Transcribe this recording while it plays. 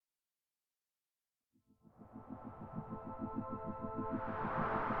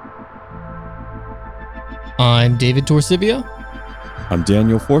I'm David Torsivia. I'm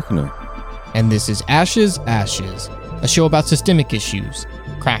Daniel Forkner. And this is Ashes, a show about systemic issues,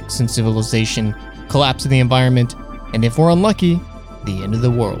 cracks in civilization, collapse of the environment, and if we're unlucky, the end of the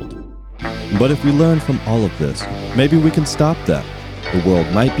world. But if we learn from all of this, maybe we can stop that. The world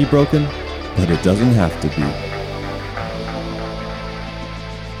might be broken, but it doesn't have to be.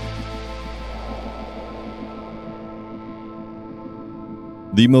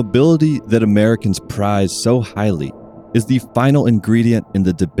 The mobility that Americans prize so highly is the final ingredient in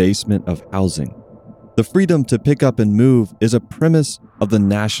the debasement of housing. The freedom to pick up and move is a premise of the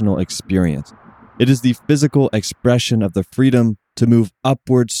national experience. It is the physical expression of the freedom to move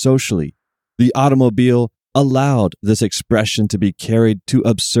upward socially. The automobile allowed this expression to be carried to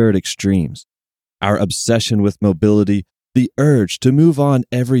absurd extremes. Our obsession with mobility, the urge to move on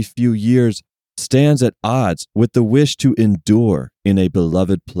every few years, stands at odds with the wish to endure in a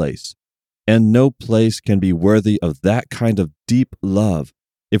beloved place. And no place can be worthy of that kind of deep love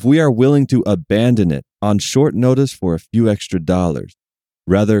if we are willing to abandon it on short notice for a few extra dollars.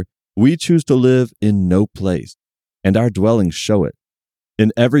 Rather, we choose to live in no place, and our dwellings show it.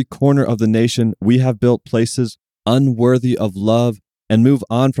 In every corner of the nation, we have built places unworthy of love and move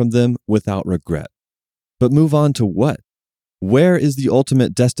on from them without regret. But move on to what? Where is the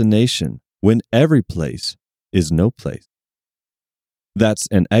ultimate destination when every place is no place? That's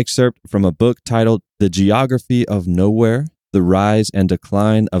an excerpt from a book titled The Geography of Nowhere, The Rise and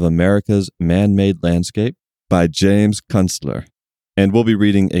Decline of America's Man-Made Landscape by James Kunstler. And we'll be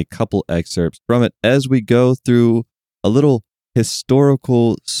reading a couple excerpts from it as we go through a little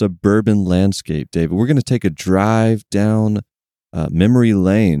historical suburban landscape, David. We're going to take a drive down memory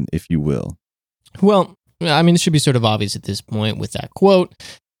lane, if you will. Well, I mean, it should be sort of obvious at this point with that quote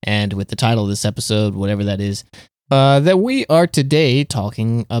and with the title of this episode, whatever that is, that we are today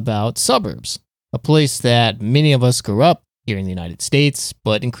talking about suburbs, a place that many of us grew up here in the United States,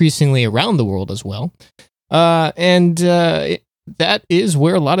 but increasingly around the world as well. That is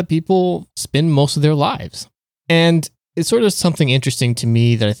where a lot of people spend most of their lives. And it's sort of something interesting to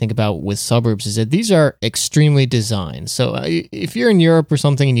me that I think about with suburbs is that these are extremely designed. So if you're in Europe or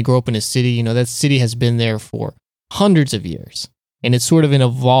something and you grow up in a city, you know, that city has been there for hundreds of years. And it's sort of an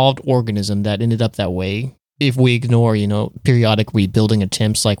evolved organism that ended up that way. If we ignore, you know, periodic rebuilding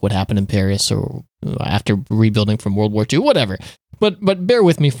attempts like what happened in Paris or after rebuilding from World War II, whatever. But bear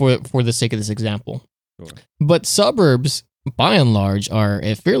with me for the sake of this example. Sure. But suburbs, by and large, are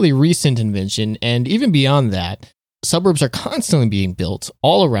a fairly recent invention. And even beyond that, suburbs are constantly being built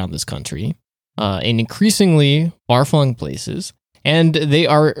all around this country in increasingly far-flung places. And they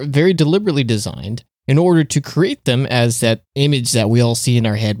are very deliberately designed in order to create them as that image that we all see in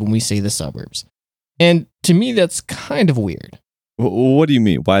our head when we say the suburbs. And to me, that's kind of weird. What do you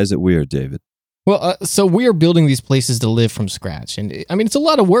mean? Why is it weird, David? Well, so we are building these places to live from scratch. And I mean, it's a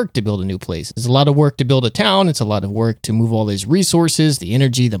lot of work to build a new place. It's a lot of work to build a town. It's a lot of work to move all these resources, the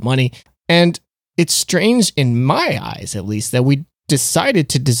energy, the money. And it's strange, in my eyes at least, that we decided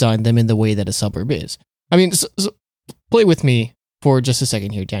to design them in the way that a suburb is. I mean, so play with me for just a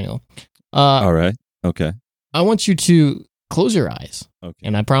second here, Daniel. All right. Okay. I want you to close your eyes. Okay.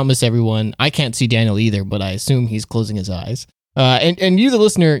 And I promise everyone, I can't see Daniel either, but I assume he's closing his eyes. And you, the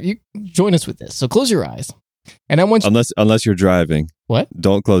listener, you join us with this. So close your eyes. And I want you... Unless you're driving. What?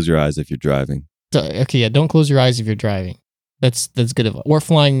 Don't close your eyes if you're driving. Okay, yeah, don't close your eyes if you're driving. That's good advice. Or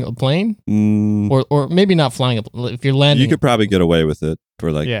flying a plane? Or maybe not flying if you're landing. You could probably get away with it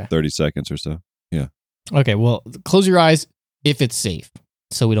for 30 seconds or so. Yeah. Okay, well, close your eyes if it's safe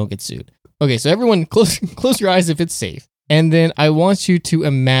so we don't get sued. Okay, so everyone close your eyes if it's safe. And then I want you to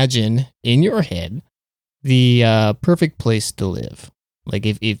imagine in your head the perfect place to live. Like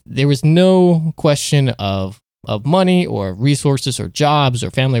if there was no question of money or resources or jobs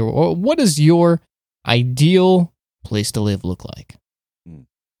or family, or what does your ideal place to live look like?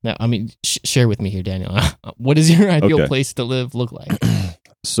 Now, I mean, share with me here, Daniel. What does your ideal place to live look like?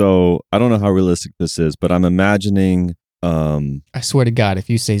 So I don't know how realistic this is, but I'm imagining... I swear to God, if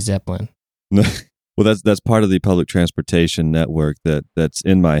you say Zeppelin. Well, that's part of the public transportation network that's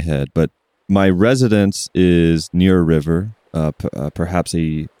in my head. But my residence is near a river, perhaps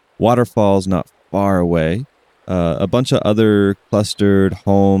a waterfall's not far away. A bunch of other clustered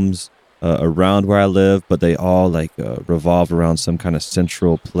homes around where I live, but they all revolve around some kind of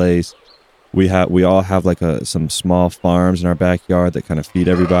central place. We all have some small farms in our backyard that kind of feed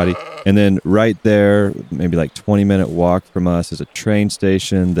everybody. And then right there, maybe 20-minute walk from us is a train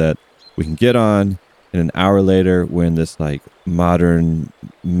station that we can get on. And an hour later, we're in this modern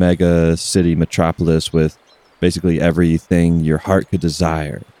mega city metropolis with basically everything your heart could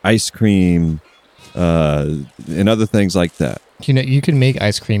desire. Ice cream, and other things like that. You can make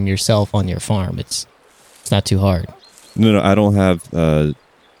ice cream yourself on your farm. It's not too hard. No, I don't have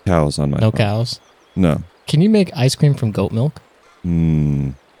cows on my farm. No cows? No. Can you make ice cream from goat milk?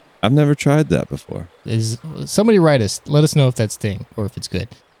 I've never tried that before. Somebody write us. Let us know if that's a thing or if it's good.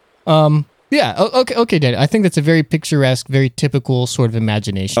 Yeah, okay, Danny. I think that's a very picturesque, very typical sort of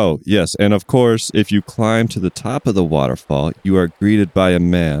imagination. Oh, yes. And of course, if you climb to the top of the waterfall, you are greeted by a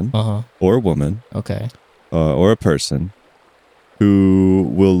man or a woman or a person who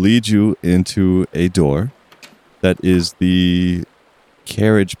will lead you into a door that is the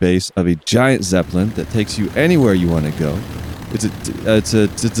carriage base of a giant Zeppelin that takes you anywhere you want to go. It's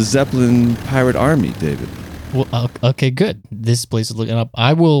a Zeppelin pirate army, David. Well, okay, good. This place is looking up.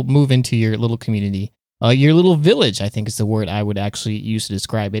 I will move into your little community. Your little village, I think is the word I would actually use to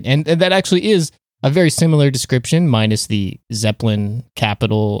describe it. And that actually is a very similar description, minus the Zeppelin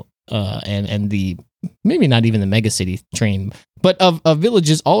capital and the, maybe not even the megacity train, but of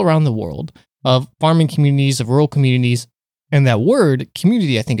villages all around the world, of farming communities, of rural communities. And that word,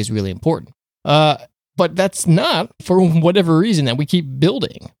 community, I think is really important. But that's not, for whatever reason, that we keep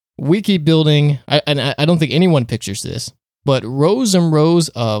building. We keep building, and I don't think anyone pictures this, but rows and rows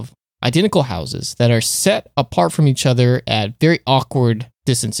of identical houses that are set apart from each other at very awkward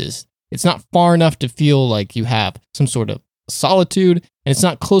distances. It's not far enough to feel like you have some sort of solitude, and it's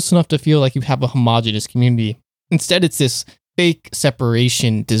not close enough to feel like you have a homogeneous community. Instead, it's this fake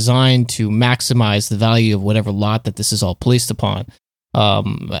separation designed to maximize the value of whatever lot that this is all placed upon.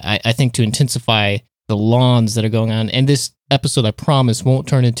 I think to intensify the lawns that are going on. And this episode, I promise, won't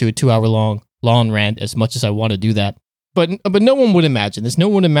turn into a 2-hour-long lawn rant as much as I want to do that. But no one would imagine this. No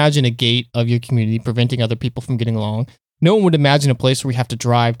one would imagine a gate of your community preventing other people from getting along. No one would imagine a place where we have to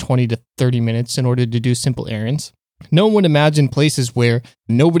drive 20 to 30 minutes in order to do simple errands. No one would imagine places where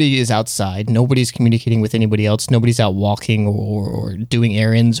nobody is outside, nobody's communicating with anybody else, nobody's out walking or doing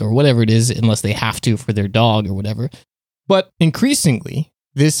errands or whatever it is, unless they have to for their dog or whatever. But increasingly,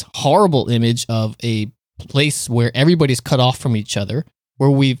 this horrible image of a place where everybody's cut off from each other, where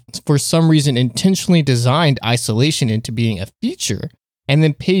we've, for some reason, intentionally designed isolation into being a feature and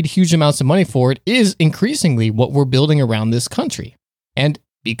then paid huge amounts of money for it, is increasingly what we're building around this country. And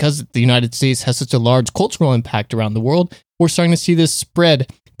because the United States has such a large cultural impact around the world, we're starting to see this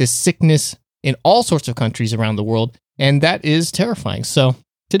spread, this sickness in all sorts of countries around the world, and that is terrifying. So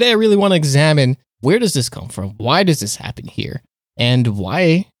today I really want to examine, where does this come from? Why does this happen here? And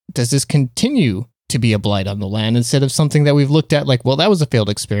why does this continue to be a blight on the land instead of something that we've looked at like, well, that was a failed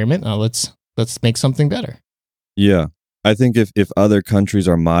experiment. Now let's make something better. Yeah. I think if other countries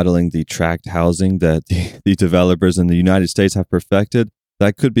are modeling the tract housing that the developers in the United States have perfected,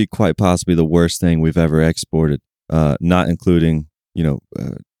 that could be quite possibly the worst thing we've ever exported, not including,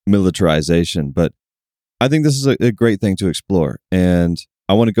 militarization. But I think this is a great thing to explore. And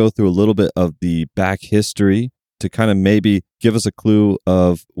I want to go through a little bit of the back history to kind of maybe give us a clue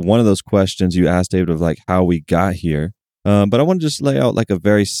of one of those questions you asked, David, of like how we got here. But I want to just lay out like a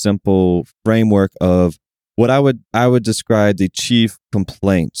very simple framework of what I would describe the chief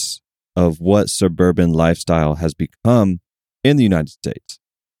complaints of what suburban lifestyle has become in the United States.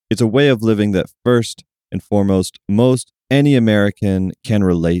 It's a way of living that first and foremost, most any American can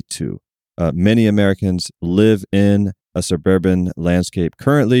relate to. Many Americans live in a suburban landscape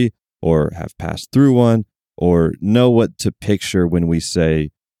currently, or have passed through one, or know what to picture when we say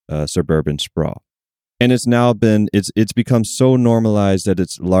suburban sprawl. And it's become so normalized that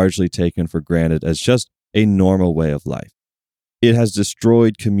it's largely taken for granted as just a normal way of life. It has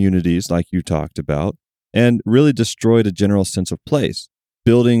destroyed communities like you talked about, and really destroyed a general sense of place.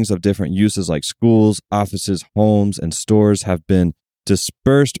 Buildings of different uses like schools, offices, homes, and stores have been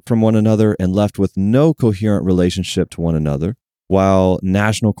dispersed from one another and left with no coherent relationship to one another, while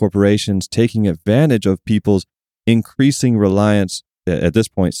national corporations taking advantage of people's increasing reliance, at this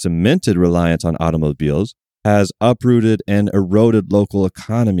point cemented reliance on automobiles, has uprooted and eroded local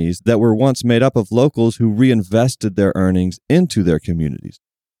economies that were once made up of locals who reinvested their earnings into their communities.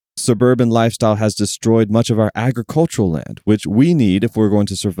 Suburban lifestyle has destroyed much of our agricultural land, which we need if we're going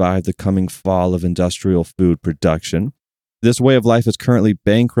to survive the coming fall of industrial food production. This way of life is currently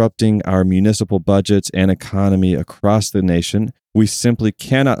bankrupting our municipal budgets and economy across the nation. We simply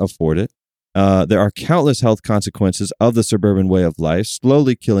cannot afford it. There are countless health consequences of the suburban way of life,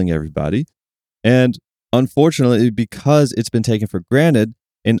 slowly killing everybody. And unfortunately, because it's been taken for granted,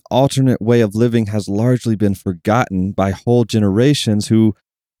 an alternate way of living has largely been forgotten by whole generations who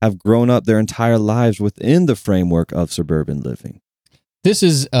have grown up their entire lives within the framework of suburban living. This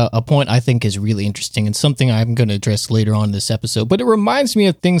is a point I think is really interesting and something I'm going to address later on in this episode. But it reminds me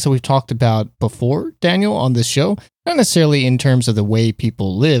of things that we've talked about before, Daniel, on this show. Not necessarily in terms of the way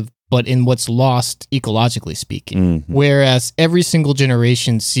people live, but in what's lost ecologically speaking. Mm-hmm. Whereas every single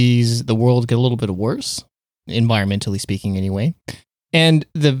generation sees the world get a little bit worse, environmentally speaking anyway. And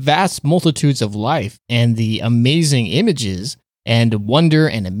the vast multitudes of life and the amazing images and wonder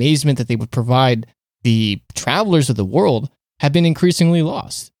and amazement that they would provide the travelers of the world have been increasingly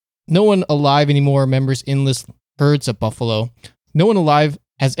lost. No one alive anymore remembers endless herds of buffalo. No one alive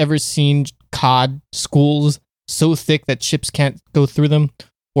has ever seen cod schools so thick that ships can't go through them,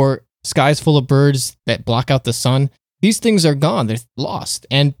 or skies full of birds that block out the sun. These things are gone. They're lost.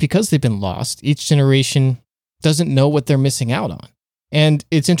 And because they've been lost, each generation doesn't know what they're missing out on. And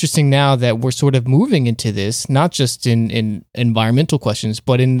it's interesting now that we're sort of moving into this, not just in environmental questions,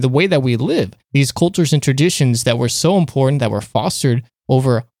 but in the way that we live. These cultures and traditions that were so important, that were fostered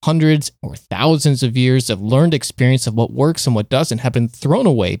over hundreds or thousands of years of learned experience of what works and what doesn't, have been thrown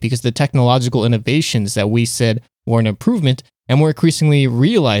away because the technological innovations that we said were an improvement, and we're increasingly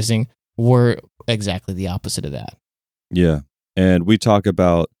realizing were exactly the opposite of that. Yeah. And we talk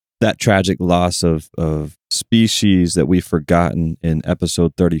about that tragic loss of species that we've forgotten in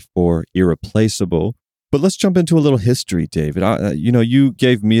episode 34, Irreplaceable. But let's jump into a little history, David. You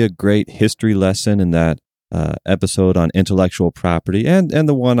gave me a great history lesson in that episode on intellectual property and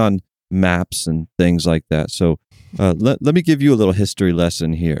the one on maps and things like that. So let me give you a little history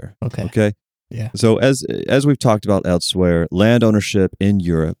lesson here. Okay. Yeah. So as we've talked about elsewhere, land ownership in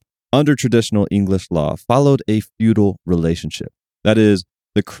Europe under traditional English law followed a feudal relationship. That is,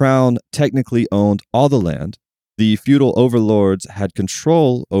 the crown technically owned all the land. The feudal overlords had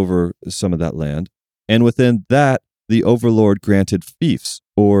control over some of that land. And within that, the overlord granted fiefs,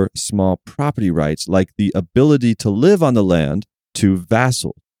 or small property rights, like the ability to live on the land, to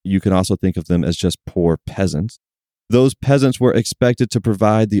vassals. You can also think of them as just poor peasants. Those peasants were expected to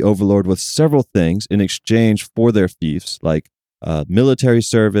provide the overlord with several things in exchange for their fiefs, like military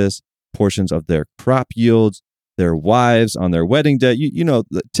service, portions of their crop yields, their wives on their wedding day,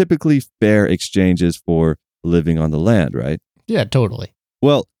 typically fair exchanges for living on the land, right? Yeah, totally.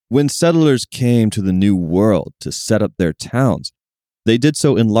 Well, when settlers came to the New World to set up their towns, they did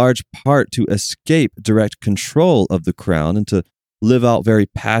so in large part to escape direct control of the crown and to live out very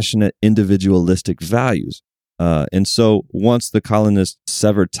passionate individualistic values. And so once the colonists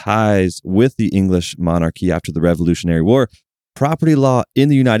severed ties with the English monarchy after the Revolutionary War, property law in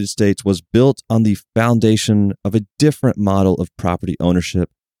the United States was built on the foundation of a different model of property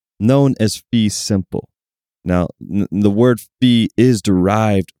ownership known as fee simple. Now, the word fee is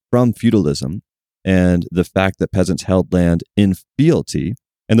derived from feudalism and the fact that peasants held land in fealty.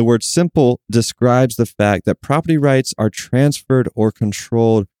 And the word simple describes the fact that property rights are transferred or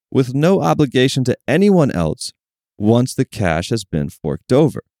controlled with no obligation to anyone else once the cash has been forked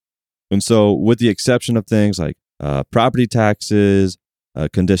over. And so, with the exception of things like property taxes,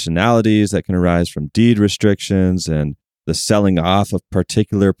 conditionalities that can arise from deed restrictions, and the selling off of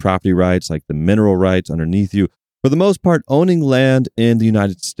particular property rights like the mineral rights underneath you, for the most part, owning land in the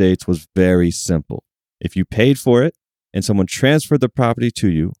United States was very simple. If you paid for it and someone transferred the property to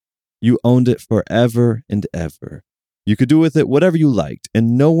you, you owned it forever and ever. You could do with it whatever you liked,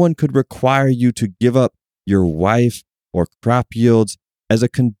 and no one could require you to give up your wife or crop yields as a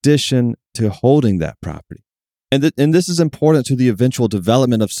condition to holding that property. And this is important to the eventual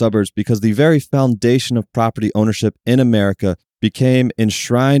development of suburbs because the very foundation of property ownership in America became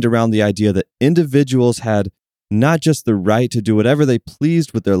enshrined around the idea that individuals had not just the right to do whatever they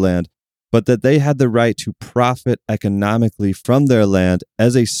pleased with their land, but that they had the right to profit economically from their land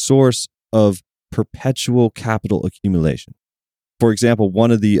as a source of perpetual capital accumulation. For example,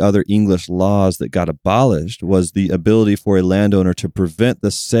 one of the other English laws that got abolished was the ability for a landowner to prevent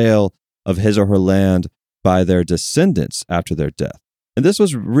the sale of his or her land by their descendants after their death. And this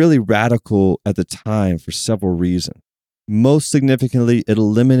was really radical at the time for several reasons. Most significantly, it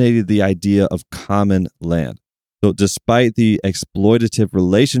eliminated the idea of common land. So despite the exploitative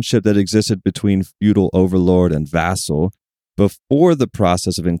relationship that existed between feudal overlord and vassal, before the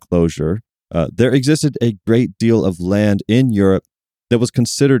process of enclosure, there existed a great deal of land in Europe that was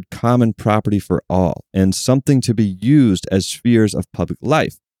considered common property for all and something to be used as spheres of public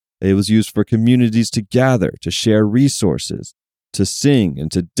life. It was used for communities to gather, to share resources, to sing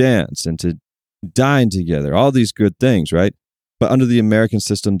and to dance and to dine together, all these good things, right? But under the American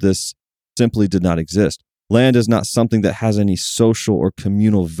system, this simply did not exist. Land is not something that has any social or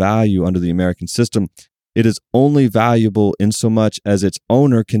communal value under the American system. It is only valuable in so much as its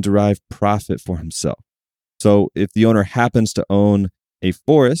owner can derive profit for himself. So if the owner happens to own a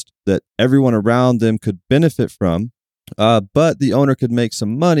forest that everyone around them could benefit from, but the owner could make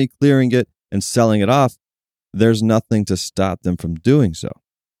some money clearing it and selling it off. There's nothing to stop them from doing so.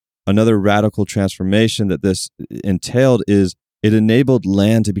 Another radical transformation that this entailed is it enabled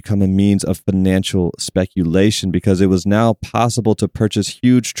land to become a means of financial speculation because it was now possible to purchase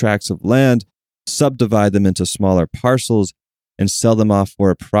huge tracts of land, subdivide them into smaller parcels, and sell them off for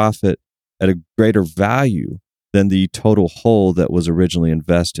a profit at a greater value than the total whole that was originally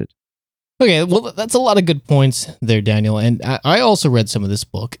invested. Okay, well, that's a lot of good points there, Daniel. And I also read some of this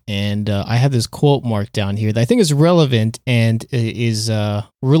book, and I have this quote marked down here that I think is relevant and is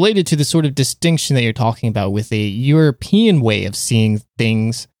related to the sort of distinction that you're talking about with a European way of seeing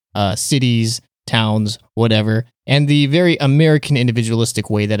things, cities, towns, whatever, and the very American individualistic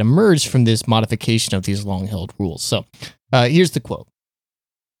way that emerged from this modification of these long-held rules. So here's the quote.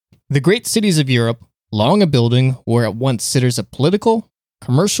 "The great cities of Europe, long a building, were at once centers of political,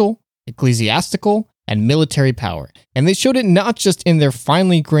 commercial, ecclesiastical, and military power, and they showed it not just in their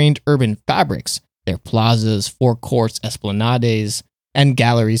finely grained urban fabrics, their plazas, forecourts, esplanades, and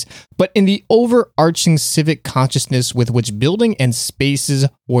galleries, but in the overarching civic consciousness with which building and spaces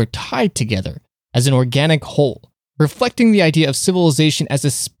were tied together as an organic whole, reflecting the idea of civilization as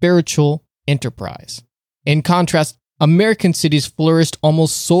a spiritual enterprise. In contrast, American cities flourished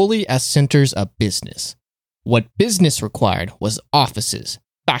almost solely as centers of business. What business required was offices,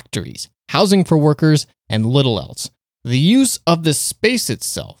 factories, housing for workers, and little else. The use of the space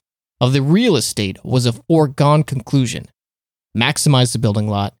itself, of the real estate, was a foregone conclusion. Maximize the building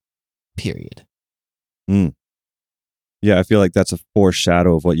lot, period." Yeah, I feel like that's a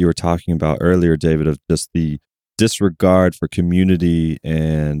foreshadow of what you were talking about earlier, David, of just the disregard for community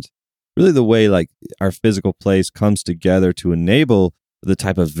and really the way like our physical place comes together to enable the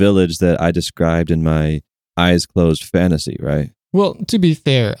type of village that I described in my eyes closed fantasy, right? Well, to be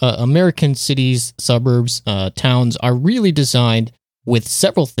fair, American cities, suburbs, towns are really designed with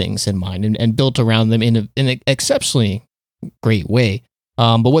several things in mind and built around them in an exceptionally great way.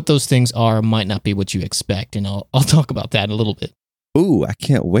 But what those things are might not be what you expect, and I'll talk about that in a little bit. Ooh, I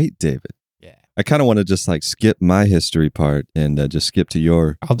can't wait, David. Yeah, I kind of want to just like skip my history part and just skip to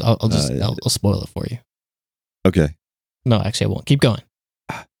your. I'll spoil it for you. Okay. No, actually, I won't. Keep going.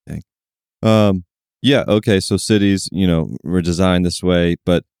 Dang. Yeah, okay, so cities, were designed this way,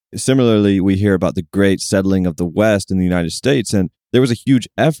 but similarly, we hear about the great settling of the West in the United States, and there was a huge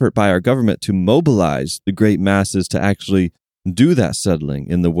effort by our government to mobilize the great masses to actually do that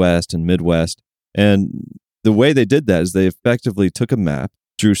settling in the West and Midwest. And the way they did that is they effectively took a map,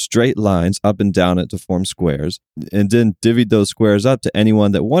 drew straight lines up and down it to form squares, and then divvied those squares up to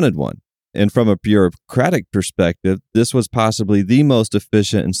anyone that wanted one. And from a bureaucratic perspective, this was possibly the most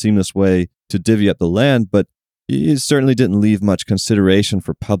efficient and seamless way to divvy up the land, but it certainly didn't leave much consideration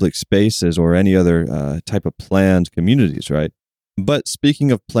for public spaces or any other type of planned communities, right? But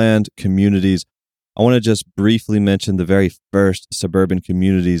speaking of planned communities, I want to just briefly mention the very first suburban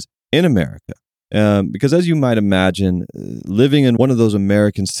communities in America. Because as you might imagine, living in one of those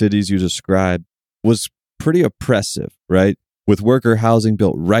American cities you described was pretty oppressive, right? With worker housing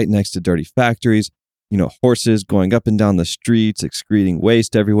built right next to dirty factories, horses going up and down the streets, excreting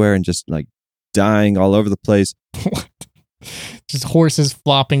waste everywhere and just like dying all over the place. What? Just horses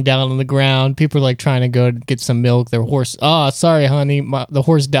flopping down on the ground. People are like trying to go get some milk. Their horse, sorry, honey, the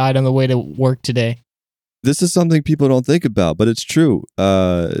horse died on the way to work today. This is something people don't think about, but it's true.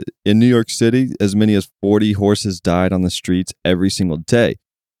 In New York City, as many as 40 horses died on the streets every single day.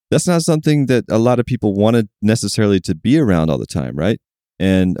 That's not something that a lot of people wanted necessarily to be around all the time, right?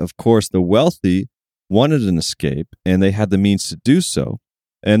 And of course, the wealthy wanted an escape, and they had the means to do so.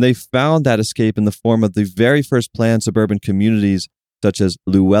 And they found that escape in the form of the very first planned suburban communities, such as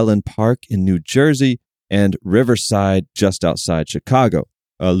Llewellyn Park in New Jersey and Riverside just outside Chicago.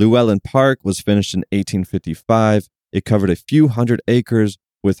 Llewellyn Park was finished in 1855. It covered a few hundred acres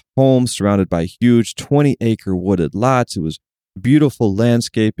with homes surrounded by huge 20-acre wooded lots. It was beautiful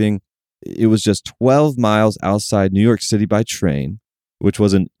landscaping. It was just 12 miles outside New York City by train, which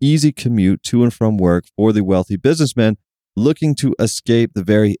was an easy commute to and from work for the wealthy businessman looking to escape the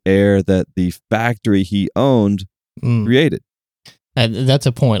very air that the factory he owned created. That's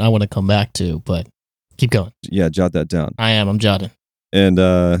a point I want to come back to, but keep going. Yeah, jot that down. I'm jotting.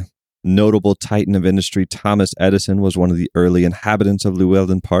 And notable titan of industry Thomas Edison was one of the early inhabitants of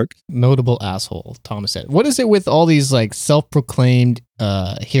Llewellyn Park. Notable asshole, Thomas Edison. What is it with all these like self-proclaimed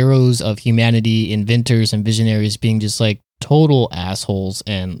heroes of humanity, inventors and visionaries being just like total assholes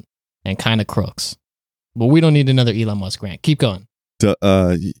and kind of crooks? But we don't need another Elon Musk rant. Keep going.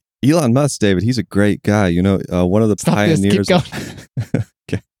 Elon Musk, David, he's a great guy. You know, one of the Stop pioneers. This,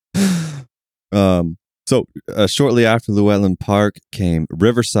 keep going. So shortly after Llewellyn Park came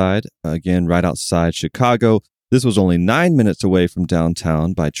Riverside, again, right outside Chicago. This was only 9 minutes away from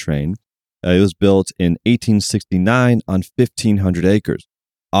downtown by train. It was built in 1869 on 1,500 acres.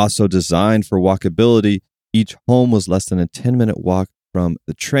 Also designed for walkability, each home was less than a 10-minute walk from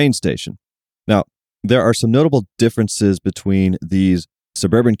the train station. Now, there are some notable differences between these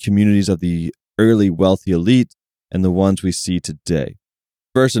suburban communities of the early wealthy elite and the ones we see today.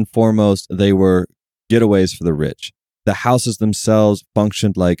 First and foremost, they were getaways for the rich. The houses themselves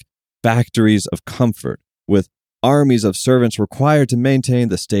functioned like factories of comfort, with armies of servants required to maintain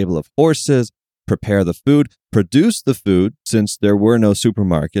the stable of horses, prepare the food, produce the food. Since there were no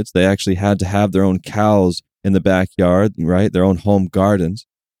supermarkets, they actually had to have their own cows in the backyard, right? Their own home gardens.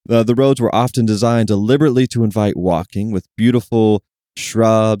 The roads were often designed deliberately to invite walking, with beautiful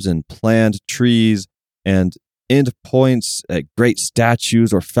shrubs and planned trees and endpoints at great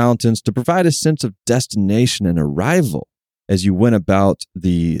statues or fountains to provide a sense of destination and arrival as you went about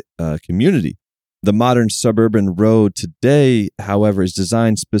the community. The modern suburban road today, however, is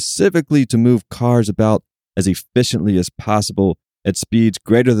designed specifically to move cars about as efficiently as possible at speeds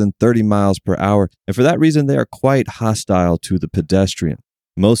greater than 30 miles per hour, and for that reason, they are quite hostile to the pedestrian.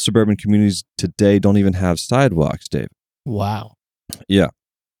 Most suburban communities today don't even have sidewalks, Dave. Wow. Yeah.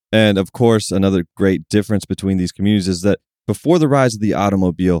 And of course, another great difference between these communities is that before the rise of the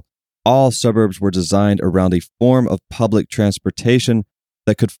automobile, all suburbs were designed around a form of public transportation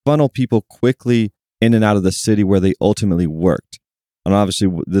that could funnel people quickly in and out of the city where they ultimately worked. And obviously,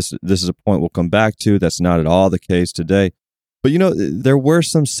 this is a point we'll come back to. That's not at all the case today. But, you know, there were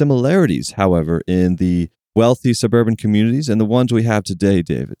some similarities, however, in the wealthy suburban communities and the ones we have today,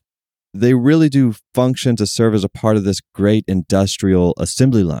 David. They really do function to serve as a part of this great industrial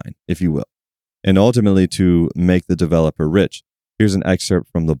assembly line, if you will, and ultimately to make the developer rich. Here's an excerpt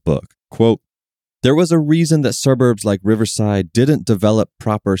from the book. Quote, "There was a reason that suburbs like Riverside didn't develop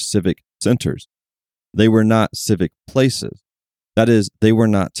proper civic centers. They were not civic places. That is, they were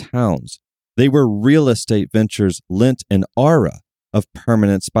not towns. They were real estate ventures lent an aura of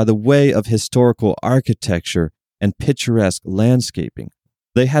permanence by the way of historical architecture and picturesque landscaping.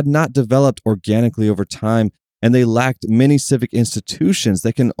 They had not developed organically over time, and they lacked many civic institutions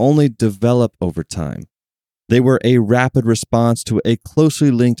that can only develop over time. They were a rapid response to a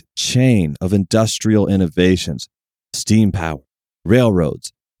closely linked chain of industrial innovations, steam power,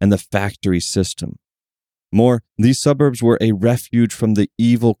 railroads, and the factory system. More, these suburbs were a refuge from the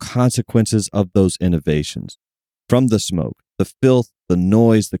evil consequences of those innovations, from the smoke, the filth, the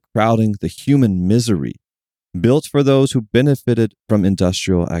noise, the crowding, the human misery, built for those who benefited from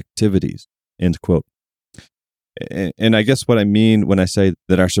industrial activities." End quote. And I guess what I mean when I say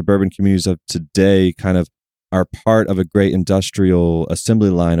that our suburban communities of today kind of are part of a great industrial assembly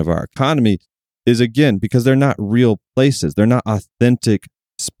line of our economy is, again, because they're not real places. They're not authentic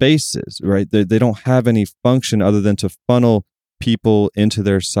spaces, right? They don't have any function other than to funnel people into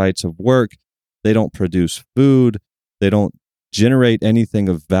their sites of work. They don't produce food. They don't generate anything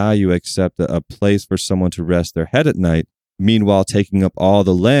of value except a place for someone to rest their head at night, meanwhile taking up all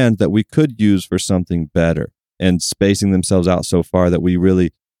the land that we could use for something better and spacing themselves out so far that we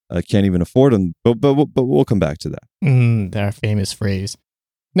really can't even afford them. But we'll come back to that. Our famous phrase.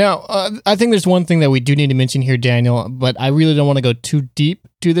 Now, I think there's one thing that we do need to mention here, Daniel, but I really don't want to go too deep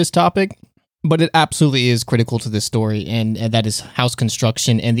to this topic, but it absolutely is critical to this story, and that is house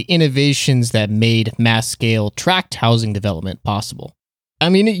construction and the innovations that made mass-scale tract housing development possible. I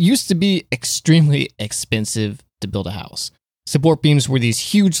mean, it used to be extremely expensive to build a house. Support beams were these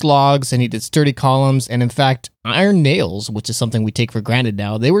huge logs that needed sturdy columns, and in fact, iron nails, which is something we take for granted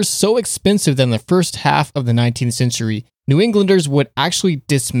now, they were so expensive that in the first half of the 19th century, New Englanders would actually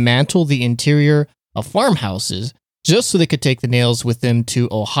dismantle the interior of farmhouses just so they could take the nails with them to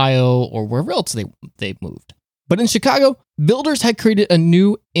Ohio or wherever else they moved. But in Chicago, builders had created a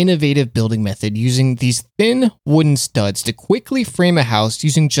new innovative building method using these thin wooden studs to quickly frame a house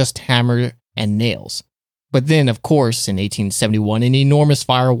using just hammer and nails. But then, of course, in 1871, an enormous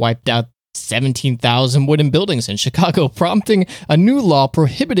fire wiped out 17,000 wooden buildings in Chicago, prompting a new law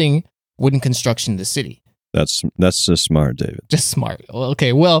prohibiting wooden construction in the city. That's just smart, David. Just smart.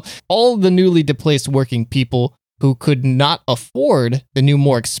 Okay, well, all the newly displaced working people who could not afford the new,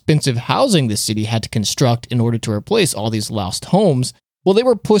 more expensive housing the city had to construct in order to replace all these lost homes, well, they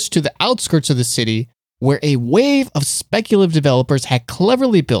were pushed to the outskirts of the city, where a wave of speculative developers had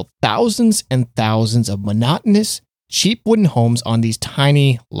cleverly built thousands and thousands of monotonous, cheap wooden homes on these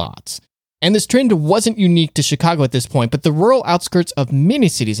tiny lots. And this trend wasn't unique to Chicago at this point, but the rural outskirts of many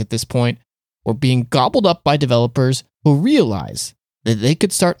cities at this point were being gobbled up by developers who realized that they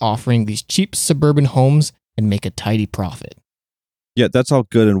could start offering these cheap suburban homes and make a tidy profit. Yeah, that's all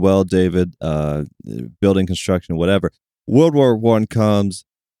good and well, David. Building construction, whatever. World War I comes,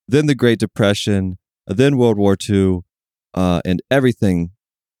 then the Great Depression, then World War II, and everything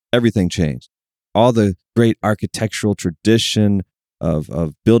changed. All the great architectural tradition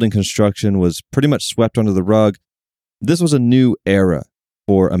of building construction was pretty much swept under the rug. This was a new era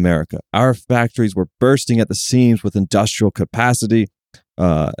for America. Our factories were bursting at the seams with industrial capacity.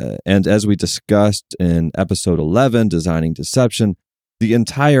 And as we discussed in episode 11, Designing Deception, the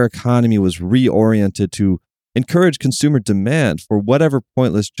entire economy was reoriented to encourage consumer demand for whatever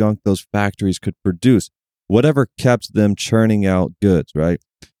pointless junk those factories could produce, whatever kept them churning out goods, right?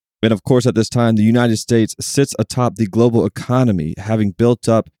 And of course, at this time, the United States sits atop the global economy, having built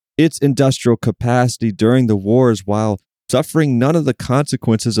up its industrial capacity during the wars while suffering none of the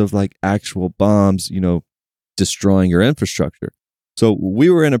consequences of like actual bombs, destroying your infrastructure. So we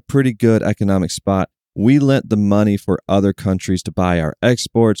were in a pretty good economic spot. We lent the money for other countries to buy our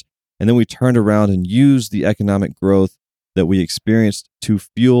exports, and then we turned around and used the economic growth that we experienced to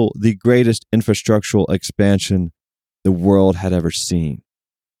fuel the greatest infrastructural expansion the world had ever seen.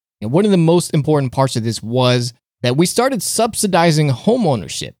 And one of the most important parts of this was that we started subsidizing home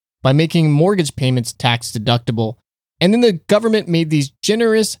ownership by making mortgage payments tax deductible. And then the government made these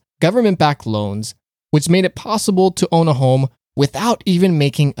generous government-backed loans, which made it possible to own a home without even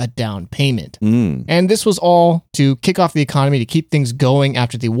making a down payment. And this was all to kick off the economy, to keep things going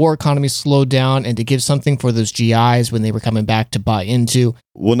after the war economy slowed down, and to give something for those GIs when they were coming back to buy into.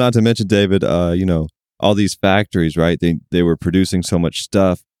 Well, not to mention, David, all these factories, right? They were producing so much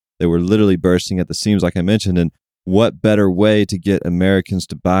stuff. They were literally bursting at the seams, like I mentioned. And what better way to get Americans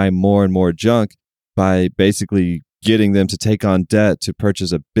to buy more and more junk by basically getting them to take on debt to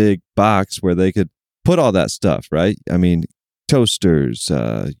purchase a big box where they could put all that stuff, right? I mean, toasters,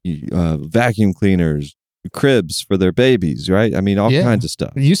 vacuum cleaners, cribs for their babies, right? I mean, all kinds of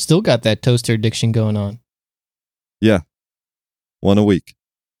stuff. You still got that toaster addiction going on. Yeah. One a week.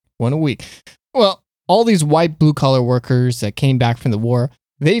 Well, all these white blue-collar workers that came back from the war,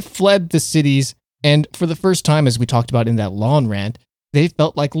 they fled the cities, and for the first time, as we talked about in that lawn rant, they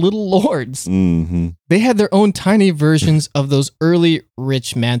felt like little lords. Mm-hmm. They had their own tiny versions of those early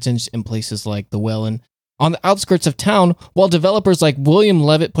rich mansions in places like the Welland on the outskirts of town, while developers like William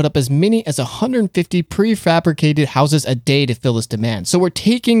Levitt put up as many as 150 prefabricated houses a day to fill this demand. So we're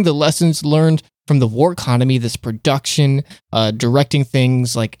taking the lessons learned from the war economy, this production, directing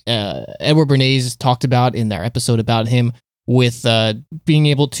things like Edward Bernays talked about in their episode about him, with being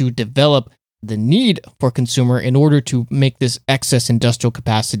able to develop the need for consumer in order to make this excess industrial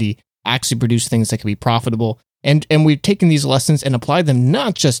capacity actually produce things that can be profitable. And we've taken these lessons and applied them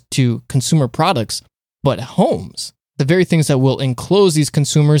not just to consumer products, but homes, the very things that will enclose these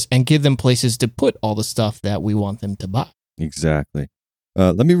consumers and give them places to put all the stuff that we want them to buy. Exactly.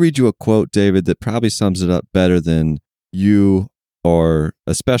 Let me read you a quote, David, that probably sums it up better than you or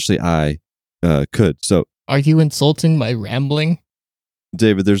especially I could. So, are you insulting my rambling?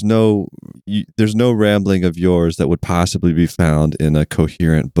 David, there's no rambling of yours that would possibly be found in a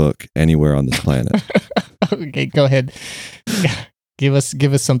coherent book anywhere on this planet. Okay, go ahead. Give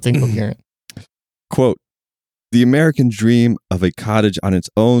us something coherent. Quote, "The American dream of a cottage on its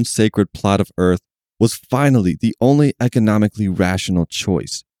own sacred plot of earth was finally the only economically rational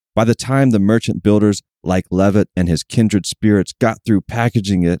choice. By the time the merchant builders like Levitt and his kindred spirits got through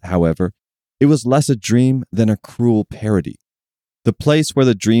packaging it, however, it was less a dream than a cruel parody. The place where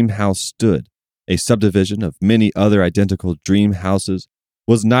the dream house stood, a subdivision of many other identical dream houses,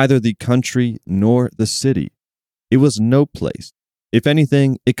 was neither the country nor the city. It was no place. If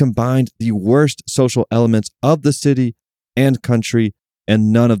anything, it combined the worst social elements of the city and country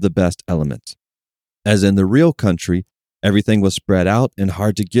and none of the best elements. As in the real country, everything was spread out and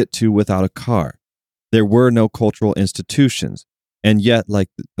hard to get to without a car. There were no cultural institutions. And yet, I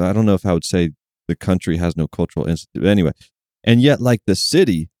don't know if I would say the country has no cultural institutions. Anyway, and yet, like the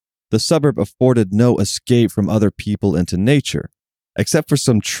city, the suburb afforded no escape from other people into nature. Except for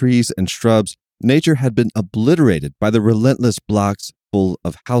some trees and shrubs, nature had been obliterated by the relentless blocks full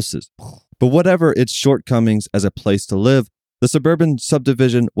of houses. But whatever its shortcomings as a place to live, the suburban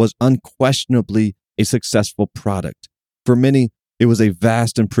subdivision was unquestionably a successful product. For many, it was a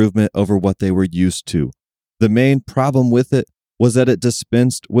vast improvement over what they were used to. The main problem with it was that it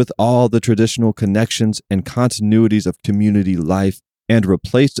dispensed with all the traditional connections and continuities of community life and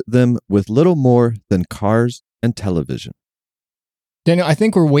replaced them with little more than cars and television." Daniel, I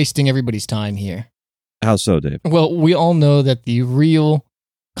think we're wasting everybody's time here. How so, Dave? Well, we all know that the real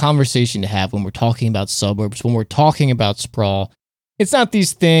conversation to have when we're talking about suburbs, when we're talking about sprawl, it's not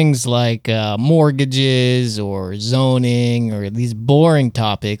these things like mortgages or zoning or these boring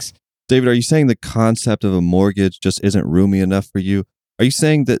topics. David, are you saying the concept of a mortgage just isn't roomy enough for you? Are you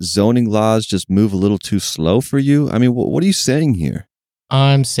saying that zoning laws just move a little too slow for you? I mean, what are you saying here?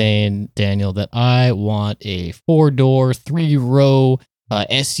 I'm saying, Daniel, that I want a 4-door, 3-row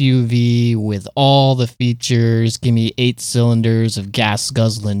SUV with all the features. Give me 8 cylinders of gas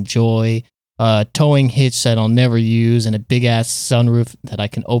guzzling joy, towing hitch that I'll never use, and a big ass sunroof that I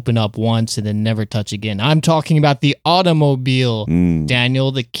can open up once and then never touch again. I'm talking about the automobile,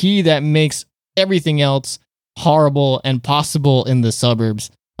 Daniel, the key that makes everything else horrible and possible in the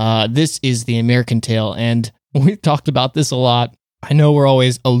suburbs. This is the American tale, and we've talked about this a lot. I know we're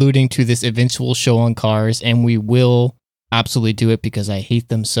always alluding to this eventual show on cars, and we will absolutely do it because I hate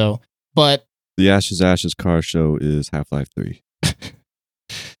them so. But the Ashes car show is Half-Life 3.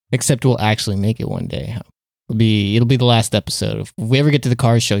 Except we'll actually make it one day. It'll be the last episode. If we ever get to the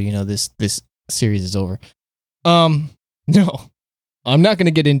cars show, this series is over. No, I'm not going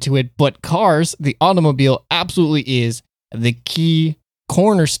to get into it. But cars, the automobile, absolutely is the key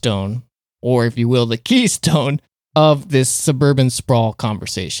cornerstone, or if you will, the keystone of this suburban sprawl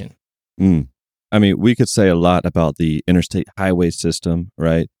conversation. I mean, we could say a lot about the interstate highway system,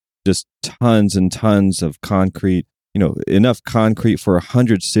 right? Just tons and tons of concrete, enough concrete for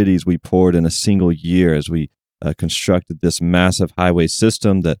 100 cities we poured in a single year as we constructed this massive highway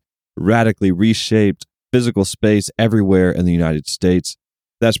system that radically reshaped physical space everywhere in the United States.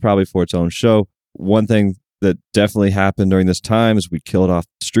 That's probably for its own show. One thing that definitely happened during this time is we killed off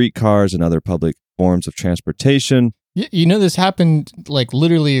streetcars and other public forms of transportation. This happened like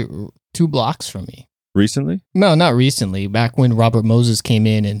literally 2 blocks from me. Recently? No, not recently. Back when Robert Moses came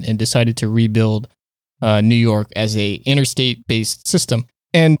in and decided to rebuild New York as a interstate-based system.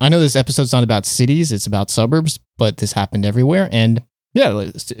 And I know this episode's not about cities, it's about suburbs, but this happened everywhere. And yeah,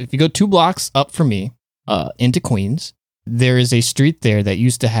 if you go 2 blocks up from me into Queens, there is a street there that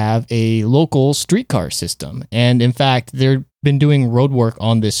used to have a local streetcar system. And in fact, they've been doing road work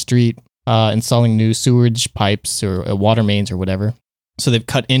on this street, installing new sewage pipes or water mains or whatever. So they've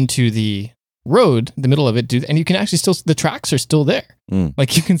cut into the road, the middle of it, and you can actually the tracks are still there.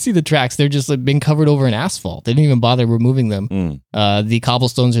 Like you can see the tracks. They're just like being covered over in asphalt. They didn't even bother removing them. The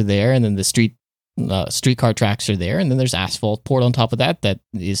cobblestones are there, and then the streetcar tracks are there, and then there's asphalt poured on top of that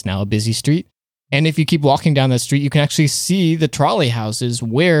is now a busy street. And if you keep walking down that street, you can actually see the trolley houses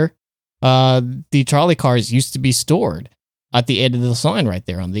where the trolley cars used to be stored at the end of the line right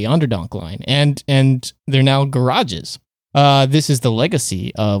there on the Onderdonk line. And they're now garages. This is the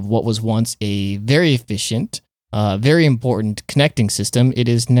legacy of what was once a very efficient, very important connecting system. It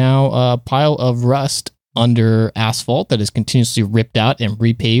is now a pile of rust under asphalt that is continuously ripped out and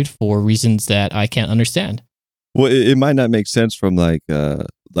repaved for reasons that I can't understand. Well, it might not make sense from like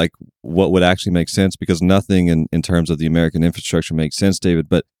what would actually make sense, because nothing in terms of the American infrastructure makes sense, David.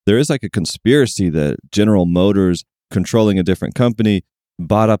 But there is like a conspiracy that General Motors, controlling a different company,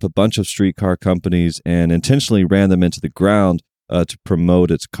 bought up a bunch of streetcar companies and intentionally ran them into the ground to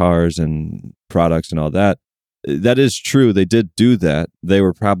promote its cars and products and all that. That is true. They did do that. They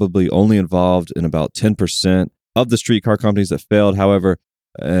were probably only involved in about 10% of the streetcar companies that failed, however.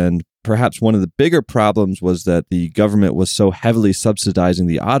 And perhaps one of the bigger problems was that the government was so heavily subsidizing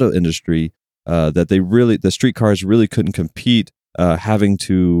the auto industry that the streetcars really couldn't compete, having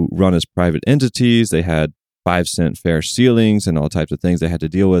to run as private entities. They had 5-cent fare ceilings and all types of things they had to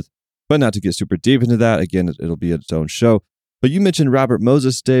deal with. But not to get super deep into that, again, it'll be its own show. But you mentioned Robert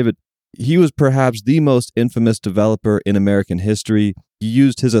Moses, David. He was perhaps the most infamous developer in American history. He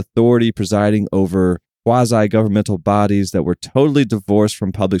used his authority presiding over quasi-governmental bodies that were totally divorced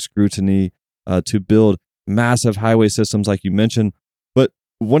from public scrutiny to build massive highway systems like you mentioned. But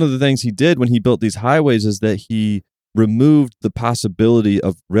one of the things he did when he built these highways is that he removed the possibility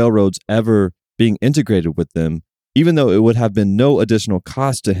of railroads ever being integrated with them, even though it would have been no additional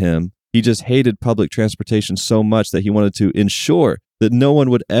cost to him. He just hated public transportation so much that he wanted to ensure that no one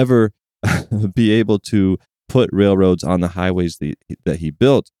would ever be able to put railroads on the highways that he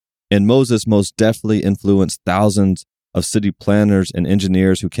built. And Moses most definitely influenced thousands of city planners and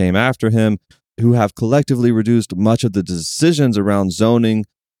engineers who came after him, who have collectively reduced much of the decisions around zoning,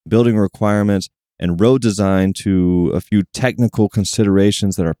 building requirements, and road design to a few technical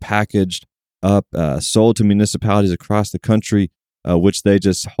considerations that are packaged up, sold to municipalities across the country, which they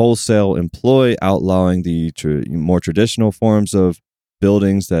just wholesale employ, outlawing the more traditional forms of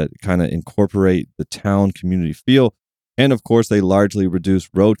buildings that kind of incorporate the town community feel. And of course, they largely reduce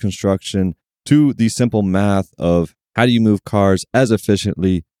road construction to the simple math of how do you move cars as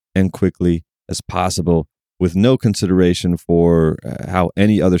efficiently and quickly as possible with no consideration for how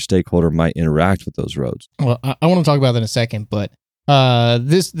any other stakeholder might interact with those roads. Well, I want to talk about that in a second, but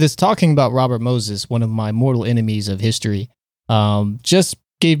this talking about Robert Moses, one of my mortal enemies of history, just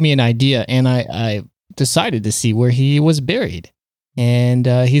gave me an idea, and I decided to see where he was buried. And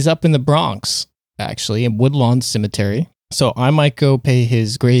he's up in the Bronx, actually, in Woodlawn Cemetery. So I might go pay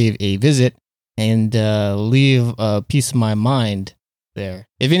his grave a visit and leave a piece of my mind there.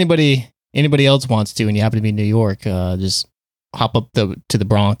 If anybody else wants to, and you happen to be in New York, just hop up to the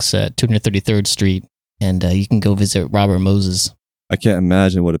Bronx at 233rd Street, and you can go visit Robert Moses. I can't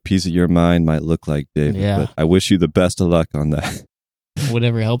imagine what a piece of your mind might look like, David, but I wish you the best of luck on that.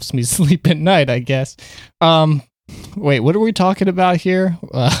 Whatever helps me sleep at night, I guess. Wait, what are we talking about here?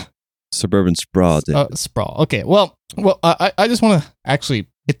 Suburban sprawl, David. Sprawl. Okay, well, I just want to actually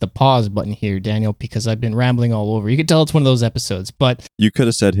hit the pause button here, Daniel, because I've been rambling all over. You can tell it's one of those episodes, but you could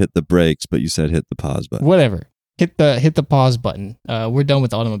have said hit the brakes, but you said hit the pause button. Whatever. Hit the pause button. We're done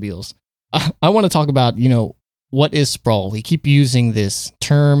with automobiles. I want to talk about, what is sprawl? We keep using this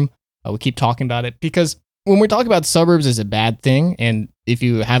term. We keep talking about it because when we're talking about suburbs as a bad thing, and if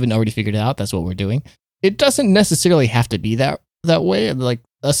you haven't already figured it out, that's what we're doing. It doesn't necessarily have to be that way. Like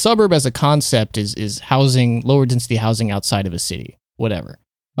a suburb as a concept is housing, lower density housing outside of a city, whatever.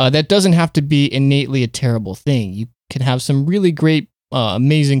 That doesn't have to be innately a terrible thing. You can have some really great,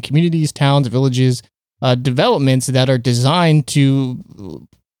 amazing communities, towns, villages, developments that are designed to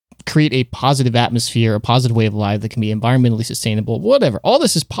create a positive atmosphere, a positive way of life that can be environmentally sustainable, whatever. All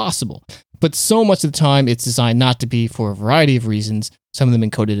this is possible. But so much of the time, it's designed not to be for a variety of reasons, some of them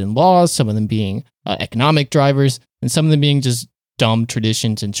encoded in laws, some of them being economic drivers, and some of them being just dumb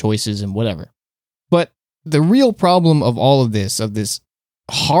traditions and choices and whatever. But the real problem of all of this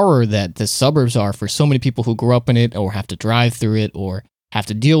horror that the suburbs are for so many people who grew up in it or have to drive through it or have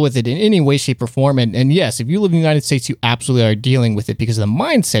to deal with it in any way, shape, or form. And yes, if you live in the United States, you absolutely are dealing with it because of the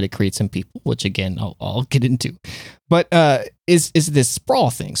mindset it creates in people, which again, I'll get into. But is this sprawl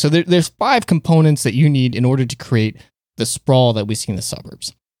thing. So there's 5 components that you need in order to create the sprawl that we see in the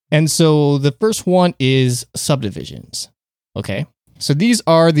suburbs. And so the first one is subdivisions. Okay. So these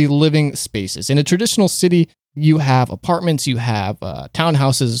are the living spaces. In a traditional city, you have apartments, you have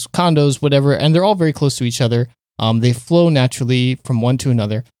townhouses, condos, whatever, and they're all very close to each other. They flow naturally from one to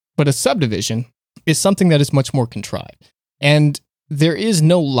another. But a subdivision is something that is much more contrived. And there is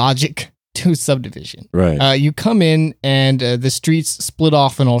no logic to subdivision. Right. You come in and the streets split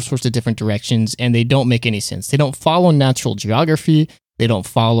off in all sorts of different directions, and they don't make any sense. They don't follow natural geography. They don't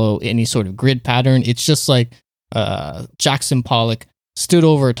follow any sort of grid pattern. It's just like Jackson Pollock stood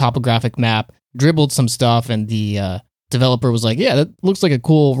over a topographic map, dribbled some stuff, and the developer was like, yeah, that looks like a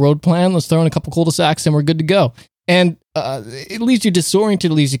cool road plan. Let's throw in a couple cul-de-sacs and we're good to go. And it leaves you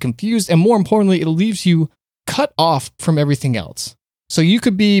disoriented, it leaves you confused, and more importantly, it leaves you cut off from everything else. So you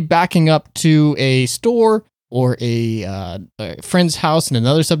could be backing up to a store or a friend's house in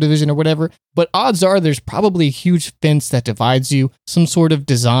another subdivision or whatever, but odds are there's probably a huge fence that divides you, some sort of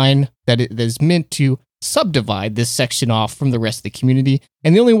design that is meant to subdivide this section off from the rest of the community,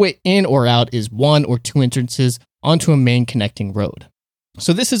 and the only way in or out is 1 or 2 entrances onto a main connecting road.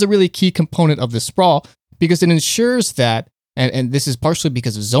 So this is a really key component of the sprawl because it ensures that, and this is partially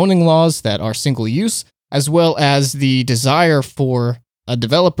because of zoning laws that are single use, as well as the desire for a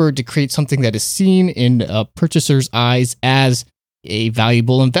developer to create something that is seen in a purchaser's eyes as a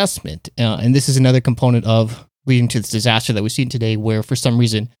valuable investment. And this is another component of leading to this disaster that we've seen today, where for some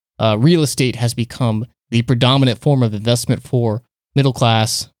reason, real estate has become the predominant form of investment for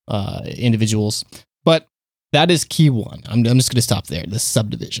middle-class individuals. But that is key one. I'm just going to stop there, the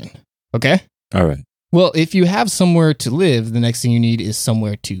subdivision. Okay? All right. Well, if you have somewhere to live, the next thing you need is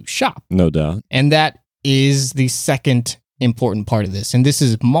somewhere to shop. No doubt. And that is the second important part of this. And this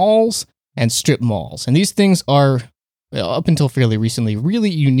is malls and strip malls. And these things are, up until fairly recently, really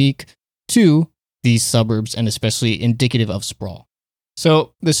unique to these suburbs and especially indicative of sprawl.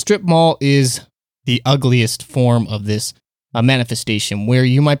 So the strip mall is the ugliest form of this manifestation, where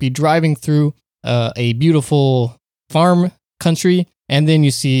you might be driving through a beautiful farm country, and then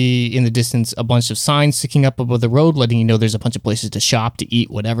you see in the distance a bunch of signs sticking up above the road, letting you know there's a bunch of places to shop, to eat,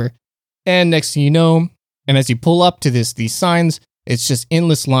 whatever. And next thing you know, and as you pull up to these signs, it's just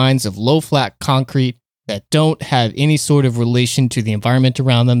endless lines of low flat concrete that don't have any sort of relation to the environment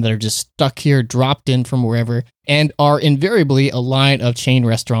around them, that are just stuck here, dropped in from wherever, and are invariably a line of chain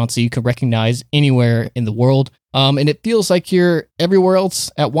restaurants that you can recognize anywhere in the world. And it feels like you're everywhere else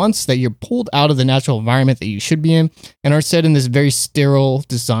at once, that you're pulled out of the natural environment that you should be in and are set in this very sterile,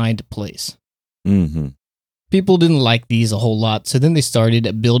 designed place. Mm-hmm. People didn't like these a whole lot, so then they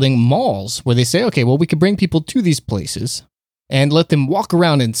started building malls where they say, okay, well, we could bring people to these places and let them walk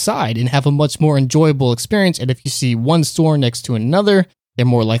around inside and have a much more enjoyable experience. And if you see one store next to another, they're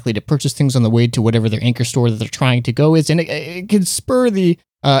more likely to purchase things on the way to whatever their anchor store that they're trying to go is. And it can spur the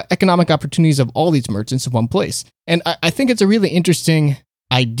economic opportunities of all these merchants in one place. And I think it's a really interesting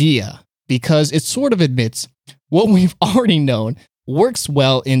idea because it sort of admits what we've already known works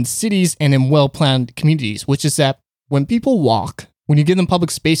well in cities and in well-planned communities, which is that when people walk, when you give them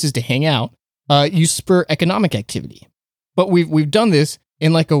public spaces to hang out, you spur economic activity. But we've done this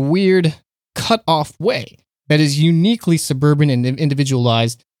in like a weird cut-off way that is uniquely suburban and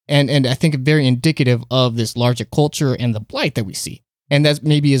individualized, and I think very indicative of this larger culture and the blight that we see. And that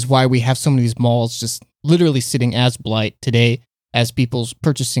maybe is why we have so many of these malls just literally sitting as blight today as people's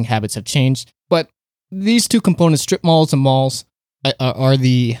purchasing habits have changed. But these two components, strip malls and malls, are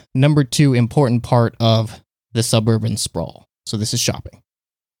the number two important part of the suburban sprawl. So this is shopping.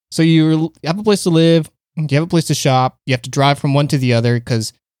 So you have a place to live, you have a place to shop, you have to drive from one to the other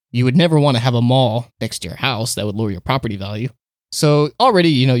because you would never want to have a mall next to your house. That would lower your property value. So already,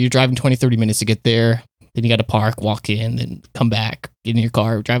 you're driving 20, 30 minutes to get there. Then you got to park, walk in, then come back, get in your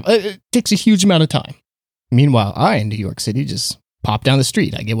car, drive. It takes a huge amount of time. Meanwhile, I, in New York City, just pop down the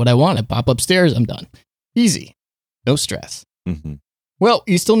street. I get what I want. I pop upstairs. I'm done. Easy. No stress. Mm-hmm. Well,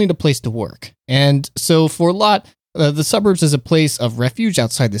 you still need a place to work. And so for a lot, the suburbs is a place of refuge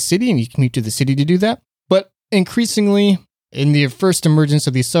outside the city, and you commute to the city to do that. But increasingly, in the first emergence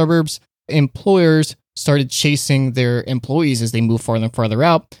of these suburbs, employers started chasing their employees as they move farther and farther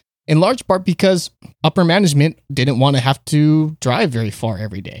out, in large part because upper management didn't want to have to drive very far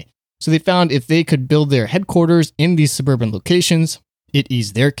every day. So they found if they could build their headquarters in these suburban locations, it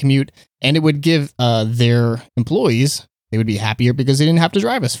eased their commute, and it would give their employees, they would be happier because they didn't have to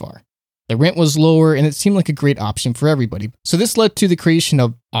drive as far. The rent was lower, and it seemed like a great option for everybody. So this led to the creation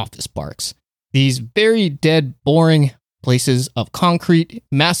of office parks. These very dead, boring places of concrete,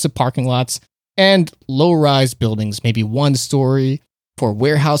 massive parking lots, and low-rise buildings, maybe one story for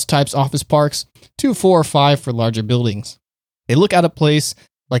warehouse-types office parks, 2, 4, or 5 for larger buildings. They look at a place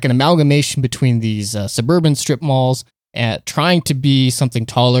like an amalgamation between these suburban strip malls and trying to be something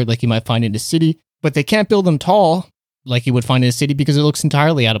taller like you might find in a city, but they can't build them tall like you would find in a city because it looks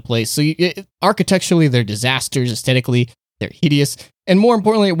entirely out of place. So architecturally, they're disasters. Aesthetically, they're hideous. And more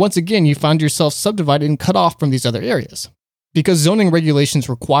importantly, once again, you find yourself subdivided and cut off from these other areas because zoning regulations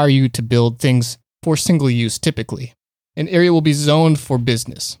require you to build things for single use typically. An area will be zoned for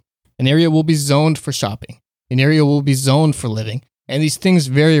business. An area will be zoned for shopping. An area will be zoned for living. And these things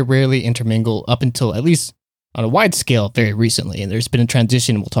very rarely intermingle up until, at least on a wide scale, very recently. And there's been a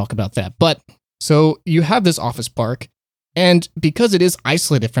transition, and we'll talk about that. But so you have this office park, and because it is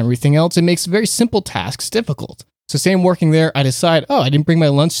isolated from everything else, it makes very simple tasks difficult. So say I'm working there, I decide, I didn't bring my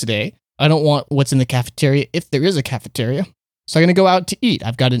lunch today. I don't want what's in the cafeteria if there is a cafeteria. So I'm going to go out to eat.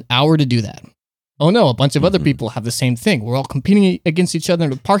 I've got an hour to do that. Oh no, a bunch of other people have the same thing. We're all competing against each other in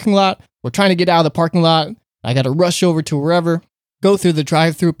the parking lot. We're trying to get out of the parking lot. I got to rush over to wherever, go through the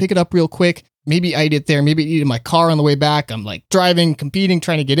drive-thru, pick it up real quick. Maybe I eat it there. Maybe I eat in my car on the way back. I'm like driving, competing,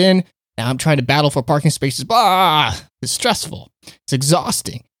 trying to get in. Now I'm trying to battle for parking spaces. It's stressful. It's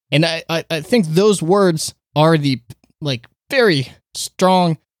exhausting. And I think those words are the very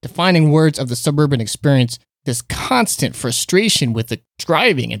strong defining words of the suburban experience. This constant frustration with the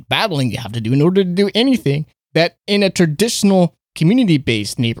driving and battling you have to do in order to do anything that in a traditional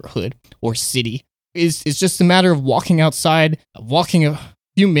community-based neighborhood or city is just a matter of walking outside, walking a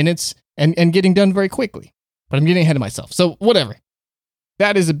few minutes and getting done very quickly. But I'm getting ahead of myself. So whatever.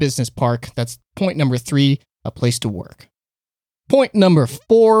 That is a business park. That's point number 3, a place to work. Point number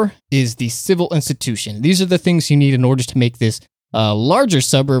 4 is the civil institution. These are the things you need in order to make this larger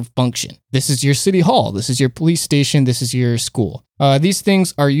suburb function. This is your city hall. This is your police station. This is your school. These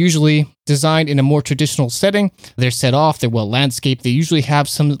things are usually designed in a more traditional setting. They're set off. They're well landscaped. They usually have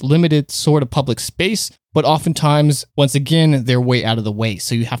some limited sort of public space, but oftentimes, once again, they're way out of the way.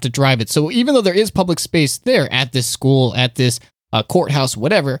 So you have to drive it. So even though there is public space there at this school, at this courthouse,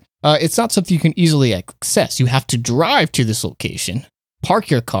 whatever, it's not something you can easily access. You have to drive to this location, park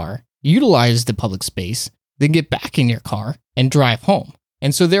your car, utilize the public space, then get back in your car and drive home.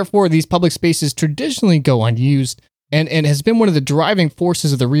 And so therefore, these public spaces traditionally go unused and has been one of the driving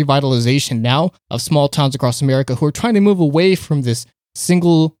forces of the revitalization now of small towns across America who are trying to move away from this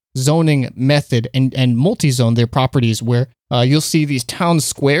single zoning method and multi-zone their properties where you'll see these town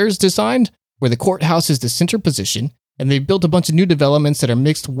squares designed where the courthouse is the center position, and they've built a bunch of new developments that are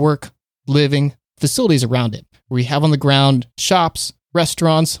mixed work, living facilities around it, where you have on the ground shops,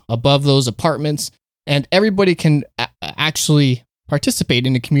 restaurants, above those apartments, and everybody can actually participate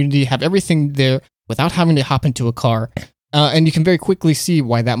in the community, have everything there without having to hop into a car. And you can very quickly see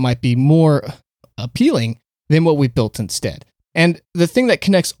why that might be more appealing than what we built instead. And the thing that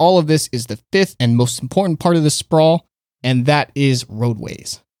connects all of this is the fifth and most important part of the sprawl, and that is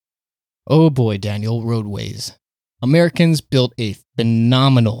roadways. Oh boy, Daniel, roadways. Americans built a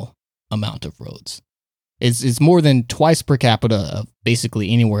phenomenal amount of roads. It's more than twice per capita of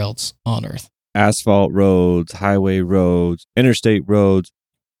basically anywhere else on Earth. Asphalt roads, highway roads, interstate roads,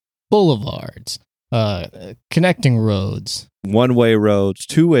 boulevards, connecting roads, one-way roads,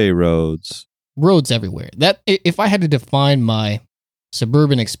 two-way roads. Roads everywhere. That if I had to define my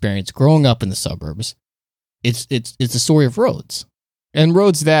suburban experience growing up in the suburbs, it's a story of roads. And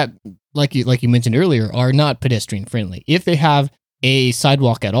roads that, like you mentioned earlier, are not pedestrian friendly. If they have a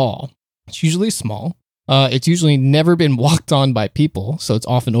sidewalk at all, it's usually small. It's usually never been walked on by people, so it's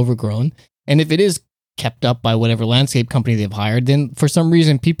often overgrown. And if it is kept up by whatever landscape company they've hired, then for some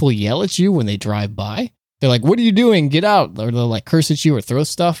reason people yell at you when they drive by. They're like, "What are you doing? Get out." Or they'll like curse at you or throw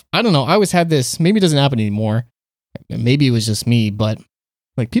stuff. I don't know. I always had this. Maybe it doesn't happen anymore. Maybe it was just me, but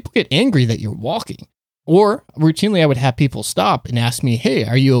like people get angry that you're walking. Or routinely I would have people stop and ask me, "Hey,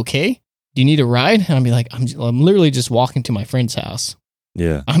 are you okay? Do you need a ride?" And I'd be like, I'm literally just walking to my friend's house.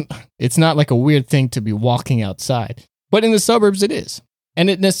 Yeah. It's not like a weird thing to be walking outside. But in the suburbs it is. And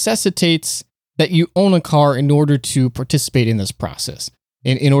it necessitates that you own a car in order to participate in this process,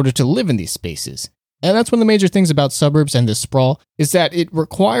 in order to live in these spaces. And that's one of the major things about suburbs and this sprawl is that it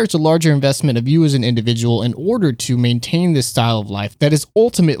requires a larger investment of you as an individual in order to maintain this style of life that is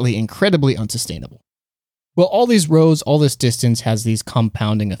ultimately incredibly unsustainable. Well, all these roads, all this distance has these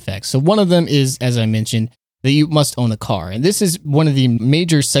compounding effects. So one of them is, as I mentioned, that you must own a car. And this is one of the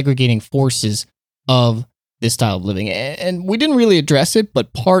major segregating forces of this style of living. And we didn't really address it,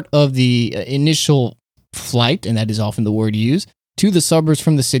 but part of the initial flight, and that is often the word used, to the suburbs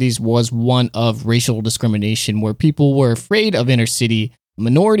from the cities was one of racial discrimination, where people were afraid of inner city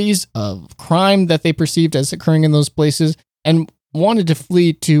minorities, of crime that they perceived as occurring in those places, and wanted to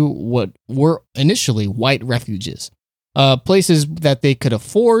flee to what were initially white refuges, places that they could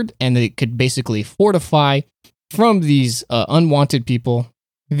afford and they could basically fortify from these unwanted people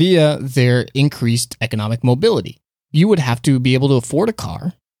via their increased economic mobility. You would have to be able to afford a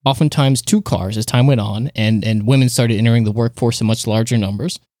car, oftentimes two cars as time went on, and women started entering the workforce in much larger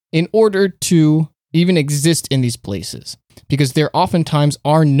numbers, in order to even exist in these places, because there oftentimes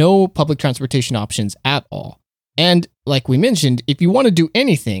are no public transportation options at all. And like we mentioned, if you want to do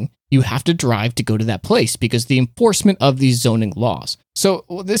anything, you have to drive to go to that place because the enforcement of these zoning laws. So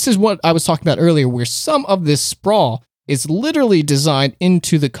this is what I was talking about earlier, where some of this sprawl is literally designed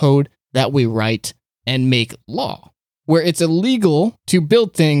into the code that we write and make law, where it's illegal to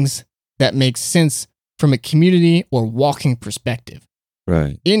build things that make sense from a community or walking perspective.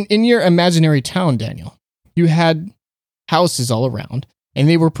 Right. In your imaginary town, Daniel, you had houses all around, and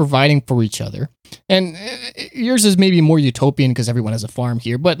they were providing for each other. And yours is maybe more utopian because everyone has a farm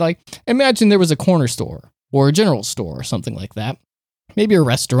here, but like imagine there was a corner store or a general store or something like that, maybe a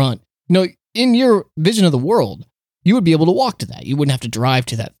restaurant. You know, in your vision of the world, you would be able to walk to that. You wouldn't have to drive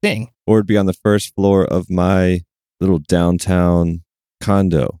to that thing. Or it'd be on the first floor of my little downtown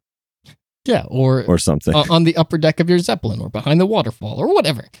condo. Yeah, or something. On the upper deck of your Zeppelin or behind the waterfall or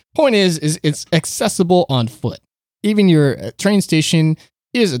whatever. Point is it's accessible on foot. Even your train station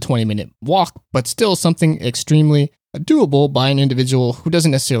is a 20-minute walk, but still something extremely doable by an individual who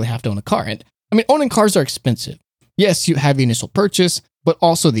doesn't necessarily have to own a car. And I mean, owning cars are expensive. Yes, you have the initial purchase, but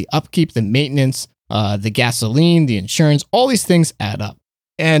also the upkeep, the maintenance, the gasoline, the insurance, all these things add up.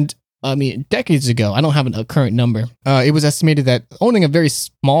 And I mean, decades ago, I don't have a current number. It was estimated that owning a very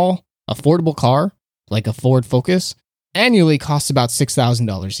small, affordable car, like a Ford Focus, annually costs about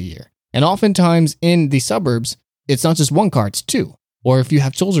 $6,000 a year. And oftentimes in the suburbs, it's not just one car, it's two. Or if you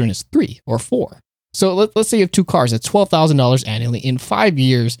have children, it's 3 or 4. So let's say you have 2 cars, that's $12,000 annually. In 5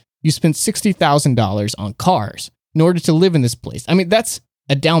 years, you spent $60,000 on cars in order to live in this place. I mean, that's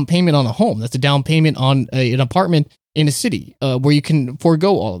a down payment on a home. That's a down payment on an apartment in a city where you can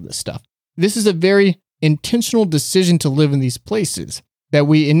forego all of this stuff. This is a very intentional decision to live in these places that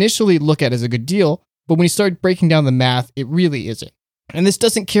we initially look at as a good deal, but when you start breaking down the math, it really isn't. And this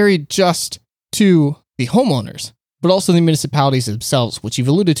doesn't carry just to the homeowners. but also the municipalities themselves, which you've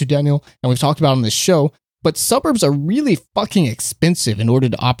alluded to, Daniel, and we've talked about on this show. But suburbs are really fucking expensive in order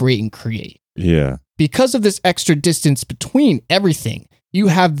to operate and create. Yeah. Because of this extra distance between everything, you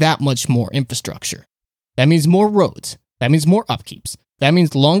have that much more infrastructure. That means more roads. That means more upkeeps. That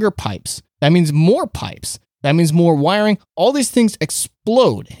means longer pipes. That means more pipes. That means more wiring. All these things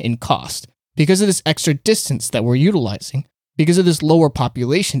explode in cost because of this extra distance that we're utilizing, because of this lower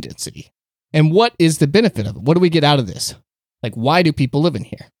population density. And what is the benefit of it? What do we get out of this? Like, why do people live in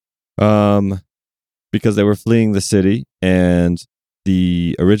here? Because they were fleeing the city, and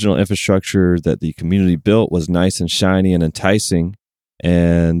the original infrastructure that the community built was nice and shiny and enticing,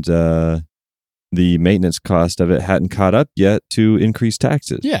 and the maintenance cost of it hadn't caught up yet to increase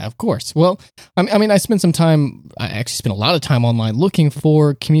taxes. Yeah, of course. Well, I mean, I spent a lot of time online looking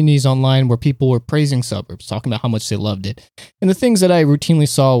for communities online where people were praising suburbs, talking about how much they loved it. And the things that I routinely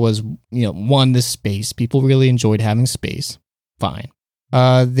saw was, one, the space. People really enjoyed having space. Fine.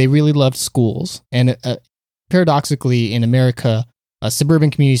 They really loved schools. And paradoxically, in America, suburban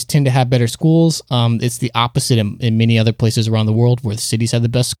communities tend to have better schools. It's the opposite in many other places around the world where the cities have the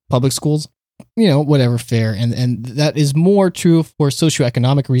best public schools. Whatever, fair. And that is more true for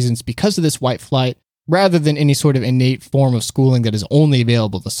socioeconomic reasons because of this white flight, rather than any sort of innate form of schooling that is only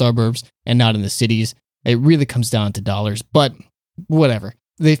available in the suburbs and not in the cities. It really comes down to dollars, but whatever.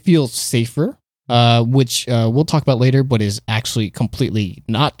 They feel safer, which we'll talk about later, but is actually completely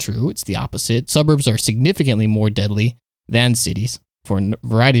not true. It's the opposite. Suburbs are significantly more deadly than cities for a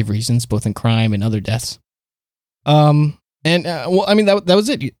variety of reasons, both in crime and other deaths. That was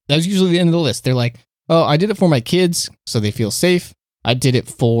it. That was usually the end of the list. They're like, oh, I did it for my kids, so they feel safe. I did it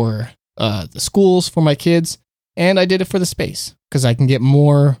for the schools for my kids, and I did it for the space because I can get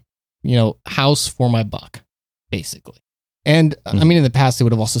more, house for my buck, basically. And in the past, they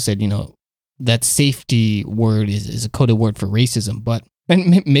would have also said, that safety word is a coded word for racism,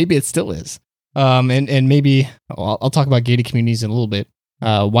 and maybe it still is. And maybe I'll talk about gated communities in a little bit,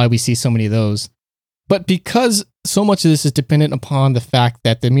 why we see so many of those. But because so much of this is dependent upon the fact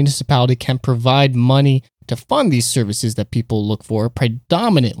that the municipality can provide money to fund these services that people look for,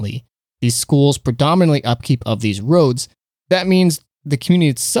 predominantly these schools, predominantly upkeep of these roads, that means the community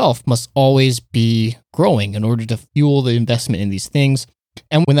itself must always be growing in order to fuel the investment in these things.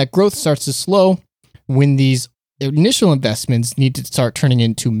 And when that growth starts to slow, when these initial investments need to start turning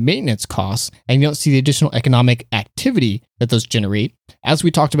into maintenance costs, and you don't see the additional economic activity that those generate, as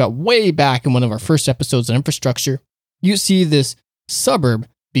we talked about way back in one of our first episodes on infrastructure, you see this suburb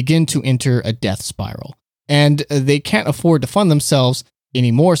begin to enter a death spiral. And they can't afford to fund themselves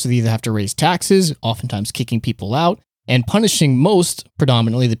anymore, so they either have to raise taxes, oftentimes kicking people out, and punishing most,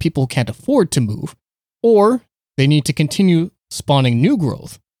 predominantly, the people who can't afford to move, or they need to continue spawning new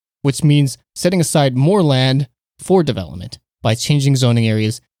growth, which means setting aside more land for development by changing zoning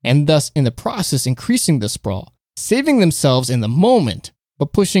areas and thus in the process increasing the sprawl, saving themselves in the moment,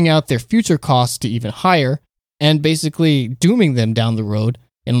 but pushing out their future costs to even higher and basically dooming them down the road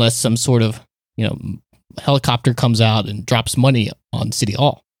unless some sort of, helicopter comes out and drops money on City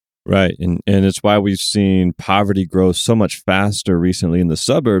Hall. Right. And it's why we've seen poverty grow so much faster recently in the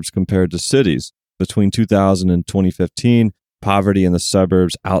suburbs compared to cities. Between 2000 and 2015, poverty in the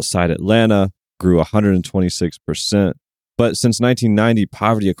suburbs outside Atlanta grew 126%. But since 1990,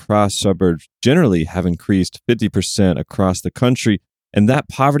 poverty across suburbs generally have increased 50% across the country. And that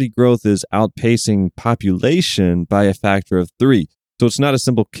poverty growth is outpacing population by a factor of 3. So it's not a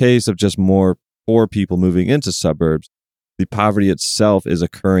simple case of just more poor people moving into suburbs. The poverty itself is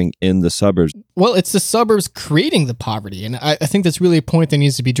occurring in the suburbs. Well, it's the suburbs creating the poverty. And I think that's really a point that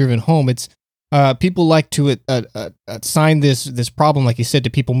needs to be driven home. It's people like to assign this problem, like you said, to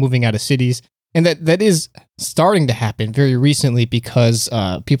people moving out of cities. And that is starting to happen very recently because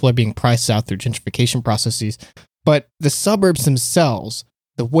people are being priced out through gentrification processes. But the suburbs themselves,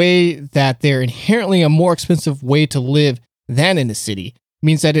 the way that they're inherently a more expensive way to live than in the city,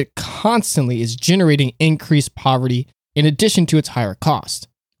 means that it constantly is generating increased poverty in addition to its higher cost.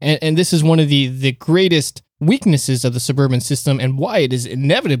 And this is one of the greatest weaknesses of the suburban system and why it is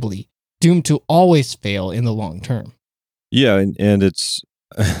inevitably doomed to always fail in the long term. Yeah, and it's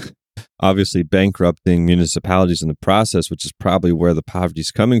obviously bankrupting municipalities in the process, which is probably where the poverty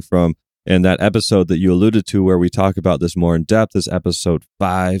is coming from. And that episode that you alluded to where we talk about this more in depth is episode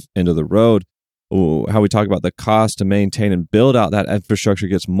 5, End of the Road, how we talk about the cost to maintain and build out that infrastructure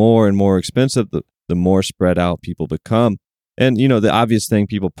gets more and more expensive the more spread out people become. And, the obvious thing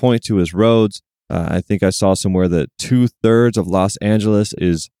people point to is roads. I think I saw somewhere that 2/3 of Los Angeles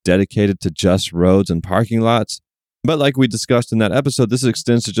is dedicated to just roads and parking lots. But like we discussed in that episode, this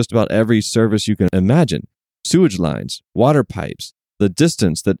extends to just about every service you can imagine. sewage lines, water pipes, the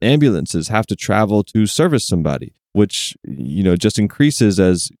distance that ambulances have to travel to service somebody, which, just increases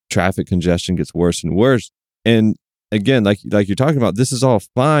as traffic congestion gets worse and worse. And again, like you're talking about, this is all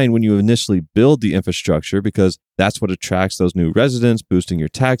fine when you initially build the infrastructure because that's what attracts those new residents, boosting your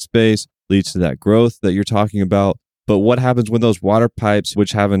tax base, leads to that growth that you're talking about. But what happens when those water pipes,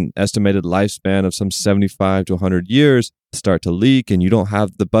 which have an estimated lifespan of some 75 to 100 years, start to leak and you don't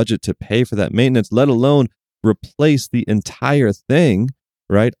have the budget to pay for that maintenance, let alone replace the entire thing,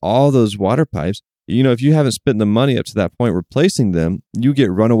 right? All those water pipes. If you haven't spent the money up to that point replacing them, you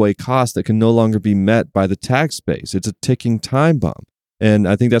get runaway costs that can no longer be met by the tax base. It's a ticking time bomb. And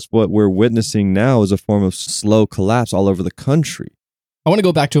I think that's what we're witnessing now is a form of slow collapse all over the country. I want to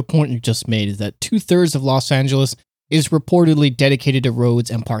go back to a point you just made, is that 2/3 of Los Angeles is reportedly dedicated to roads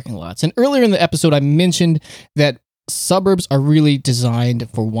and parking lots. And earlier in the episode, I mentioned that suburbs are really designed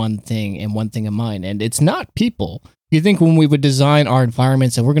for one thing and one thing in mind, and it's not people. You think when we would design our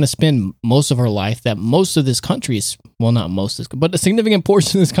environments and we're going to spend most of our life, that most of this country is, well, not most of this, but a significant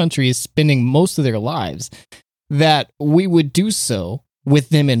portion of this country is spending most of their lives, that we would do so with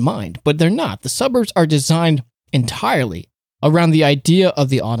them in mind. But they're not. The suburbs are designed entirely around the idea of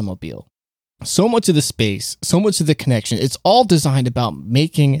the automobile. So much of the space, so much of the connection, it's all designed about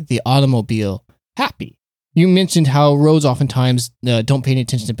making the automobile happy. You mentioned how roads oftentimes don't pay any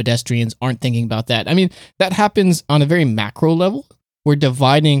attention to pedestrians, aren't thinking about that. I mean, that happens on a very macro level. We're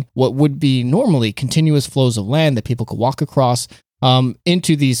dividing what would be normally continuous flows of land that people could walk across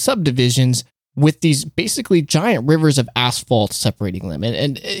into these subdivisions with these basically giant rivers of asphalt separating them.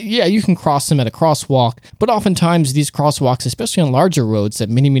 And yeah, you can cross them at a crosswalk, but oftentimes these crosswalks, especially on larger roads that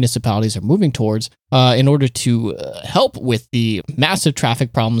many municipalities are moving towards in order to help with the massive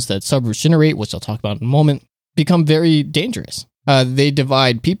traffic problems that suburbs generate, which I'll talk about in a moment, become very dangerous. They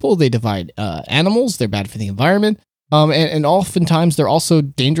divide people, they divide animals, they're bad for the environment. And oftentimes they're also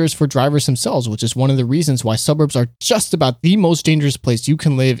dangerous for drivers themselves, which is one of the reasons why suburbs are just about the most dangerous place you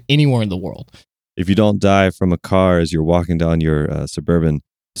can live anywhere in the world. If you don't die from a car as you're walking down your suburban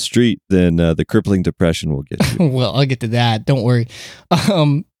street, then the crippling depression will get you. Well, I'll get to that. Don't worry.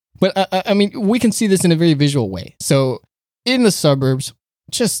 But I mean, we can see this in a very visual way. So in the suburbs,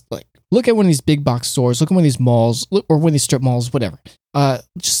 just like look at one of these big box stores, look at one of these malls, or one of these strip malls, whatever.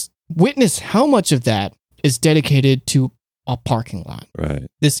 Just witness how much of that is dedicated to a parking lot. Right.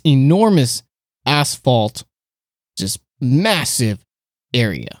 This enormous asphalt, just massive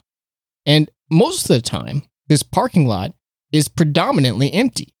area. And most of the time, this parking lot is predominantly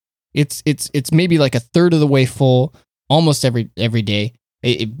empty. It's maybe like a third of the way full almost every day.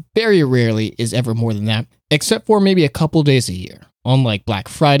 It very rarely is ever more than that, except for maybe a couple days a year. On like Black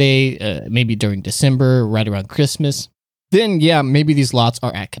Friday, maybe during December, right around Christmas. Then, yeah, maybe these lots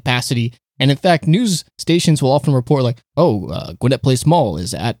are at capacity. And in fact, news stations will often report like, Gwinnett Place Mall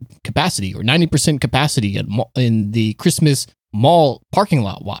is at capacity or 90% capacity in the Christmas mall parking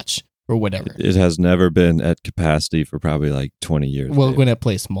lot watch or whatever. It has never been at capacity for probably like 20 years. Well, maybe. Gwinnett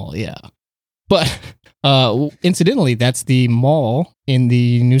Place Mall, yeah. But incidentally, that's the mall in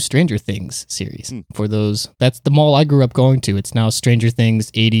the new Stranger Things series. For those, that's the mall I grew up going to. It's now Stranger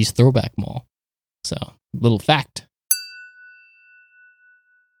Things 80s throwback mall. So, little fact.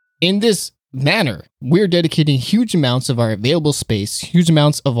 In this manner, we're dedicating huge amounts of our available space, huge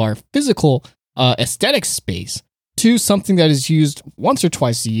amounts of our physical aesthetic space to something that is used once or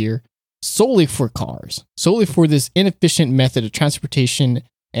twice a year solely for cars, solely for this inefficient method of transportation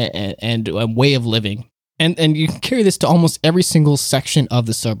and a way of living. And you can carry this to almost every single section of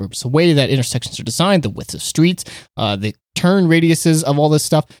the suburbs. The way that intersections are designed, the width of streets, the turn radiuses of all this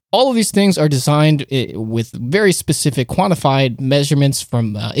stuff. All of these things are designed with very specific quantified measurements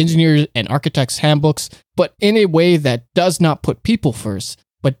from engineers and architects' handbooks, but in a way that does not put people first,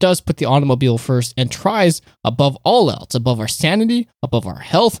 but does put the automobile first and tries above all else, above our sanity, above our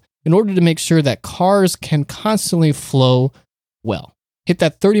health, in order to make sure that cars can constantly flow well. Hit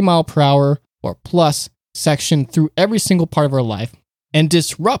that 30 mile per hour or plus section through every single part of our life and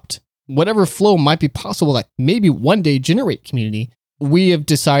disrupt whatever flow might be possible that maybe one day generate community. We have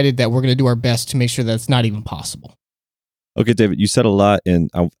decided that we're going to do our best to make sure that's not even possible. Okay, David, you said a lot, and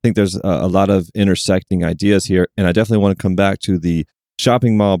I think there's a lot of intersecting ideas here, and I definitely want to come back to the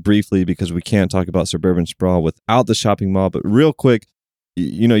shopping mall briefly because we can't talk about suburban sprawl without the shopping mall. But real quick,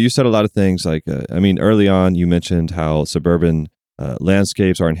 you said a lot of things like, early on you mentioned how suburban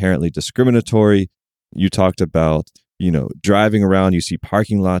landscapes are inherently discriminatory. You talked about, driving around, you see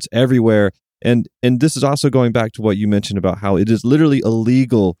parking lots everywhere. And this is also going back to what you mentioned about how it is literally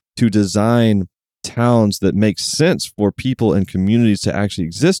illegal to design towns that make sense for people and communities to actually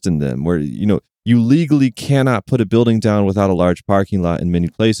exist in them, where, You legally cannot put a building down without a large parking lot in many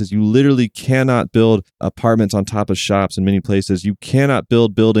places. You literally cannot build apartments on top of shops in many places. You cannot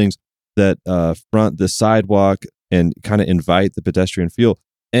build buildings that front the sidewalk and kind of invite the pedestrian feel.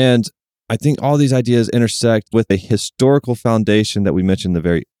 And I think all these ideas intersect with a historical foundation that we mentioned in the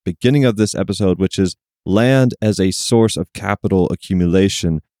very beginning of this episode, which is land as a source of capital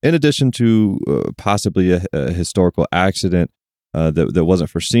accumulation, in addition to possibly a historical accident that wasn't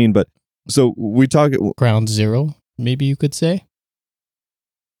foreseen. But so we talk ground zero, maybe you could say.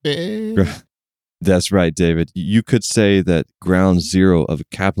 That's right, David. You could say that ground zero of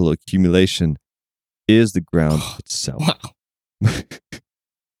capital accumulation is the ground itself.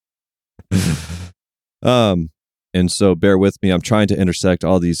 Wow. And so bear with me. I'm trying to intersect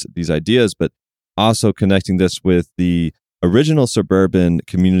all these ideas, but also connecting this with the original suburban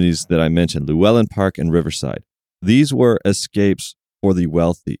communities that I mentioned, Llewellyn Park and Riverside. These were escapes for the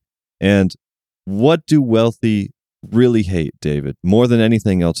wealthy. And what do wealthy really hate, David, more than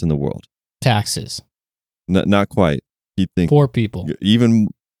anything else in the world? Taxes. Not quite. You think poor people. Even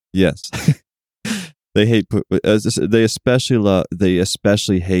yes, they hate. They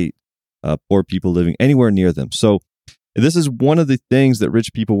especially hate poor people living anywhere near them. So this is one of the things that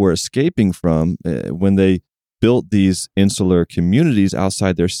rich people were escaping from when they built these insular communities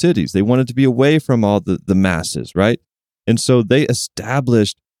outside their cities. They wanted to be away from all the masses, right? And so they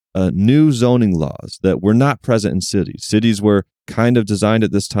established new zoning laws that were not present in cities. Cities were kind of designed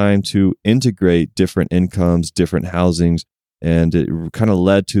at this time to integrate different incomes, different housings, and it kind of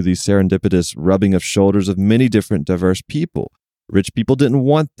led to the serendipitous rubbing of shoulders of many different diverse people. Rich people didn't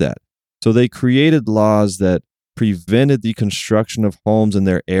want that. So they created laws that prevented the construction of homes in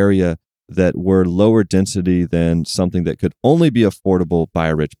their area that were lower density than something that could only be affordable by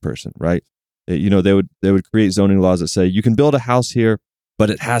a rich person, right? They would create zoning laws that say you can build a house here, but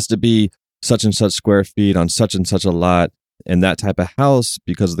it has to be such and such square feet on such and such a lot. And that type of house,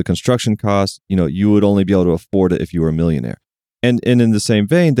 because of the construction costs, you would only be able to afford it if you were a millionaire. And in the same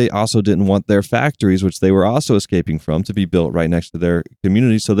vein, they also didn't want their factories, which they were also escaping from, to be built right next to their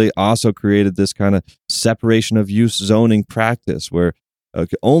community. So they also created this kind of separation of use zoning practice where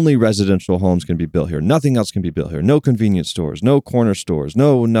only residential homes can be built here. Nothing else can be built here. No convenience stores, no corner stores,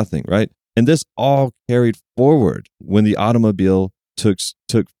 no nothing, right? And this all carried forward when the automobile took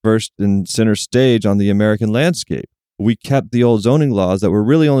first and center stage on the American landscape. We kept the old zoning laws that were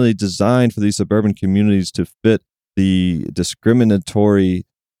really only designed for these suburban communities to fit the discriminatory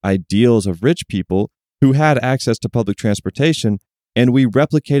ideals of rich people who had access to public transportation, and we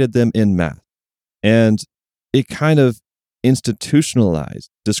replicated them en masse. And it kind of institutionalized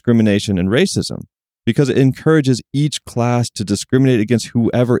discrimination and racism because it encourages each class to discriminate against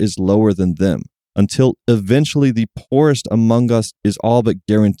whoever is lower than them until eventually the poorest among us is all but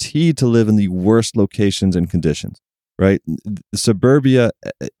guaranteed to live in the worst locations and conditions. Right? Suburbia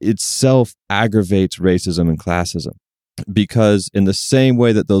itself aggravates racism and classism because in the same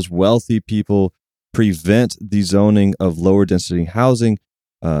way that those wealthy people prevent the zoning of lower density housing,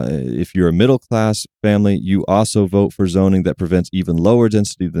 if you're a middle class family, you also vote for zoning that prevents even lower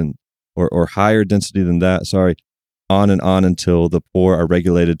density than or higher density than that. On and on until the poor are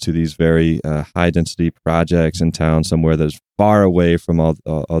regulated to these very high density projects in town somewhere that's far away from all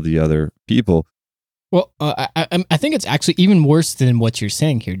the other people. Well, I think it's actually even worse than what you're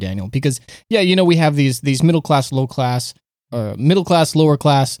saying here, Daniel, because, we have these middle class, low class, middle class, lower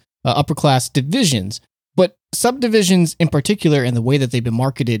class, upper class divisions, but subdivisions in particular and the way that they've been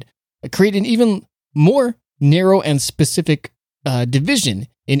marketed create an even more narrow and specific division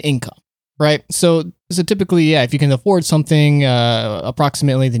in income, right? So typically, if you can afford something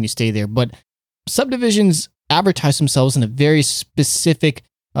approximately, then you stay there. But subdivisions advertise themselves in a very specific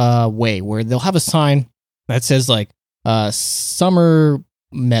way where they'll have a sign that says like Summer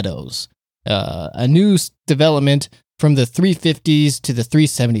Meadows, a new development from the 350s to the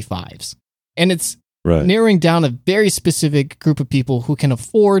 375s. And it's narrowing down a very specific group of people who can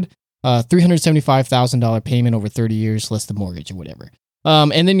afford $375,000 payment over 30 years less the mortgage or whatever.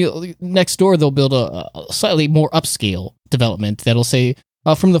 And then next door, they'll build a slightly more upscale development that'll say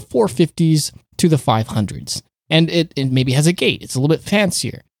from the 450s to the 500s. And it maybe has a gate. It's a little bit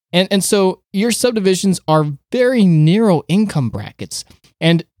fancier. And so your subdivisions are very narrow income brackets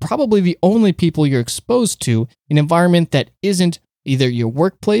and probably the only people you're exposed to in an environment that isn't either your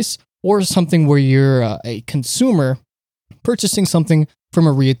workplace or something where you're a consumer purchasing something from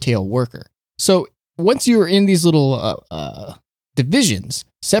a retail worker. So once you're in these little divisions,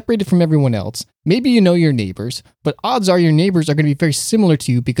 separated from everyone else, maybe you know your neighbors, but odds are your neighbors are going to be very similar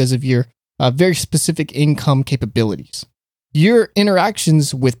to you because of your very specific income capabilities. your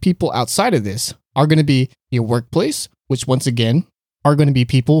interactions with people outside of this are going to be your workplace, which once again are going to be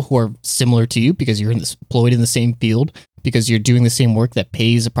people who are similar to you because you're employed in the same field, because you're doing the same work that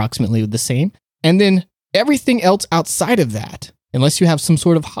pays approximately the same. And then everything else outside of that, unless you have some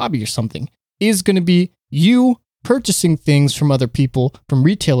sort of hobby or something, is going to be you purchasing things from other people, from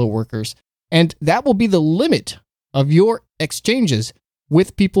retailer workers. And that will be the limit of your exchanges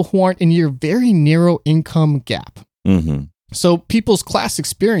with people who aren't in your very narrow income gap. Mm-hmm. So people's class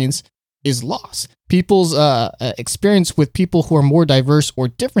experience is lost. People's experience with people who are more diverse or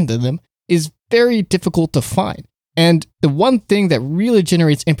different than them is very difficult to find. And the one thing that really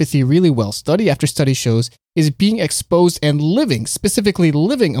generates empathy really well, study after study shows, is being exposed and living, specifically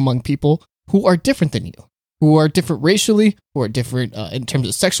living among people who are different than you, who are different racially, who are different in terms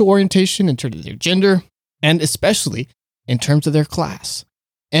of sexual orientation, in terms of their gender, and especially in terms of their class.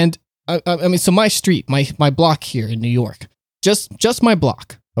 And I mean, so my street, my block here in New York, just my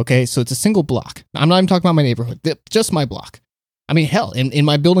block, okay? So it's a single block. I'm not even talking about my neighborhood, just my block. I mean, hell, in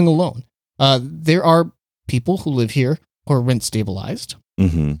my building alone, there are people who live here who are rent stabilized,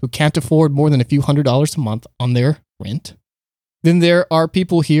 Mm-hmm. who can't afford more than a few $100s a month on their rent. Then there are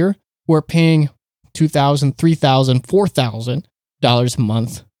people here who are paying $2,000, $3,000, $4,000 a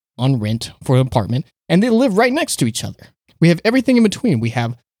month on rent for an apartment, and they live right next to each other. We have everything in between. We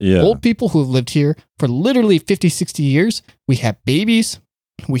have old people who have lived here for literally 50, 60 years. We have babies.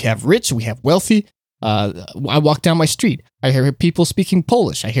 We have rich. We have wealthy. I walk down my street. I hear people speaking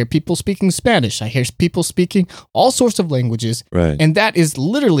Polish. I hear people speaking Spanish. I hear people speaking all sorts of languages. Right. And that is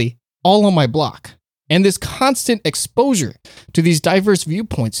literally all on my block. And this constant exposure to these diverse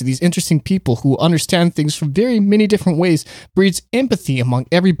viewpoints, to these interesting people who understand things from very many different ways, breeds empathy among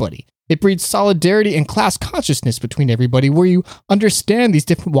everybody. It breeds solidarity and class consciousness between everybody, where you understand these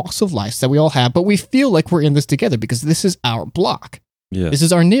different walks of life that we all have, but we feel like we're in this together because this is our block. Yeah. This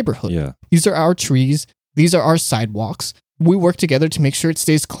is our neighborhood. Yeah. These are our trees. These are our sidewalks. We work together to make sure it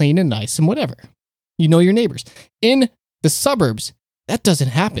stays clean and nice and whatever. You know your neighbors. In the suburbs, that doesn't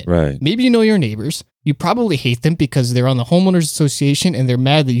happen. Right. Maybe you know your neighbors. You probably hate them because they're on the homeowners association and they're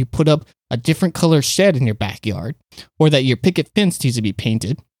mad that you put up a different color shed in your backyard or that your picket fence needs to be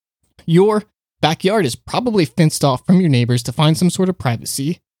painted. Your backyard is probably fenced off from your neighbors to find some sort of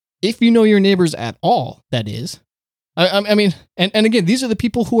privacy. If you know your neighbors at all, that is. I mean, and again, these are the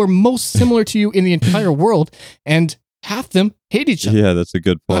people who are most similar to you in the entire world, and half them hate each other. Yeah, that's a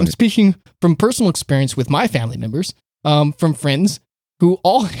good point. I'm speaking from personal experience with my family members, from friends who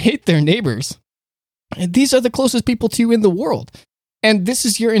all hate their neighbors. And these are the closest people to you in the world. And this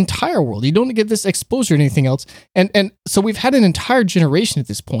is your entire world. You don't get this exposure to anything else. And so we've had an entire generation at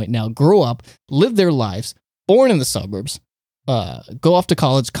this point now grow up, live their lives, born in the suburbs, go off to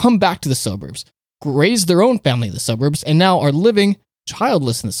college, come back to the suburbs, raise their own family in the suburbs, and now are living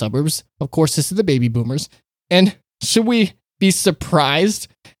childless in the suburbs. Of course, this is the baby boomers. And should we be surprised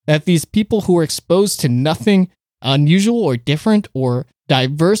that these people who are exposed to nothing unusual or different or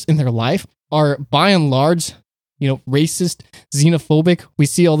diverse in their life are, by and large, racist, xenophobic? We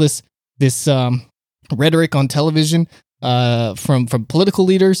see all this rhetoric on television from political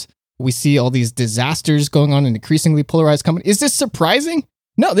leaders. We see all these disasters going on in increasingly polarized companies. Is this surprising?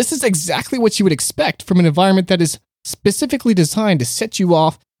 No, this is exactly what you would expect from an environment that is specifically designed to set you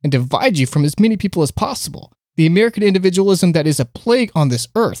off and divide you from as many people as possible. The American individualism that is a plague on this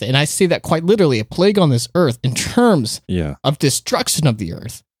earth, and I say that quite literally, a plague on this earth in terms of destruction of the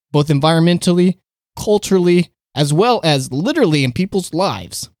earth, both environmentally, culturally, as well as literally in people's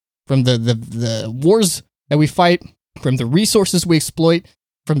lives, from the wars that we fight, from the resources we exploit,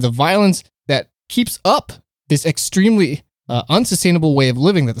 from the violence that keeps up this extremely unsustainable way of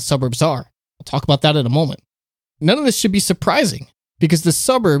living that the suburbs are. I'll talk about that in a moment. None of this should be surprising because the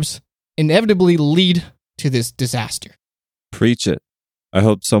suburbs inevitably lead to this disaster. Preach it. I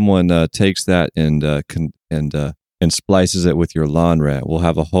hope someone takes that and splices it with your lawn rant. We'll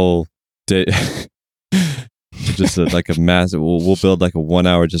have a whole day, just like a massive. We'll build like a 1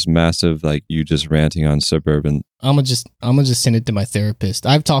 hour just massive, like you just ranting on suburban. I'm gonna just send it to my therapist.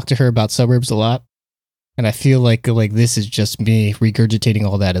 I've talked to her about suburbs a lot. And I feel like this is just me regurgitating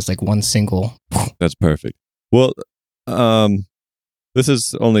all that as like one single. That's perfect. Well, this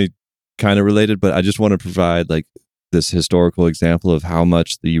is only kind of related, but I just want to provide like this historical example of how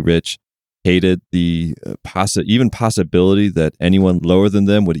much the rich hated the possibility that anyone lower than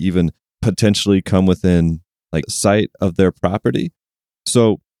them would even potentially come within like sight of their property.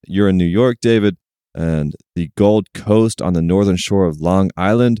 So you're in New York, David, and the Gold Coast on the northern shore of Long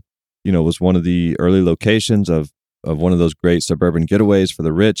Island, was one of the early locations of one of those great suburban getaways for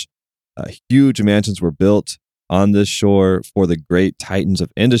the rich. Huge mansions were built on this shore for the great titans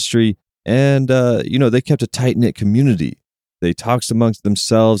of industry. And, they kept a tight-knit community. They talked amongst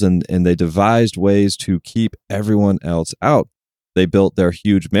themselves and they devised ways to keep everyone else out. They built their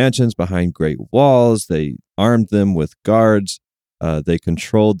huge mansions behind great walls. They armed them with guards. They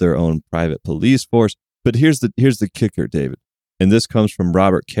controlled their own private police force. But here's the kicker, David. And this comes from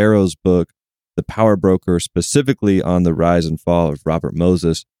Robert Caro's book, The Power Broker, specifically on the rise and fall of Robert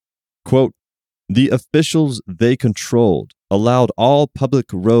Moses. Quote, "The officials they controlled allowed all public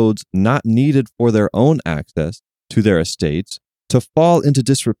roads not needed for their own access to their estates to fall into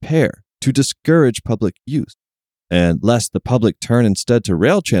disrepair to discourage public use. And lest the public turn instead to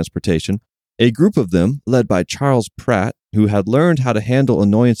rail transportation, a group of them, led by Charles Pratt, who had learned how to handle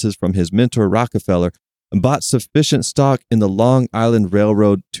annoyances from his mentor Rockefeller, bought sufficient stock in the Long Island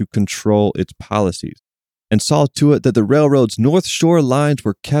Railroad to control its policies, and saw to it that the railroad's North Shore lines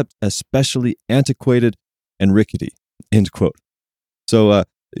were kept especially antiquated and rickety." End quote. So,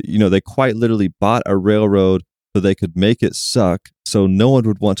 they quite literally bought a railroad so they could make it suck so no one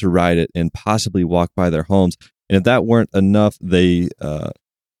would want to ride it and possibly walk by their homes. And if that weren't enough, they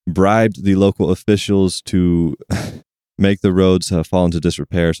bribed the local officials to make the roads fall into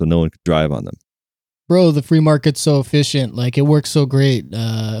disrepair so no one could drive on them. Bro, the free market's so efficient. Like, it works so great.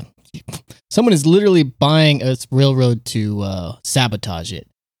 Someone is literally buying a railroad to sabotage it.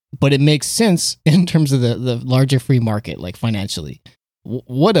 But it makes sense in terms of the larger free market, like financially.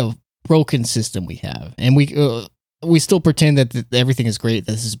 What a broken system we have. And we still pretend that everything is great,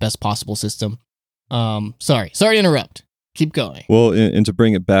 that this is the best possible system. Sorry to interrupt. Keep going. Well, and to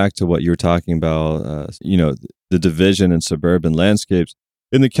bring it back to what you were talking about, the division in suburban landscapes.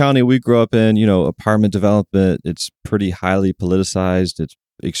 In the county we grew up in, apartment development, it's pretty highly politicized. It's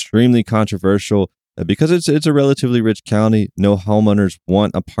extremely controversial because it's a relatively rich county. No homeowners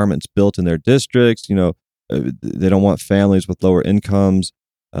want apartments built in their districts. They don't want families with lower incomes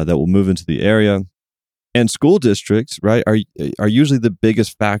that will move into the area. And school districts, right, are usually the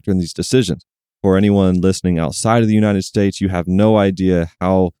biggest factor in these decisions. For anyone listening outside of the United States, you have no idea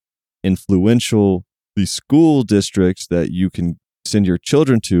how influential the school districts that you can send your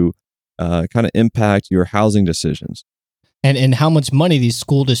children to kind of impact your housing decisions. And how much money these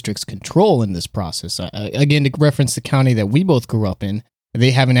school districts control in this process. Again, to reference the county that we both grew up in,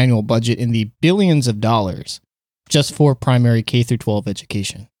 they have an annual budget in the billions of dollars just for primary K through 12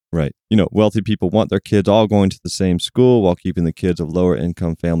 education. Right. Wealthy people want their kids all going to the same school while keeping the kids of lower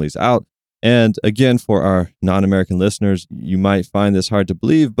income families out. And again, for our non-American listeners, you might find this hard to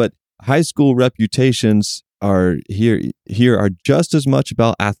believe, but high school reputations are here are just as much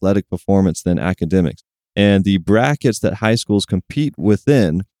about athletic performance than academics. And the brackets that high schools compete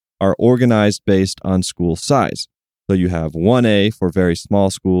within are organized based on school size. So you have 1A for very small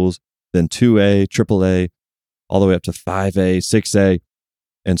schools, then 2A, AAA, all the way up to 5A, 6A,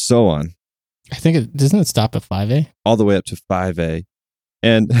 and so on. I think doesn't it stop at 5A? All the way up to 5A.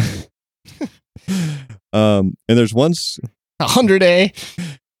 And and there's 100A.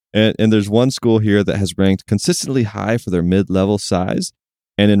 And there's one school here that has ranked consistently high for their mid-level size.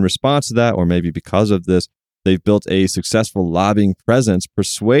 And in response to that, or maybe because of this, they've built a successful lobbying presence,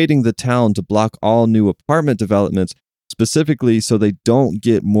 persuading the town to block all new apartment developments, specifically so they don't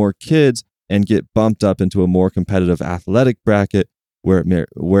get more kids and get bumped up into a more competitive athletic bracket where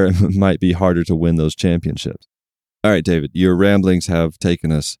it might be harder to win those championships. All right, David, your ramblings have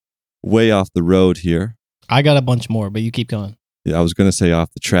taken us way off the road here. I got a bunch more, but you keep going. Yeah, I was going to say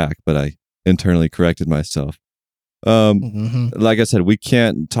off the track, but I internally corrected myself. Like I said, we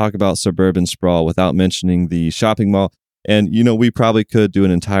can't talk about suburban sprawl without mentioning the shopping mall. And, we probably could do an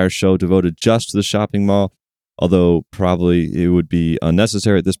entire show devoted just to the shopping mall, although probably it would be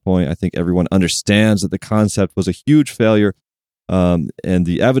unnecessary at this point. I think everyone understands that the concept was a huge failure. And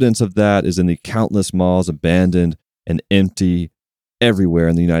the evidence of that is in the countless malls abandoned and empty everywhere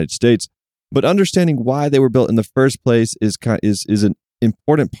in the United States. But understanding why they were built in the first place is an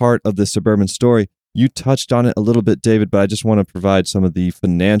important part of the suburban story. You touched on it a little bit, David, but I just want to provide some of the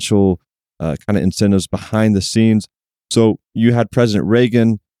financial kind of incentives behind the scenes. So you had President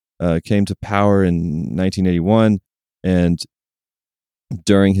Reagan came to power in 1981, and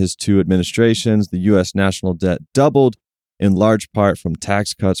during his two administrations, the U.S. national debt doubled, in large part from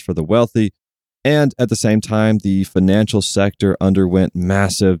tax cuts for the wealthy. And at the same time, the financial sector underwent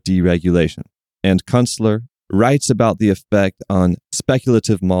massive deregulation. And Kunstler writes about the effect on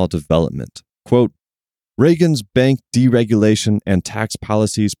speculative mall development. Quote, Reagan's bank deregulation and tax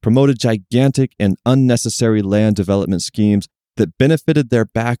policies promoted gigantic and unnecessary land development schemes that benefited their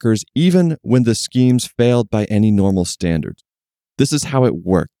backers even when the schemes failed by any normal standards. This is how it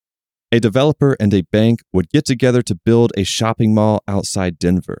worked. A developer and a bank would get together to build a shopping mall outside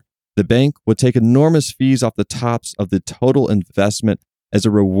Denver. The bank would take enormous fees off the tops of the total investment as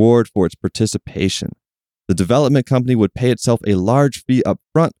a reward for its participation. The development company would pay itself a large fee up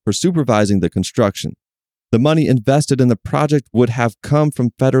front for supervising the construction. The money invested in the project would have come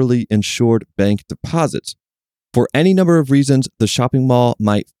from federally insured bank deposits. For any number of reasons, the shopping mall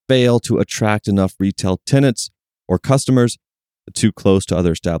might fail to attract enough retail tenants or customers, too close to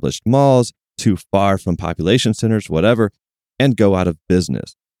other established malls, too far from population centers, whatever, and go out of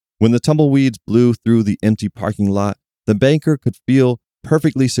business. When the tumbleweeds blew through the empty parking lot, the banker could feel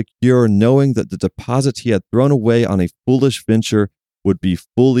perfectly secure knowing that the deposits he had thrown away on a foolish venture would be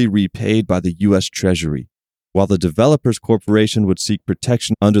fully repaid by the U.S. Treasury, while the developer's corporation would seek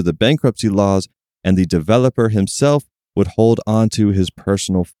protection under the bankruptcy laws, and the developer himself would hold on to his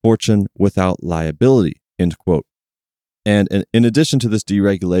personal fortune without liability, end quote. And in addition to this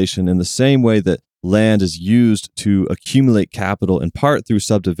deregulation, in the same way that land is used to accumulate capital in part through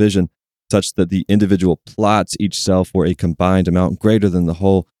subdivision, such that the individual plots each sell for a combined amount greater than the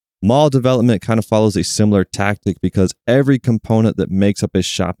whole, mall development kind of follows a similar tactic because every component that makes up a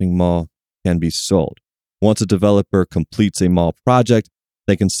shopping mall can be sold. Once a developer completes a mall project,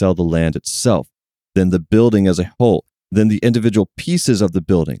 they can sell the land itself, then the building as a whole, then the individual pieces of the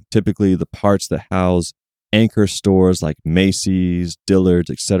building, typically the parts that house anchor stores like Macy's, Dillard's,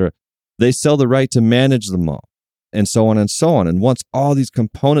 etc. They sell the right to manage the mall, and so on and so on. And once all these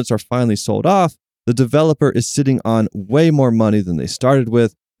components are finally sold off, the developer is sitting on way more money than they started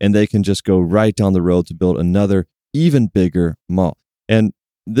with, and they can just go right down the road to build another, even bigger mall. And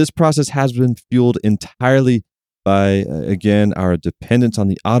this process has been fueled entirely by, again, our dependence on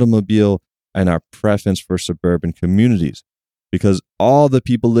the automobile and our preference for suburban communities. Because all the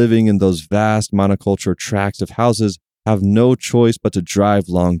people living in those vast monoculture tracts of houses have no choice but to drive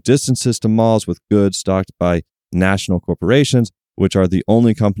long distances to malls with goods stocked by national corporations, which are the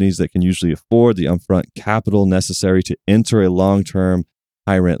only companies that can usually afford the upfront capital necessary to enter a long-term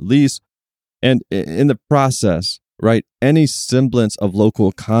high-rent lease. And in the process, right, any semblance of local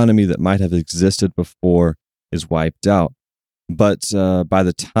economy that might have existed before is wiped out. But by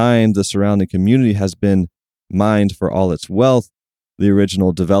the time the surrounding community has been mined for all its wealth, the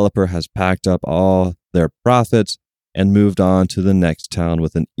original developer has packed up all their profits and moved on to the next town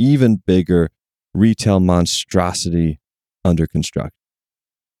with an even bigger retail monstrosity under construction.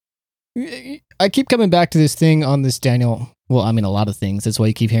 I keep coming back to this thing on this, Daniel. Well, I mean, a lot of things. That's why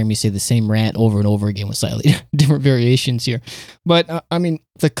you keep hearing me say the same rant over and over again with slightly different variations here. But, I mean,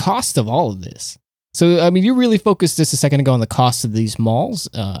 the cost of all of this. So, I mean, you really focused just a second ago on the cost of these malls,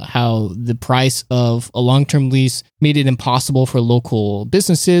 how the price of a long-term lease made it impossible for local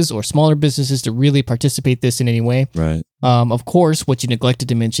businesses or smaller businesses to really participate this in any way. Right. Of course, what you neglected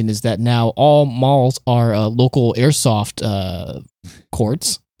to mention is that now all malls are local airsoft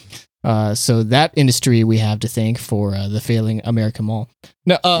courts. So that industry we have to thank for the failing American mall.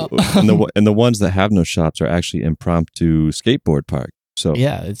 No, and the ones that have no shops are actually impromptu skateboard park. So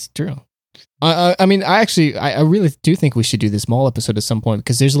yeah, it's true. I mean, I really do think we should do this mall episode at some point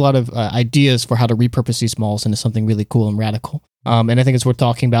because there's a lot of ideas for how to repurpose these malls into something really cool and radical. And I think it's worth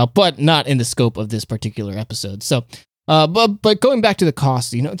talking about, but not in the scope of this particular episode. So, but going back to the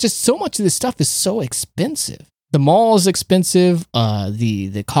cost, just so much of this stuff is so expensive. The mall is expensive.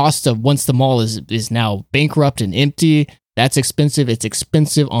 The cost of once the mall is now bankrupt and empty, that's expensive. It's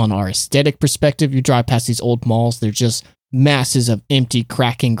expensive on our aesthetic perspective. You drive past these old malls, they're just masses of empty,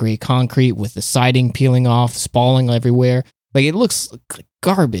 cracking gray concrete with the siding peeling off, spalling everywhere. Like, it looks like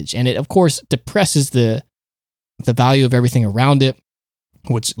garbage, and it, of course, depresses the value of everything around it,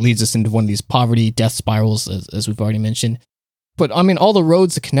 which leads us into one of these poverty death spirals, as we've already mentioned. But, I mean, all the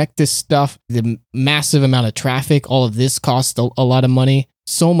roads to connect this stuff, the massive amount of traffic, all of this costs a lot of money.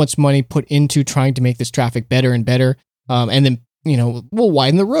 So much money put into trying to make this traffic better and better. And then, we'll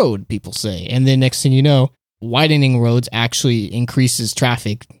widen the road, people say. And then next thing you know, widening roads actually increases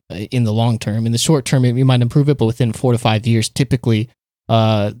traffic in the long term. In the short term, you might improve it, but within 4 to 5 years, typically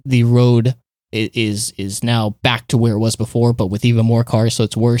the road is now back to where it was before, but with even more cars, so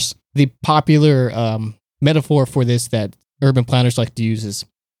it's worse. The popular metaphor for this that urban planners like to use is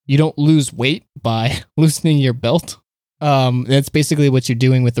you don't lose weight by loosening your belt. That's basically what you're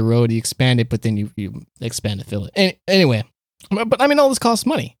doing with the road. You expand it, but then you expand to fill it. Anyway, but I mean, all this costs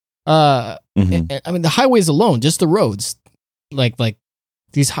money. I mean, the highways alone, just the roads, like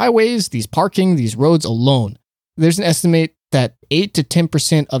these highways, these parking, these roads alone, there's an estimate that 8 to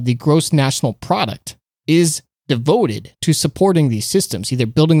 10% of the gross national product is devoted to supporting these systems, either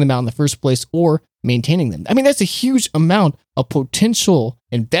building them out in the first place or maintaining them. I mean, that's a huge amount of potential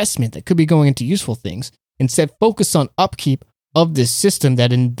investment that could be going into useful things. Instead, focus on upkeep of this system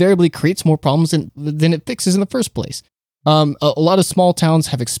that invariably creates more problems than it fixes in the first place. A lot of small towns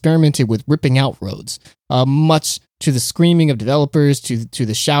have experimented with ripping out roads, much to the screaming of developers, to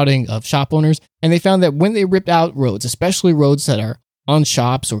the shouting of shop owners. And they found that when they rip out roads, especially roads that are on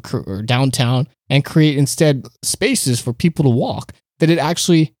shops or downtown, and create instead spaces for people to walk, that it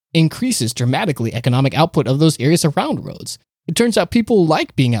actually increases dramatically economic output of those areas around roads. It turns out people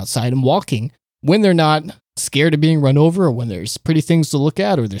like being outside and walking when they're not scared of being run over, or when there's pretty things to look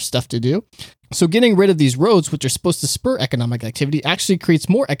at, or there's stuff to do. So getting rid of these roads, which are supposed to spur economic activity, actually creates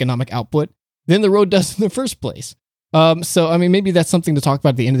more economic output than the road does in the first place. So, I mean, maybe that's something to talk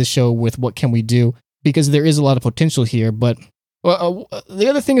about at the end of the show with what can we do, because there is a lot of potential here. But the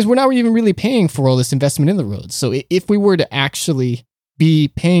other thing is we're not even really paying for all this investment in the roads. So if we were to actually be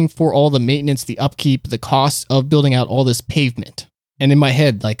paying for all the maintenance, the upkeep, the cost of building out all this pavement, and in my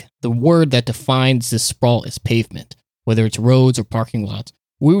head, like the word that defines this sprawl is pavement, whether it's roads or parking lots,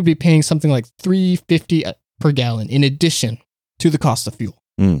 we would be paying something like $3.50 per gallon in addition to the cost of fuel.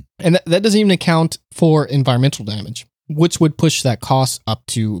 And that doesn't even account for environmental damage, which would push that cost up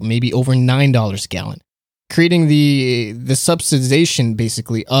to maybe over $9 a gallon, creating the subsidization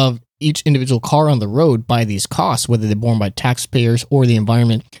basically of each individual car on the road by these costs, whether they're borne by taxpayers or the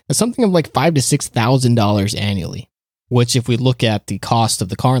environment, is something of like $5,000 to $6,000 annually. Which, if we look at the cost of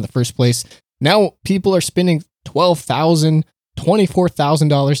the car in the first place, now people are spending $12,000,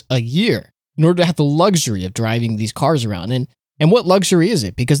 $24,000 a year in order to have the luxury of driving these cars around. And what luxury is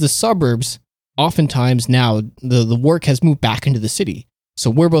it? Because the suburbs, oftentimes now, the work has moved back into the city. So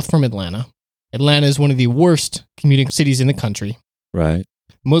we're both from Atlanta. Atlanta is one of the worst commuting cities in the country. Right.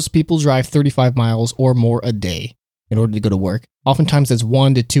 Most people drive 35 miles or more a day in order to go to work. Oftentimes that's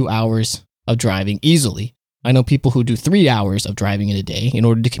 1 to 2 hours of driving easily. I know people who do 3 hours of driving in a day in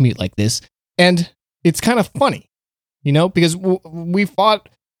order to commute like this. And it's kind of funny, because we fought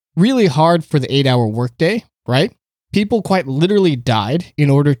really hard for the 8-hour workday, right? People quite literally died in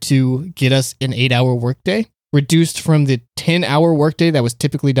order to get us an 8-hour workday, reduced from the 10-hour workday that was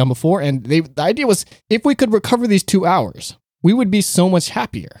typically done before. And the idea was, if we could recover these 2 hours, we would be so much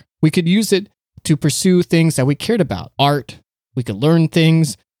happier. We could use it to pursue things that we cared about. Art, we could learn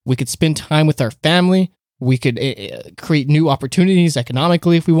things, we could spend time with our family. We could create new opportunities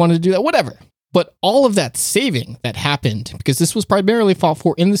economically if we wanted to do that, whatever. But all of that saving that happened, because this was primarily fought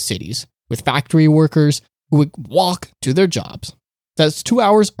for in the cities with factory workers who would walk to their jobs, those 2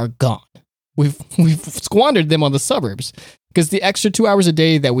 hours are gone. We've squandered them on the suburbs, because the extra 2 hours a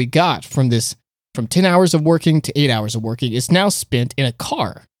day that we got from 10 hours of working to 8 hours of working is now spent in a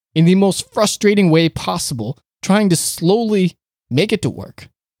car in the most frustrating way possible, trying to slowly make it to work,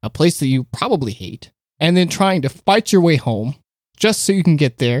 a place that you probably hate, and then trying to fight your way home just so you can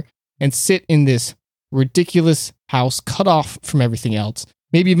get there and sit in this ridiculous house cut off from everything else,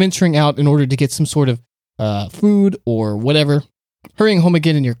 maybe venturing out in order to get some sort of food or whatever, hurrying home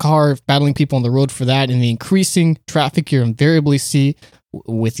again in your car, battling people on the road for that, and the increasing traffic you invariably see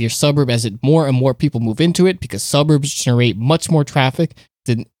with your suburb as more and more people move into it, because suburbs generate much more traffic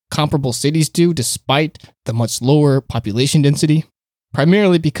than comparable cities do, despite the much lower population density,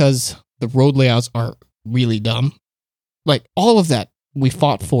 primarily because the road layouts are really dumb. Like, all of that we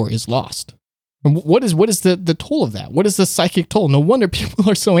fought for is lost. And what is the toll of that? What is the psychic toll? No wonder people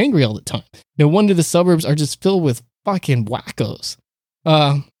are so angry all the time. No wonder the suburbs are just filled with fucking wackos.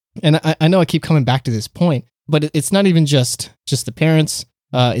 And I know I keep coming back to this point, but it's not even just the parents.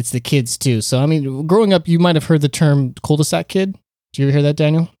 It's the kids too. So, I mean, growing up, you might have heard the term cul-de-sac kid. Did you ever hear that,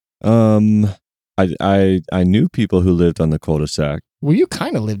 Daniel? I knew people who lived on the cul-de-sac. Well, you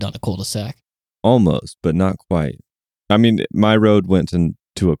kind of lived on a cul-de-sac. Almost, but not quite. I mean, my road went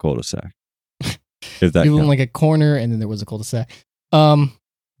into a cul-de-sac. If that you lived counts. like a corner, and then there was a cul-de-sac.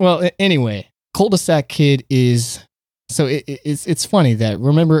 Well, anyway, cul-de-sac kid is... So it's funny that,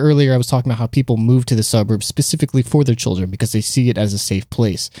 remember earlier I was talking about how people move to the suburbs specifically for their children because they see it as a safe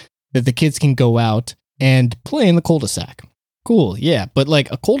place, that the kids can go out and play in the cul-de-sac. Cool, yeah, but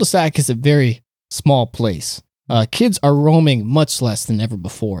like a cul-de-sac is a very small place. Kids are roaming much less than ever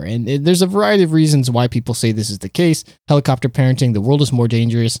before, and there's a variety of reasons why people say this is the case. Helicopter parenting, the world is more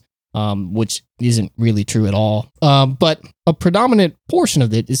dangerous, which isn't really true at all. But a predominant portion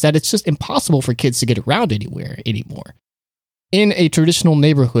of it is that it's just impossible for kids to get around anywhere anymore. In a traditional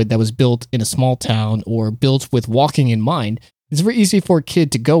neighborhood that was built in a small town or built with walking in mind, it's very easy for a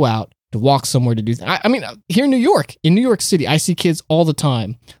kid to go out, to walk somewhere, to do things. I mean, here in New York City, I see kids all the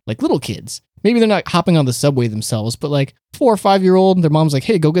time, like little kids. Maybe they're not hopping on the subway themselves, but like 4 or 5 year old, their mom's like,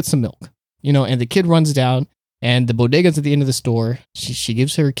 hey, go get some milk. and the kid runs down, and the bodega's at the end of the store. She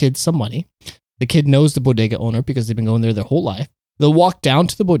gives her kid some money. The kid knows the bodega owner because they've been going there their whole life. They'll walk down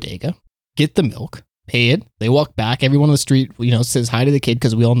to the bodega, get the milk, pay it. They walk back. Everyone on the street, says hi to the kid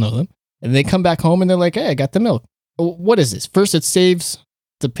because we all know them. And they come back home and they're like, hey, I got the milk. Well, what is this? First, it saves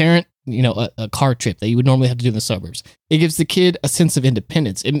the parent, a car trip that you would normally have to do in the suburbs. It gives the kid a sense of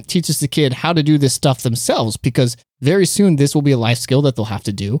independence. It teaches the kid how to do this stuff themselves because very soon this will be a life skill that they'll have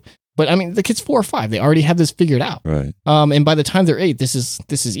to do. But I mean, the kid's 4 or 5. They already have this figured out. Right. And by the time they're 8, this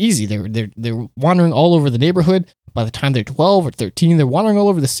is easy. They're wandering all over the neighborhood. By the time they're 12 or 13, they're wandering all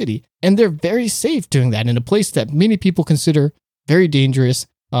over the city, and they're very safe doing that in a place that many people consider very dangerous,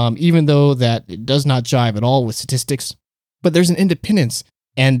 even though that it does not jive at all with statistics. But there's an independence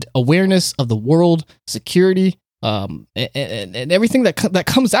and awareness of the world, security, and everything that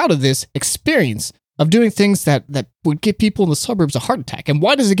comes out of this experience of doing things that would give people in the suburbs a heart attack. And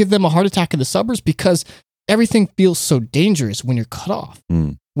why does it give them a heart attack in the suburbs? Because everything feels so dangerous when you're cut off.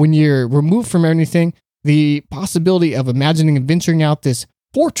 When you're removed from anything, the possibility of imagining and venturing out this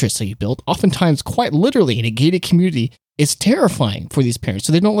fortress that you built, oftentimes quite literally in a gated community, is terrifying for these parents.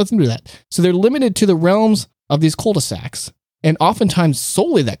 So they don't let them do that. So they're limited to the realms of these cul-de-sacs, and oftentimes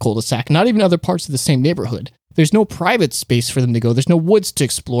solely that cul-de-sac, not even other parts of the same neighborhood. There's no private space for them to go. There's no woods to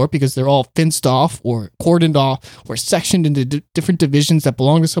explore because they're all fenced off or cordoned off or sectioned into different divisions that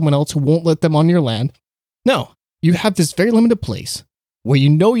belong to someone else who won't let them on your land. No, you have this very limited place where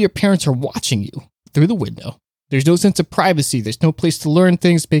your parents are watching you through the window. There's no sense of privacy. There's no place to learn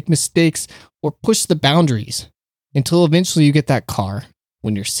things, make mistakes, or push the boundaries until eventually you get that car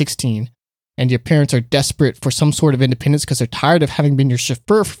when you're 16 and your parents are desperate for some sort of independence because they're tired of having been your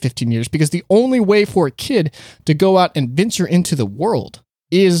chauffeur for 15 years, because the only way for a kid to go out and venture into the world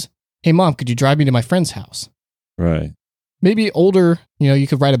is, hey, Mom, could you drive me to my friend's house? Right. Maybe older, you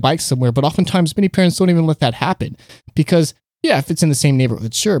could ride a bike somewhere, but oftentimes many parents don't even let that happen because, yeah, if it's in the same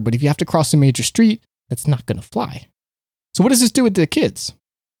neighborhood, sure, but if you have to cross a major street, that's not going to fly. So what does this do with the kids?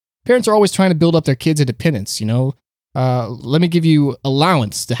 Parents are always trying to build up their kids' independence, let me give you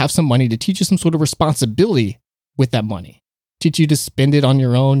allowance to have some money to teach you some sort of responsibility with that money. Teach you to spend it on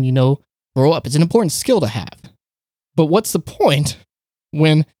your own, grow up. It's an important skill to have. But what's the point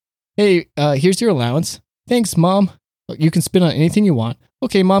when, hey, here's your allowance. Thanks, Mom. You can spend on anything you want.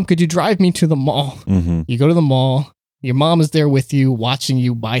 Okay, Mom, could you drive me to the mall? Mm-hmm. You go to the mall. Your mom is there with you, watching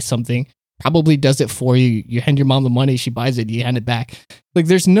you buy something. Probably does it for you. You hand your mom the money. She buys it. You hand it back. Like,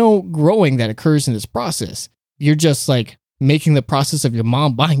 there's no growing that occurs in this process. You're just like making the process of your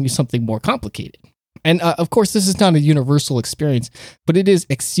mom buying you something more complicated. And of course, this is not a universal experience, but it is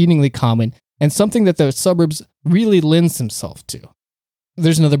exceedingly common and something that the suburbs really lends themselves to.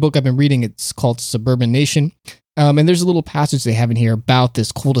 There's another book I've been reading. It's called Suburban Nation. And there's a little passage they have in here about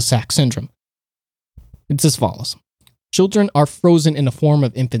this cul-de-sac syndrome. It's as follows. Children are frozen in a form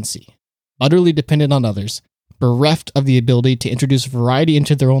of infancy, utterly dependent on others, bereft of the ability to introduce variety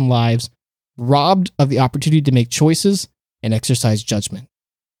into their own lives, robbed of the opportunity to make choices and exercise judgment.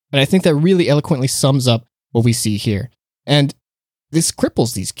 And I think that really eloquently sums up what we see here. And this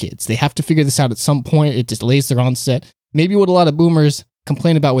cripples these kids. They have to figure this out at some point. It delays their onset. Maybe what a lot of boomers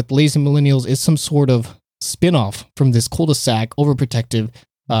complain about with lazy millennials is some sort of spin-off from this cul-de-sac, overprotective,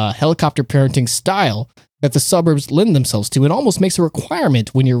 helicopter parenting style that the suburbs lend themselves to and almost makes a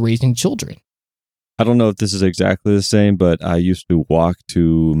requirement when you're raising children. I don't know if this is exactly the same, but I used to walk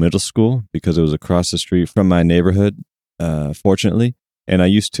to middle school because it was across the street from my neighborhood, fortunately. And I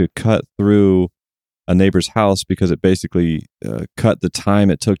used to cut through a neighbor's house because it basically cut the time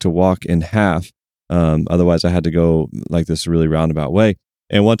it took to walk in half. Otherwise, I had to go like this really roundabout way.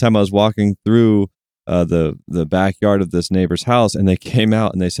 And one time I was walking through the backyard of this neighbor's house, and they came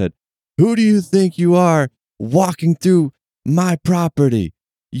out and they said, "Who do you think you are walking through my property?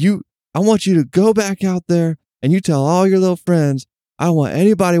 I want you to go back out there and you tell all your little friends, I don't want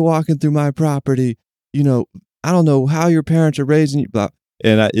anybody walking through my property. I don't know how your parents are raising you."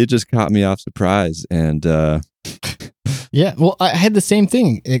 And it just caught me off surprise. And yeah, well, I had the same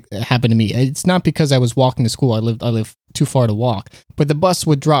thing happen to me. It's not because I was walking to school. I live too far to walk, but the bus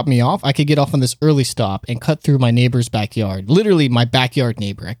would drop me off. I could get off on this early stop and cut through my neighbor's backyard, literally my backyard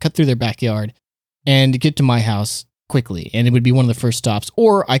neighbor. I cut through their backyard and get to my house quickly, and it would be one of the first stops.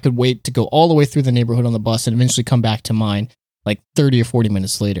 Or I could wait to go all the way through the neighborhood on the bus and eventually come back to mine like 30 or 40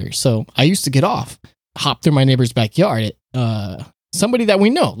 minutes later. So I used to get off, hop through my neighbor's backyard. Somebody that we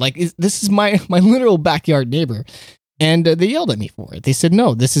know, like this is my literal backyard neighbor. And they yelled at me for it. They said,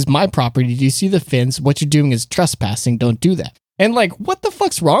 "No, this is my property. Do you see the fence? What you're doing is trespassing. Don't do that." And like, what the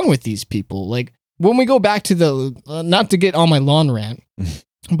fuck's wrong with these people? Like, when we go back to the, not to get on my lawn rant,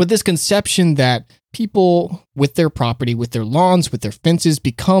 But this conception that people with their property, with their lawns, with their fences,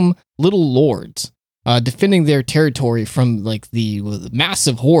 become little lords, defending their territory from like the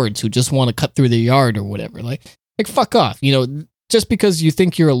massive hordes who just want to cut through their yard or whatever. Like fuck off. You know, just because you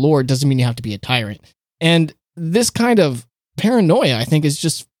think you're a lord doesn't mean you have to be a tyrant. And this kind of paranoia, I think, is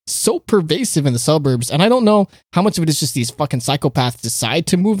just so pervasive in the suburbs. And I don't know how much of it is just these fucking psychopaths decide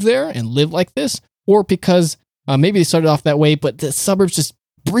to move there and live like this, or because maybe they started off that way, but the suburbs just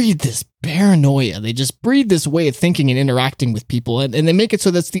breed this paranoia. They just breed this way of thinking and interacting with people. And they make it so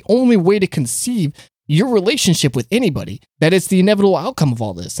that's the only way to conceive your relationship with anybody, that it's the inevitable outcome of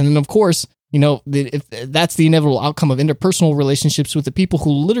all this. And then, of course, you know, if that's the inevitable outcome of interpersonal relationships with the people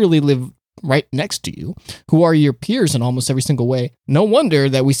who literally live right next to you, who are your peers in almost every single way, no wonder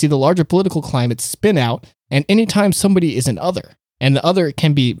that we see the larger political climate spin out. And anytime somebody is an other, and the other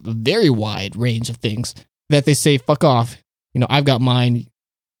can be a very wide range of things, that they say, fuck off, you know, I've got mine,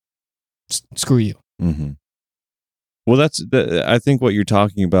 screw you. Mm-hmm. Well, I think what you're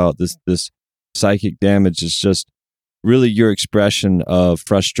talking about, this psychic damage, is just really your expression of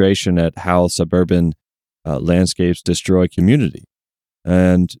frustration at how suburban landscapes destroy community.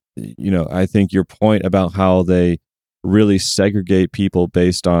 And, you know, I think your point about how they really segregate people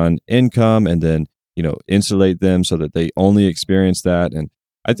based on income and then, you know, insulate them so that they only experience that. And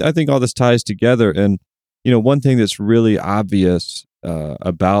I think all this ties together. And, you know, one thing that's really obvious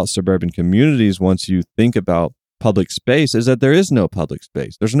about suburban communities, once you think about public space, is that there is no public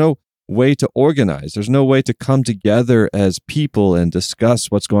space. There's no way to organize. There's no way to come together as people and discuss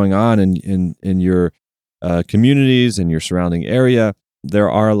what's going on in your communities and your surrounding area.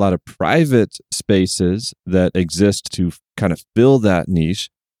 There are a lot of private spaces that exist to kind of fill that niche,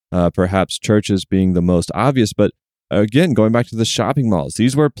 perhaps churches being the most obvious. But again, going back to the shopping malls,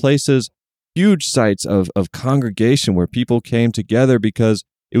 these were places, huge sites of congregation where people came together because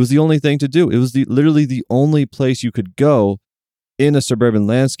it was the only thing to do. It was literally the only place you could go in a suburban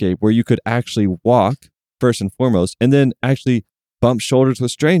landscape where you could actually walk, first and foremost, and then actually bump shoulders with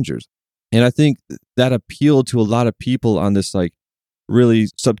strangers. And I think that appealed to a lot of people on this like really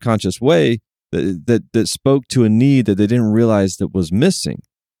subconscious way that spoke to a need that they didn't realize that was missing.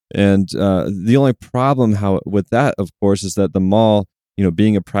 And the only problem with that, of course, is that the mall, you know,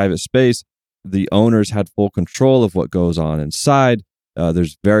 being a private space, the owners had full control of what goes on inside.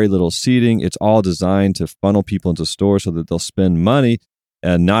 There's very little seating. It's all designed to funnel people into stores so that they'll spend money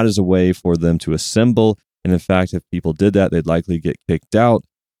and not as a way for them to assemble. And in fact, if people did that, they'd likely get kicked out.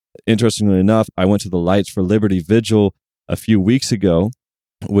 Interestingly enough, I went to the Lights for Liberty Vigil a few weeks ago,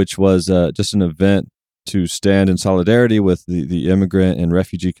 which was just an event to stand in solidarity with the immigrant and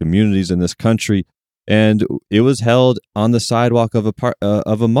refugee communities in this country. And it was held on the sidewalk of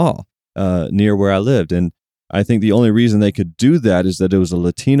a mall near where I lived. And I think the only reason they could do that is that it was a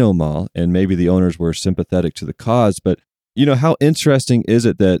Latino mall and maybe the owners were sympathetic to the cause. But, you know, how interesting is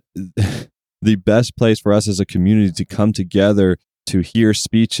it that the best place for us as a community to come together, to hear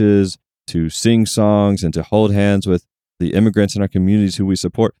speeches, to sing songs, and to hold hands with the immigrants in our communities who we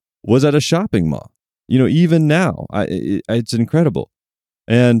support was at a shopping mall? You know, even now, it's incredible.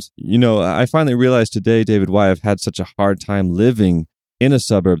 And, you know, I finally realized today, David, why I've had such a hard time living in a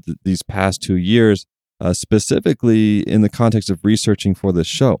suburb these past 2 years, specifically in the context of researching for this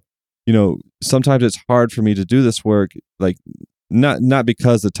show. You know, sometimes it's hard for me to do this work, like not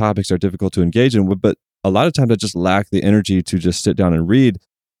because the topics are difficult to engage in, but a lot of times I just lack the energy to just sit down and read.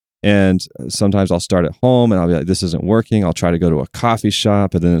 And sometimes I'll start at home and I'll be like, this isn't working. I'll try to go to a coffee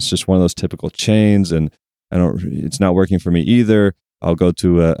shop, and then it's just one of those typical chains, and it's not working for me either. I'll go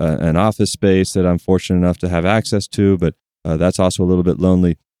to an office space that I'm fortunate enough to have access to, but that's also a little bit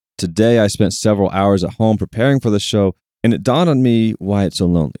lonely. Today, I spent several hours at home preparing for the show, and it dawned on me why it's so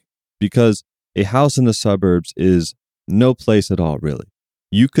lonely. Because a house in the suburbs is no place at all, really.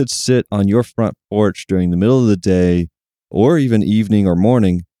 You could sit on your front porch during the middle of the day, or even evening or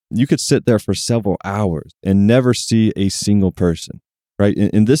morning. You could sit there for several hours and never see a single person, right?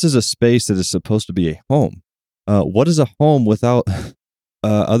 And this is a space that is supposed to be a home. What is a home without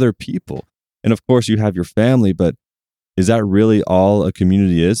other people? And of course, you have your family, but is that really all a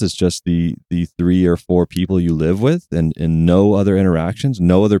community is? It's just the 3 or 4 people you live with and no other interactions,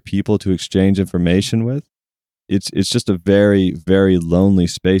 no other people to exchange information with? It's just a very, very lonely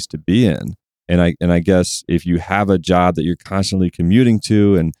space to be in. And I guess if you have a job that you're constantly commuting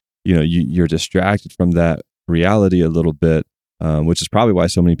to, and you know you're distracted from that reality a little bit, which is probably why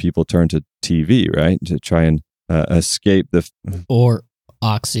so many people turn to TV, right, to try and escape or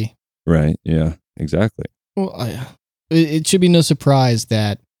Oxy. Right. Yeah. Exactly. Well, it should be no surprise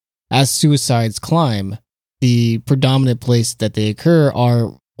that as suicides climb, the predominant place that they occur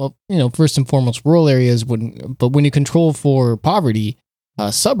are, well, first and foremost, rural areas. But when you control for poverty,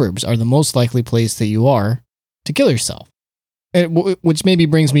 suburbs are the most likely place that you are to kill yourself. Which maybe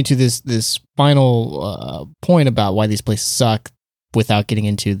brings me to this final point about why these places suck, without getting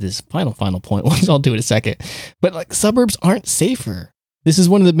into this final point, which I'll do in a second. But like, suburbs aren't safer. This is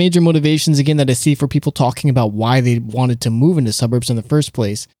one of the major motivations, again, that I see for people talking about why they wanted to move into suburbs in the first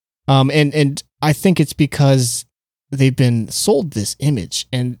place. And I think it's because they've been sold this image,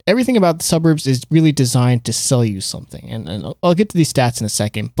 and everything about the suburbs is really designed to sell you something. And I'll get to these stats in a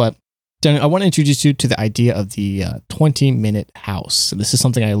second, but I want to introduce you to the idea of the 20-minute house. So this is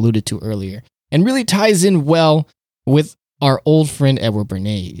something I alluded to earlier, and really ties in well with our old friend Edward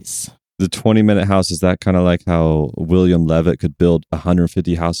Bernays. The 20-minute house, is that kind of like how William Levitt could build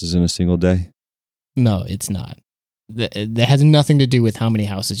 150 houses in a single day? No, it's not. That has nothing to do with how many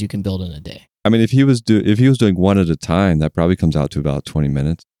houses you can build in a day. I mean, if he was doing one at a time, that probably comes out to about 20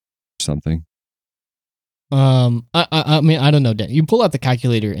 minutes or something. I mean, I don't know, Dan. You pull out the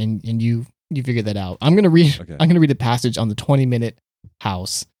calculator and you figure that out. I'm gonna read. Okay. I'm gonna read a passage on the 20-minute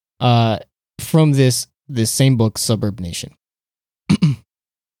house from this same book, Suburb Nation.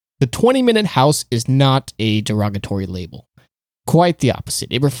 The 20-minute house is not a derogatory label. Quite the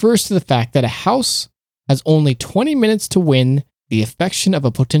opposite. It refers to the fact that a house has only 20 minutes to win the affection of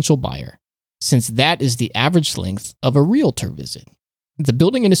a potential buyer, since that is the average length of a realtor visit. The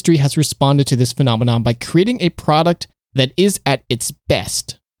building industry has responded to this phenomenon by creating a product that is at its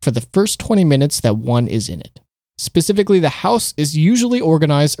best for the first 20 minutes that one is in it. Specifically, the house is usually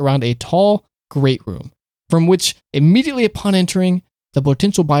organized around a tall great room, from which immediately upon entering, the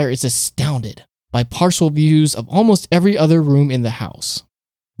potential buyer is astounded by partial views of almost every other room in the house.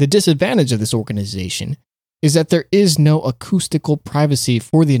 The disadvantage of this organization is that there is no acoustical privacy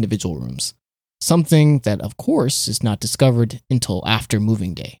for the individual rooms, something that, of course, is not discovered until after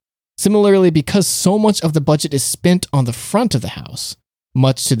moving day. Similarly, because so much of the budget is spent on the front of the house,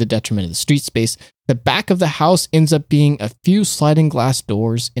 much to the detriment of the street space, the back of the house ends up being a few sliding glass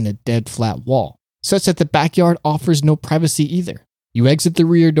doors in a dead flat wall, such that the backyard offers no privacy either. You exit the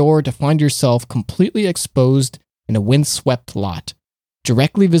rear door to find yourself completely exposed in a windswept lot,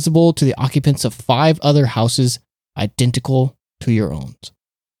 directly visible to the occupants of 5 other houses identical to your own.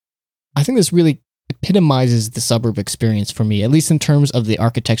 I think this really epitomizes the suburb experience for me, at least in terms of the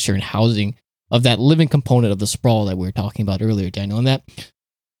architecture and housing of that living component of the sprawl that we were talking about earlier, Daniel, and that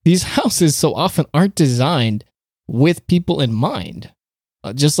these houses so often aren't designed with people in mind.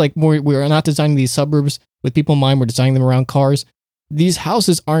 Just like we're not designing these suburbs with people in mind, we're designing them around cars. These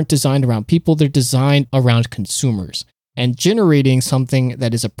houses aren't designed around people, they're designed around consumers and generating something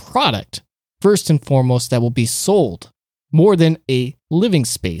that is a product, first and foremost, that will be sold more than a living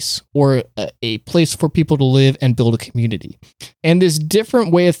space or a place for people to live and build a community. And this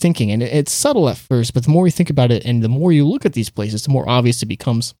different way of thinking, and it's subtle at first, but the more you think about it and the more you look at these places, the more obvious it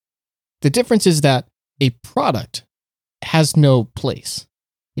becomes. The difference is that a product has no place.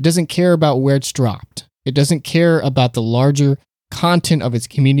 It doesn't care about where it's dropped. It doesn't care about the larger content of its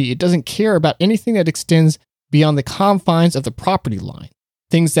community. It doesn't care about anything that extends beyond the confines of the property line,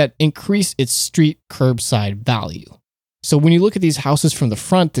 things that increase its street curbside value. So when you look at these houses from the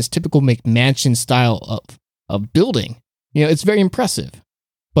front, this typical McMansion style of building, it's very impressive.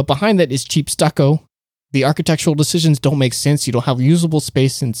 But behind that is cheap stucco. The architectural decisions don't make sense. You don't have usable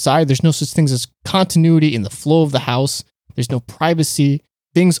space inside. There's no such things as continuity in the flow of the house. There's no privacy.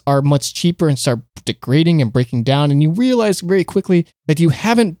 Things are much cheaper and start degrading and breaking down. And you realize very quickly that you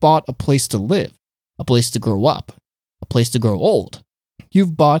haven't bought a place to live, a place to grow up, a place to grow old.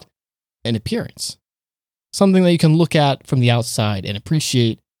 You've bought an appearance. Something that you can look at from the outside and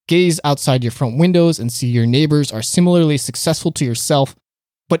appreciate, gaze outside your front windows and see your neighbors are similarly successful to yourself,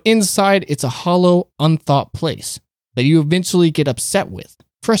 but inside it's a hollow, unthought place that you eventually get upset with,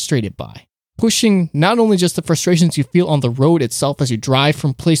 frustrated by, pushing not only just the frustrations you feel on the road itself as you drive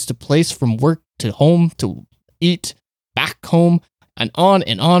from place to place, from work to home to eat, back home, and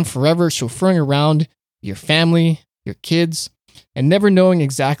on forever, chauffeuring around your family, your kids, and never knowing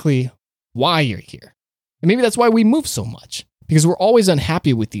exactly why you're here. And maybe that's why we move so much, because we're always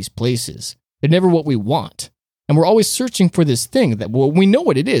unhappy with these places. They're never what we want. And we're always searching for this thing that, well, we know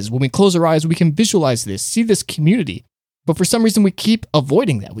what it is. When we close our eyes, we can visualize this, see this community. But for some reason, we keep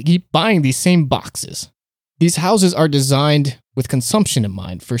avoiding that. We keep buying these same boxes. These houses are designed with consumption in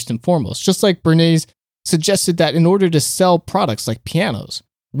mind, first and foremost. Just like Bernays suggested that in order to sell products like pianos,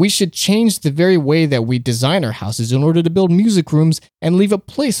 we should change the very way that we design our houses in order to build music rooms and leave a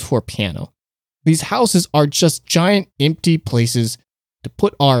place for piano. These houses are just giant empty places to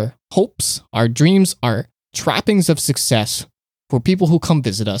put our hopes, our dreams, our trappings of success for people who come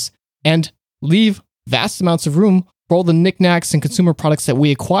visit us and leave vast amounts of room for all the knickknacks and consumer products that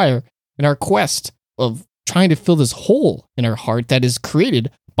we acquire in our quest of trying to fill this hole in our heart that is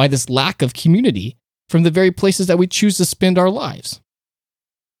created by this lack of community from the very places that we choose to spend our lives.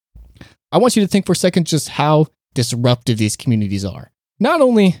 I want you to think for a second just how disruptive these communities are. Not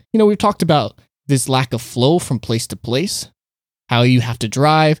only, we've talked about this lack of flow from place to place, how you have to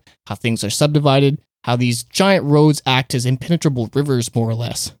drive, how things are subdivided, how these giant roads act as impenetrable rivers, more or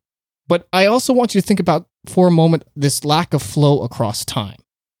less. But I also want you to think about, for a moment, this lack of flow across time.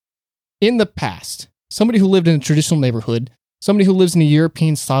 In the past, somebody who lived in a traditional neighborhood, somebody who lives in a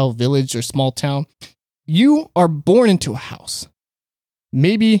European-style village or small town, you are born into a house.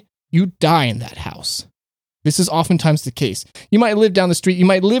 Maybe you die in that house. This is oftentimes the case. You might live down the street, you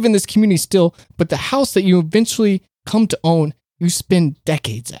might live in this community still, but the house that you eventually come to own, you spend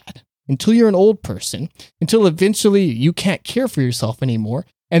decades at. Until you're an old person, until eventually you can't care for yourself anymore,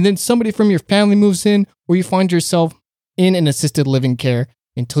 and then somebody from your family moves in, or you find yourself in an assisted living care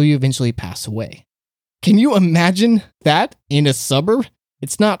until you eventually pass away. Can you imagine that in a suburb?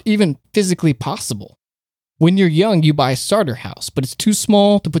 It's not even physically possible. When you're young, you buy a starter house, but it's too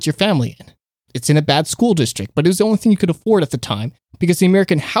small to put your family in. It's in a bad school district, but it was the only thing you could afford at the time because the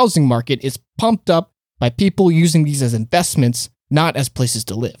American housing market is pumped up by people using these as investments, not as places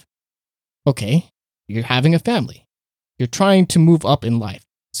to live. Okay, you're having a family. You're trying to move up in life.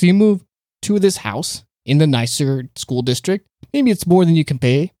 So you move to this house in the nicer school district. Maybe it's more than you can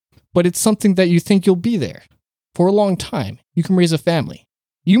pay, but it's something that you think you'll be there for a long time. You can raise a family.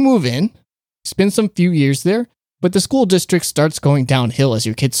 You move in, spend some few years there, but the school district starts going downhill as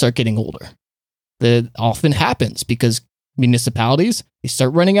your kids start getting older. That often happens because municipalities, they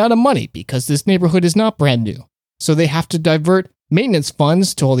start running out of money because this neighborhood is not brand new. So they have to divert maintenance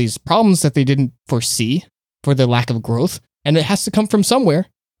funds to all these problems that they didn't foresee for the lack of growth. And it has to come from somewhere.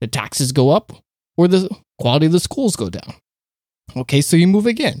 The taxes go up or the quality of the schools go down. Okay, so you move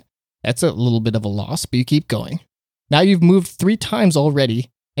again. That's a little bit of a loss, but you keep going. Now you've moved 3 times already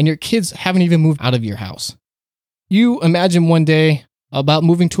and your kids haven't even moved out of your house. You imagine one day about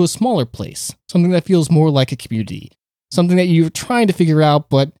moving to a smaller place, something that feels more like a community, something that you're trying to figure out,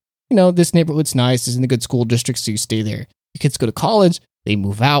 but this neighborhood's nice, it's in a good school district, so you stay there. Your kids go to college, they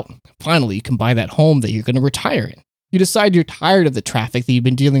move out. Finally, you can buy that home that you're going to retire in. You decide you're tired of the traffic that you've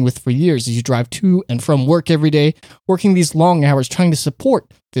been dealing with for years as you drive to and from work every day, working these long hours, trying to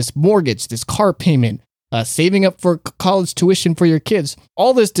support this mortgage, this car payment, saving up for college tuition for your kids,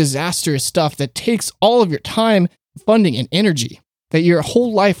 all this disastrous stuff that takes all of your time, funding, and energy that your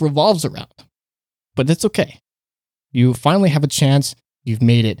whole life revolves around. But it's okay. You finally have a chance, you've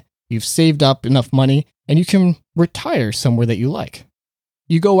made it, you've saved up enough money, and you can retire somewhere that you like.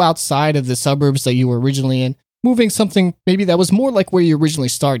 You go outside of the suburbs that you were originally in, moving something maybe that was more like where you originally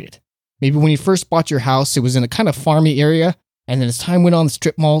started. Maybe when you first bought your house, it was in a kind of farmy area, and then as time went on, the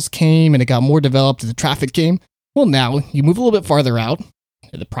strip malls came and it got more developed and the traffic came. Well, now you move a little bit farther out.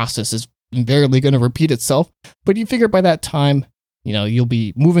 The process is invariably going to repeat itself, but you figure by that time, you'll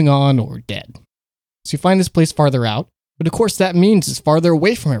be moving on or dead. So you find this place farther out, but of course that means it's farther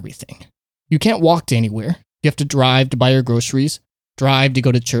away from everything. You can't walk to anywhere. You have to drive to buy your groceries, drive to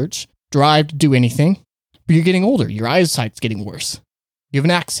go to church, drive to do anything. But you're getting older. Your eyesight's getting worse. You have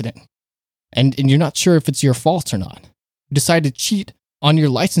an accident. And you're not sure if it's your fault or not. You decide to cheat on your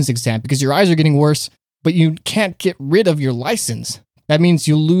license exam because your eyes are getting worse, but you can't get rid of your license. That means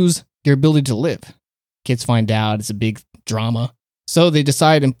you lose your ability to live. Kids find out. It's a big drama. So they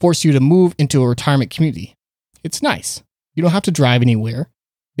decide and force you to move into a retirement community. It's nice. You don't have to drive anywhere.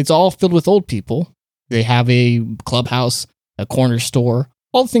 It's all filled with old people. They have a clubhouse, a corner store,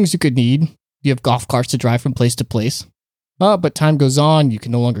 all the things you could need. You have golf carts to drive from place to place. But time goes on. You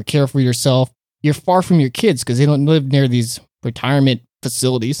can no longer care for yourself. You're far from your kids because they don't live near these retirement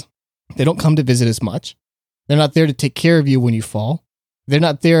facilities. They don't come to visit as much. They're not there to take care of you when you fall. They're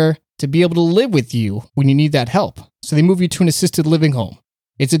not there to be able to live with you when you need that help. So they move you to an assisted living home.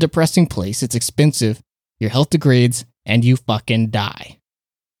 It's a depressing place. It's expensive. Your health degrades and you fucking die.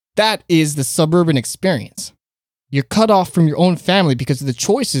 That is the suburban experience. You're cut off from your own family because of the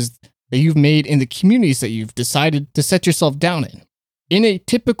choices that you've made in the communities that you've decided to set yourself down in. In a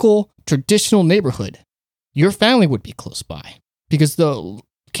typical traditional neighborhood, your family would be close by because the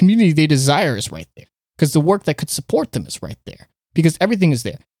community they desire is right there, because the work that could support them is right there, because everything is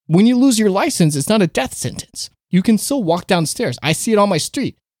there. When you lose your license, it's not a death sentence. You can still walk downstairs. I see it on my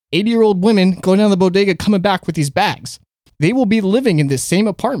street. 80-year-old women going down the bodega coming back with these bags. They will be living in this same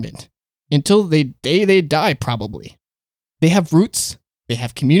apartment until the day they die, probably. They have roots. They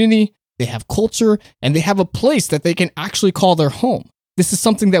have community. they have culture, and they have a place that they can actually call their home. This is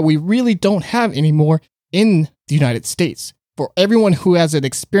something that we really don't have anymore in the United States. For everyone who has an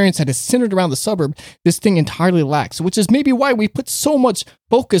experience that is centered around the suburb, this thing entirely lacks, which is maybe why we put so much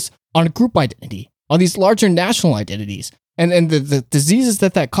focus on group identity, on these larger national identities, and the diseases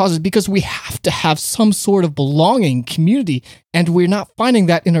that causes, because we have to have some sort of belonging community, and we're not finding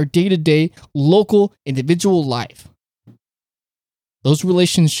that in our day-to-day local individual life. Those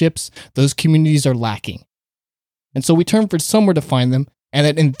relationships, those communities are lacking. And so we turn for somewhere to find them, and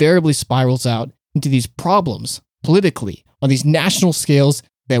that invariably spirals out into these problems politically on these national scales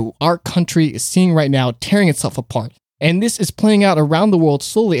that our country is seeing right now, tearing itself apart. And this is playing out around the world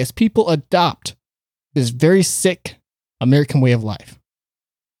slowly as people adopt this very sick American way of life.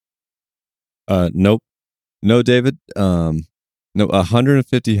 Nope. No, David. No,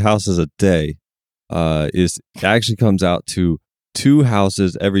 150 houses a day actually comes out to 2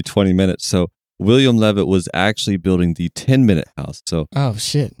 houses every 20 minutes. So William Levitt was actually building the 10-minute house. So, oh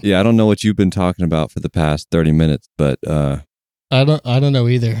shit. Yeah, I don't know what you've been talking about for the past 30 minutes, but I don't know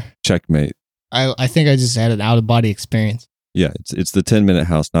either. Checkmate. I think I just had an out-of-body experience. Yeah, it's the 10-minute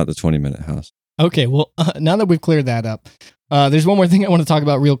house, not the 20-minute house. Okay, well, now that we've cleared that up, there's one more thing I want to talk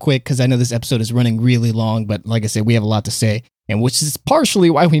about real quick, because I know this episode is running really long, but like I said, we have a lot to say, and which is partially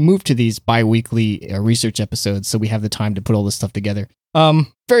why we moved to these bi-weekly research episodes, so we have the time to put all this stuff together.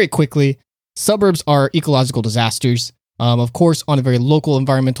 Very quickly, suburbs are ecological disasters. Of course, on a very local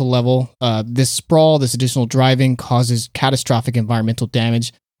environmental level, this sprawl, this additional driving causes catastrophic environmental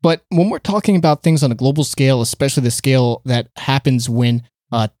damage. But when we're talking about things on a global scale, especially the scale that happens when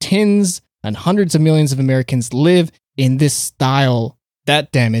tens and hundreds of millions of Americans live in this style,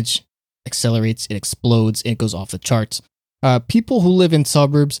 that damage accelerates, it explodes, and it goes off the charts. People who live in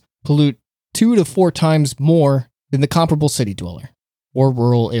suburbs pollute 2 to 4 times more than the comparable city dweller or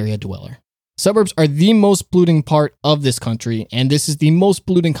rural area dweller. Suburbs are the most polluting part of this country, and this is the most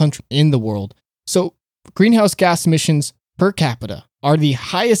polluting country in the world. So greenhouse gas emissions per capita are the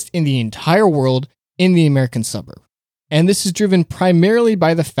highest in the entire world in the American suburb. And this is driven primarily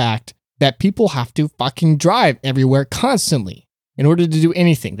by the fact that people have to fucking drive everywhere constantly in order to do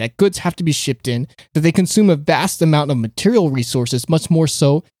anything, that goods have to be shipped in, that they consume a vast amount of material resources, much more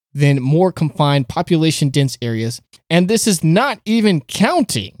so than more confined population-dense areas. And this is not even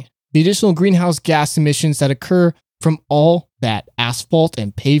counting the additional greenhouse gas emissions that occur from all that asphalt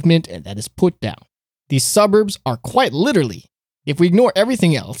and pavement and that is put down. These suburbs are quite literally, if we ignore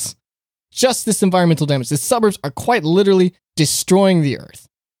everything else, just this environmental damage, the suburbs are quite literally destroying the earth.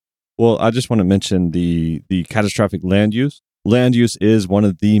 Well, I just want to mention the catastrophic land use. Land use is one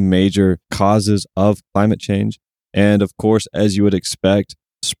of the major causes of climate change. And of course, as you would expect,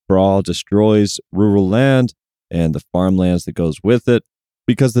 sprawl destroys rural land and the farmlands that goes with it,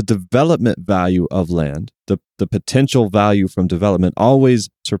 because the development value of land, the potential value from development always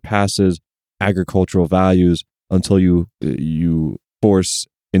surpasses agricultural values until you force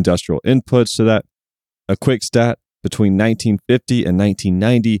industrial inputs to that. A quick stat, between 1950 and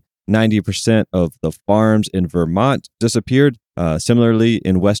 1990, 90% of the farms in Vermont disappeared. Similarly,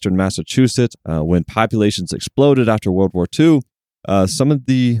 in western Massachusetts, when populations exploded after World War II, some of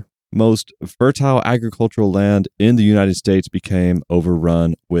the most fertile agricultural land in the United States became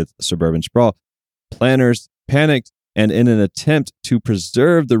overrun with suburban sprawl. Planners panicked, and in an attempt to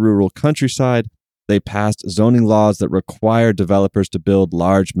preserve the rural countryside, they passed zoning laws that required developers to build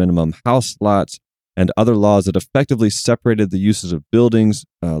large minimum house lots and other laws that effectively separated the uses of buildings,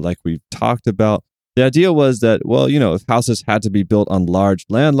 like we've talked about. The idea was that, well, if houses had to be built on large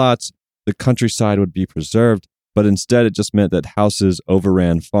land lots, the countryside would be preserved. But instead, it just meant that houses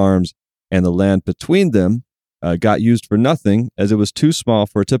overran farms, and the land between them got used for nothing, as it was too small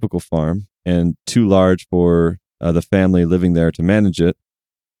for a typical farm and too large for the family living there to manage it.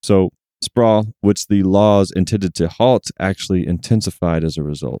 So sprawl, which the laws intended to halt, actually intensified as a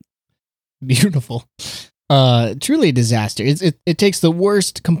result. Beautiful. Truly a disaster. It takes the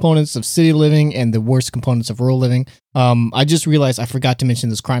worst components of city living and the worst components of rural living. I just realized I forgot to mention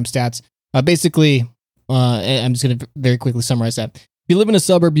those crime stats. Basically, I'm just going to very quickly summarize that. If you live in a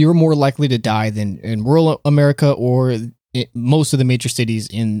suburb, you're more likely to die than in rural America or most of the major cities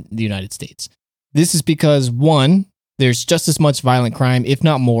in the United States. This is because, one, there's just as much violent crime, if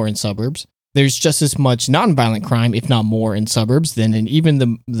not more, in suburbs. There's just as much non-violent crime, if not more, in suburbs than in even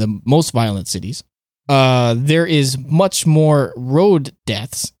the most violent cities. There is much more road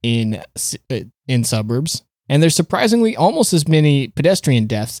deaths in suburbs, and there's surprisingly almost as many pedestrian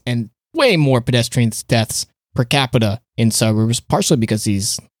deaths and way more pedestrian deaths per capita in suburbs, partially because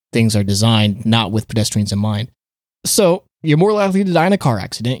these things are designed not with pedestrians in mind. So You're more likely to die in a car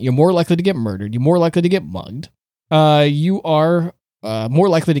accident. You're more likely to get murdered. You're more likely to get mugged. You are more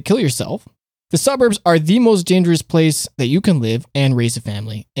likely to kill yourself. The suburbs are the most dangerous place that you can live and raise a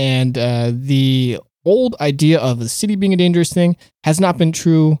family. And the old idea of the city being a dangerous thing has not been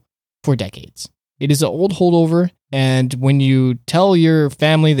true for decades. It is an old holdover. And when you tell your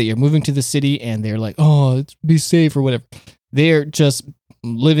family that you're moving to the city and they're like, oh, it's be safe or whatever, they're just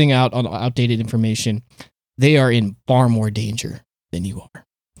living out on outdated information. They are in far more danger than you are.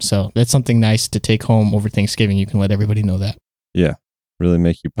 So that's something nice to take home over Thanksgiving. You can let everybody know that. Yeah. Really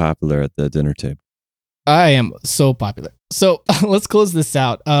make you popular at the dinner table. I am so popular. So let's close this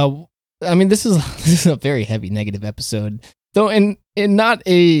out. This is a very heavy negative episode, though in not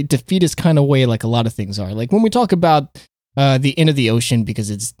a defeatist kind of way like a lot of things are. Like when we talk about the end of the ocean because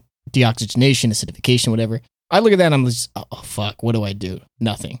it's deoxygenation, acidification, whatever, I look at that and I'm just, oh, fuck, what do I do?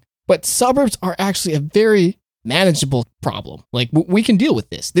 Nothing. But suburbs are actually a very manageable problem. Like we can deal with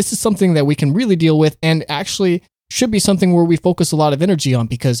this. This is something that we can really deal with and actually should be something where we focus a lot of energy on,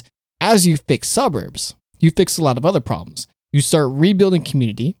 because as you fix suburbs, you fix a lot of other problems. You start rebuilding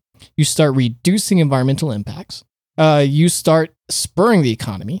community. You start reducing environmental impacts. You start spurring the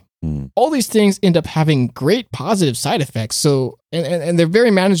economy. All these things end up having great positive side effects. So, and they're very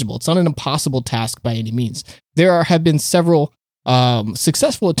manageable. It's not an impossible task by any means. There have been several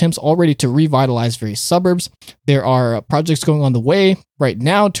successful attempts already to revitalize various suburbs. There are projects going on the way right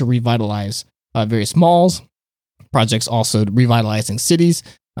now to revitalize various malls. Projects also revitalizing cities.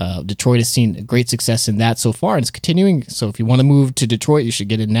 Detroit has seen great success in that so far, and it's continuing. So if you want to move to Detroit, you should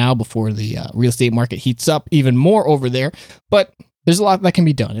get it now before the real estate market heats up even more over there. But there's a lot that can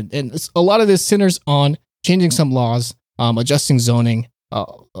be done. And a lot of this centers on changing some laws, adjusting zoning. A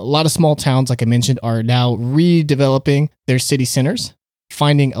lot of small towns, like I mentioned, are now redeveloping their city centers,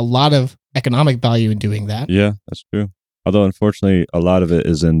 finding a lot of economic value in doing that. Yeah, that's true. Although, unfortunately, a lot of it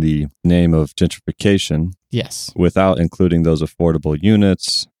is in the name of gentrification. Yes. Without including those affordable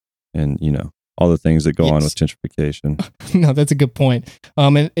units and, all the things that go on with gentrification. No, that's a good point.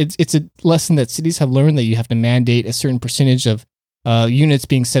 And it's a lesson that cities have learned, that you have to mandate a certain percentage of units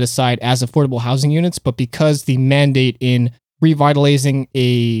being set aside as affordable housing units. But because the mandate in revitalizing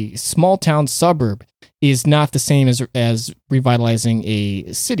a small town suburb is not the same as revitalizing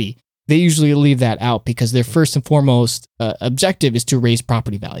a city, they usually leave that out because their first and foremost objective is to raise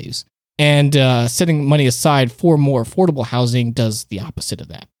property values. And setting money aside for more affordable housing does the opposite of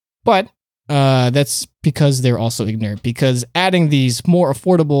that. But that's because they're also ignorant, because adding these more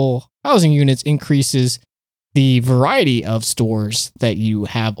affordable housing units increases the variety of stores that you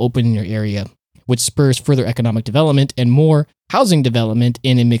have open in your area, which spurs further economic development and more housing development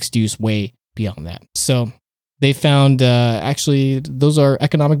in a mixed-use way beyond that. So they found actually those are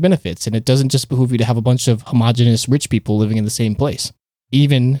economic benefits, and it doesn't just behoove you to have a bunch of homogenous rich people living in the same place.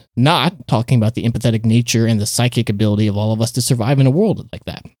 Even not talking about the empathetic nature and the psychic ability of all of us to survive in a world like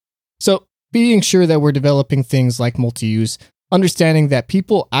that. So being sure that we're developing things like multi-use, understanding that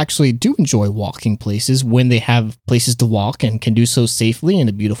people actually do enjoy walking places when they have places to walk and can do so safely in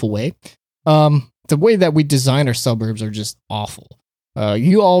a beautiful way. The way that we design our suburbs are just awful.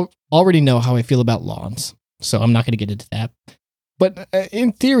 You all already know how I feel about lawns, so I'm not going to get into that. But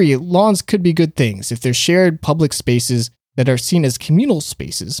in theory, lawns could be good things if they're shared public spaces that are seen as communal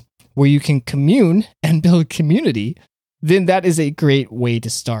spaces where you can commune and build community. Then that is a great way to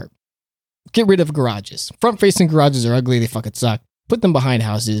start. Get rid of garages. Front-facing garages are ugly. They fucking suck. Put them behind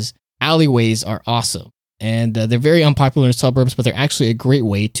houses. Alleyways are awesome. And they're very unpopular in suburbs, but they're actually a great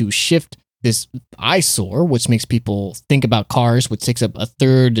way to shift this eyesore, which makes people think about cars, which takes up a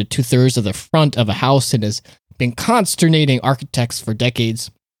third to two-thirds of the front of a house and has been consternating architects for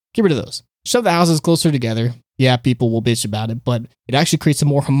decades. Get rid of those. Shove the houses closer together. Yeah, people will bitch about it, but it actually creates a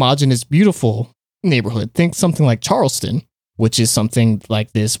more homogeneous, beautiful neighborhood. Think something like Charleston, which is something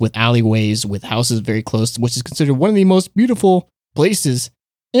like this with alleyways, with houses very close, which is considered one of the most beautiful places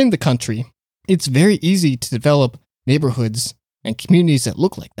in the country. It's very easy to develop neighborhoods and communities that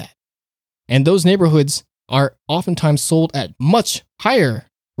look like that. And those neighborhoods are oftentimes sold at much higher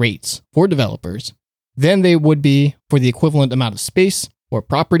rates for developers than they would be for the equivalent amount of space or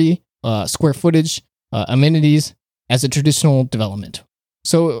property, square footage, amenities as a traditional development.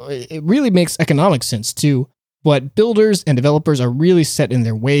 So it really makes economic sense too, but builders and developers are really set in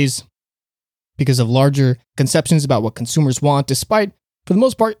their ways because of larger conceptions about what consumers want, despite, for the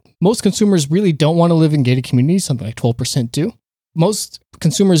most part, most consumers really don't want to live in gated communities, something like 12% do. Most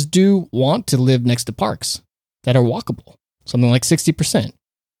consumers do want to live next to parks that are walkable, something like 60%.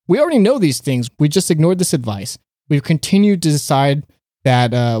 We already know these things. We just ignored this advice. We've continued to decide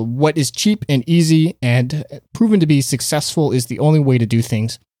that what is cheap and easy and proven to be successful is the only way to do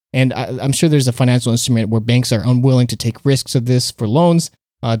things. And I'm sure there's a financial instrument where banks are unwilling to take risks of this for loans,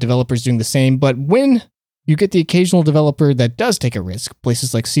 developers doing the same. But when you get the occasional developer that does take a risk,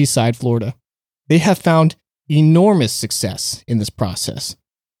 places like Seaside, Florida, they have found enormous success in this process.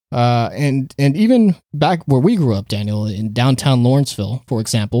 And even back where we grew up, Daniel, in downtown Lawrenceville, for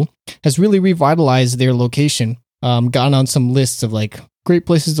example, has really revitalized their location, gotten on some lists of like great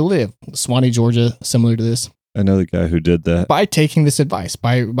places to live. Swanee, Georgia, similar to this. I know the guy who did that. By taking this advice,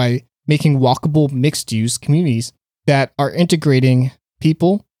 by making walkable mixed-use communities that are integrating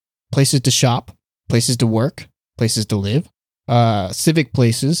people, places to shop, places to work, places to live, civic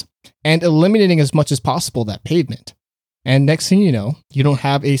places, and eliminating as much as possible that pavement. And next thing you know, you don't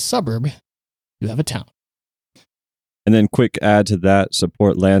have a suburb, you have a town. And then quick add to that,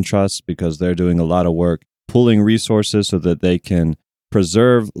 support land trusts because they're doing a lot of work pooling resources so that they can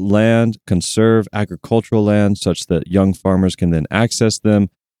preserve land, conserve agricultural land such that young farmers can then access them.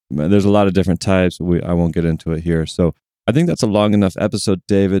 There's a lot of different types. I won't get into it here. So I think that's a long enough episode,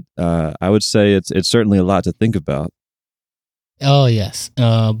 David. I would say it's certainly a lot to think about. Oh, yes.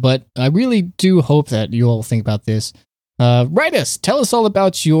 But I really do hope that you all think about this. Write us. Tell us all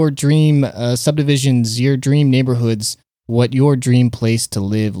about your dream subdivisions, your dream neighborhoods, what your dream place to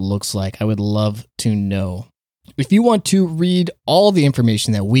live looks like. I would love to know. If you want to read all the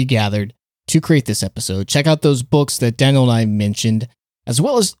information that we gathered to create this episode, check out those books that Daniel and I mentioned, as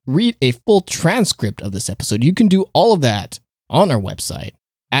well as read a full transcript of this episode. You can do all of that on our website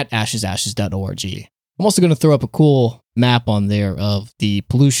at ashesashes.org. I'm also going to throw up a cool map on there of the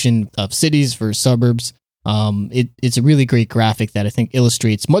pollution of cities versus suburbs. It's a really great graphic that I think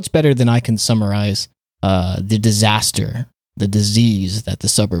illustrates much better than I can summarize the disaster, the disease that the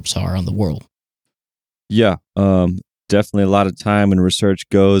suburbs are on the world. Yeah, definitely a lot of time and research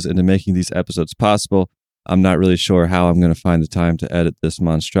goes into making these episodes possible. I'm not really sure how I'm going to find the time to edit this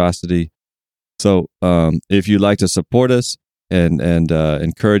monstrosity. So if you'd like to support us and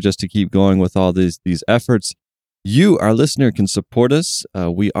encourage us to keep going with all these efforts, you, our listener, can support us.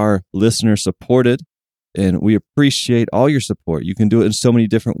 We are listener supported, and we appreciate all your support. You can do it in so many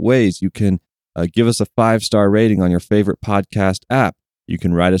different ways. You can give us a 5-star rating on your favorite podcast app. You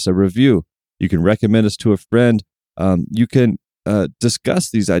can write us a review. You can recommend us to a friend. You can discuss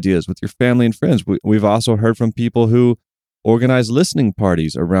these ideas with your family and friends. We've also heard from people who organize listening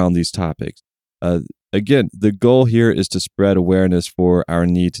parties around these topics. Again, the goal here is to spread awareness for our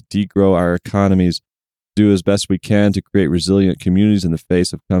need to degrow our economies, do as best we can to create resilient communities in the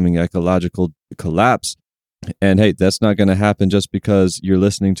face of coming ecological collapse. And hey, that's not going to happen just because you're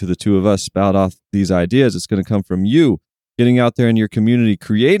listening to the two of us spout off these ideas. It's going to come from you getting out there in your community,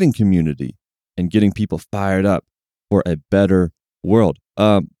 creating community, and getting people fired up for a better world.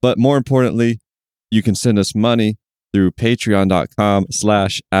 But more importantly, you can send us money through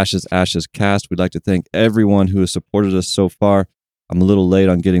patreon.com/ashesashescast. We'd like to thank everyone who has supported us so far. I'm a little late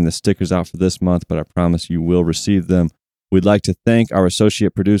on getting the stickers out for this month, but I promise you will receive them. We'd like to thank our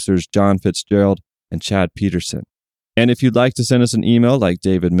associate producers, John Fitzgerald and Chad Peterson. And if you'd like to send us an email, like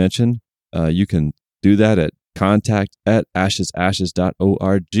David mentioned, you can do that at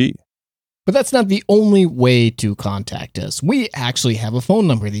contact@ashesashes.org. But that's not the only way to contact us. We actually have a phone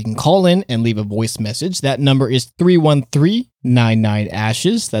number that you can call in and leave a voice message. That number is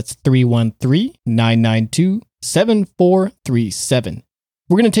 313-99-ASHES. That's 313-992-7437.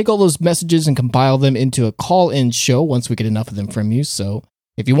 We're going to take all those messages and compile them into a call-in show once we get enough of them from you. So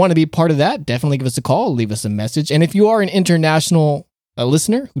if you want to be part of that, definitely give us a call, leave us a message. And if you are an international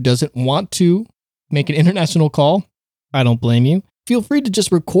listener who doesn't want to make an international call, I don't blame you. Feel free to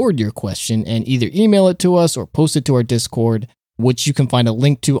just record your question and either email it to us or post it to our Discord, which you can find a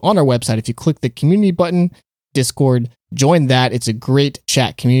link to on our website. If you click the community button, Discord, join that. It's a great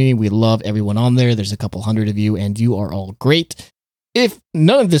chat community. We love everyone on there. There's a couple hundred of you, and you are all great. If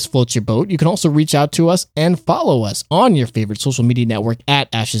none of this floats your boat, you can also reach out to us and follow us on your favorite social media network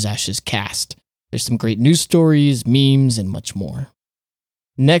at AshesAshesCast. There's some great news stories, memes, and much more.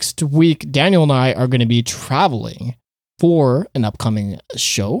 Next week, Daniel and I are going to be traveling for an upcoming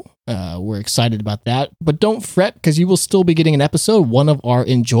show. We're excited about that, but don't fret because you will still be getting an episode, one of our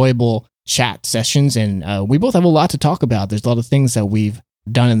enjoyable chat sessions, and we both have a lot to talk about. There's a lot of things that we've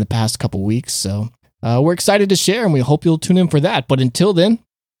done in the past couple weeks, so we're excited to share, and we hope you'll tune in for that. But until then,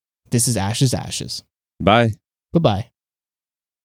 this is Ashes Ashes. Bye. Bye-bye.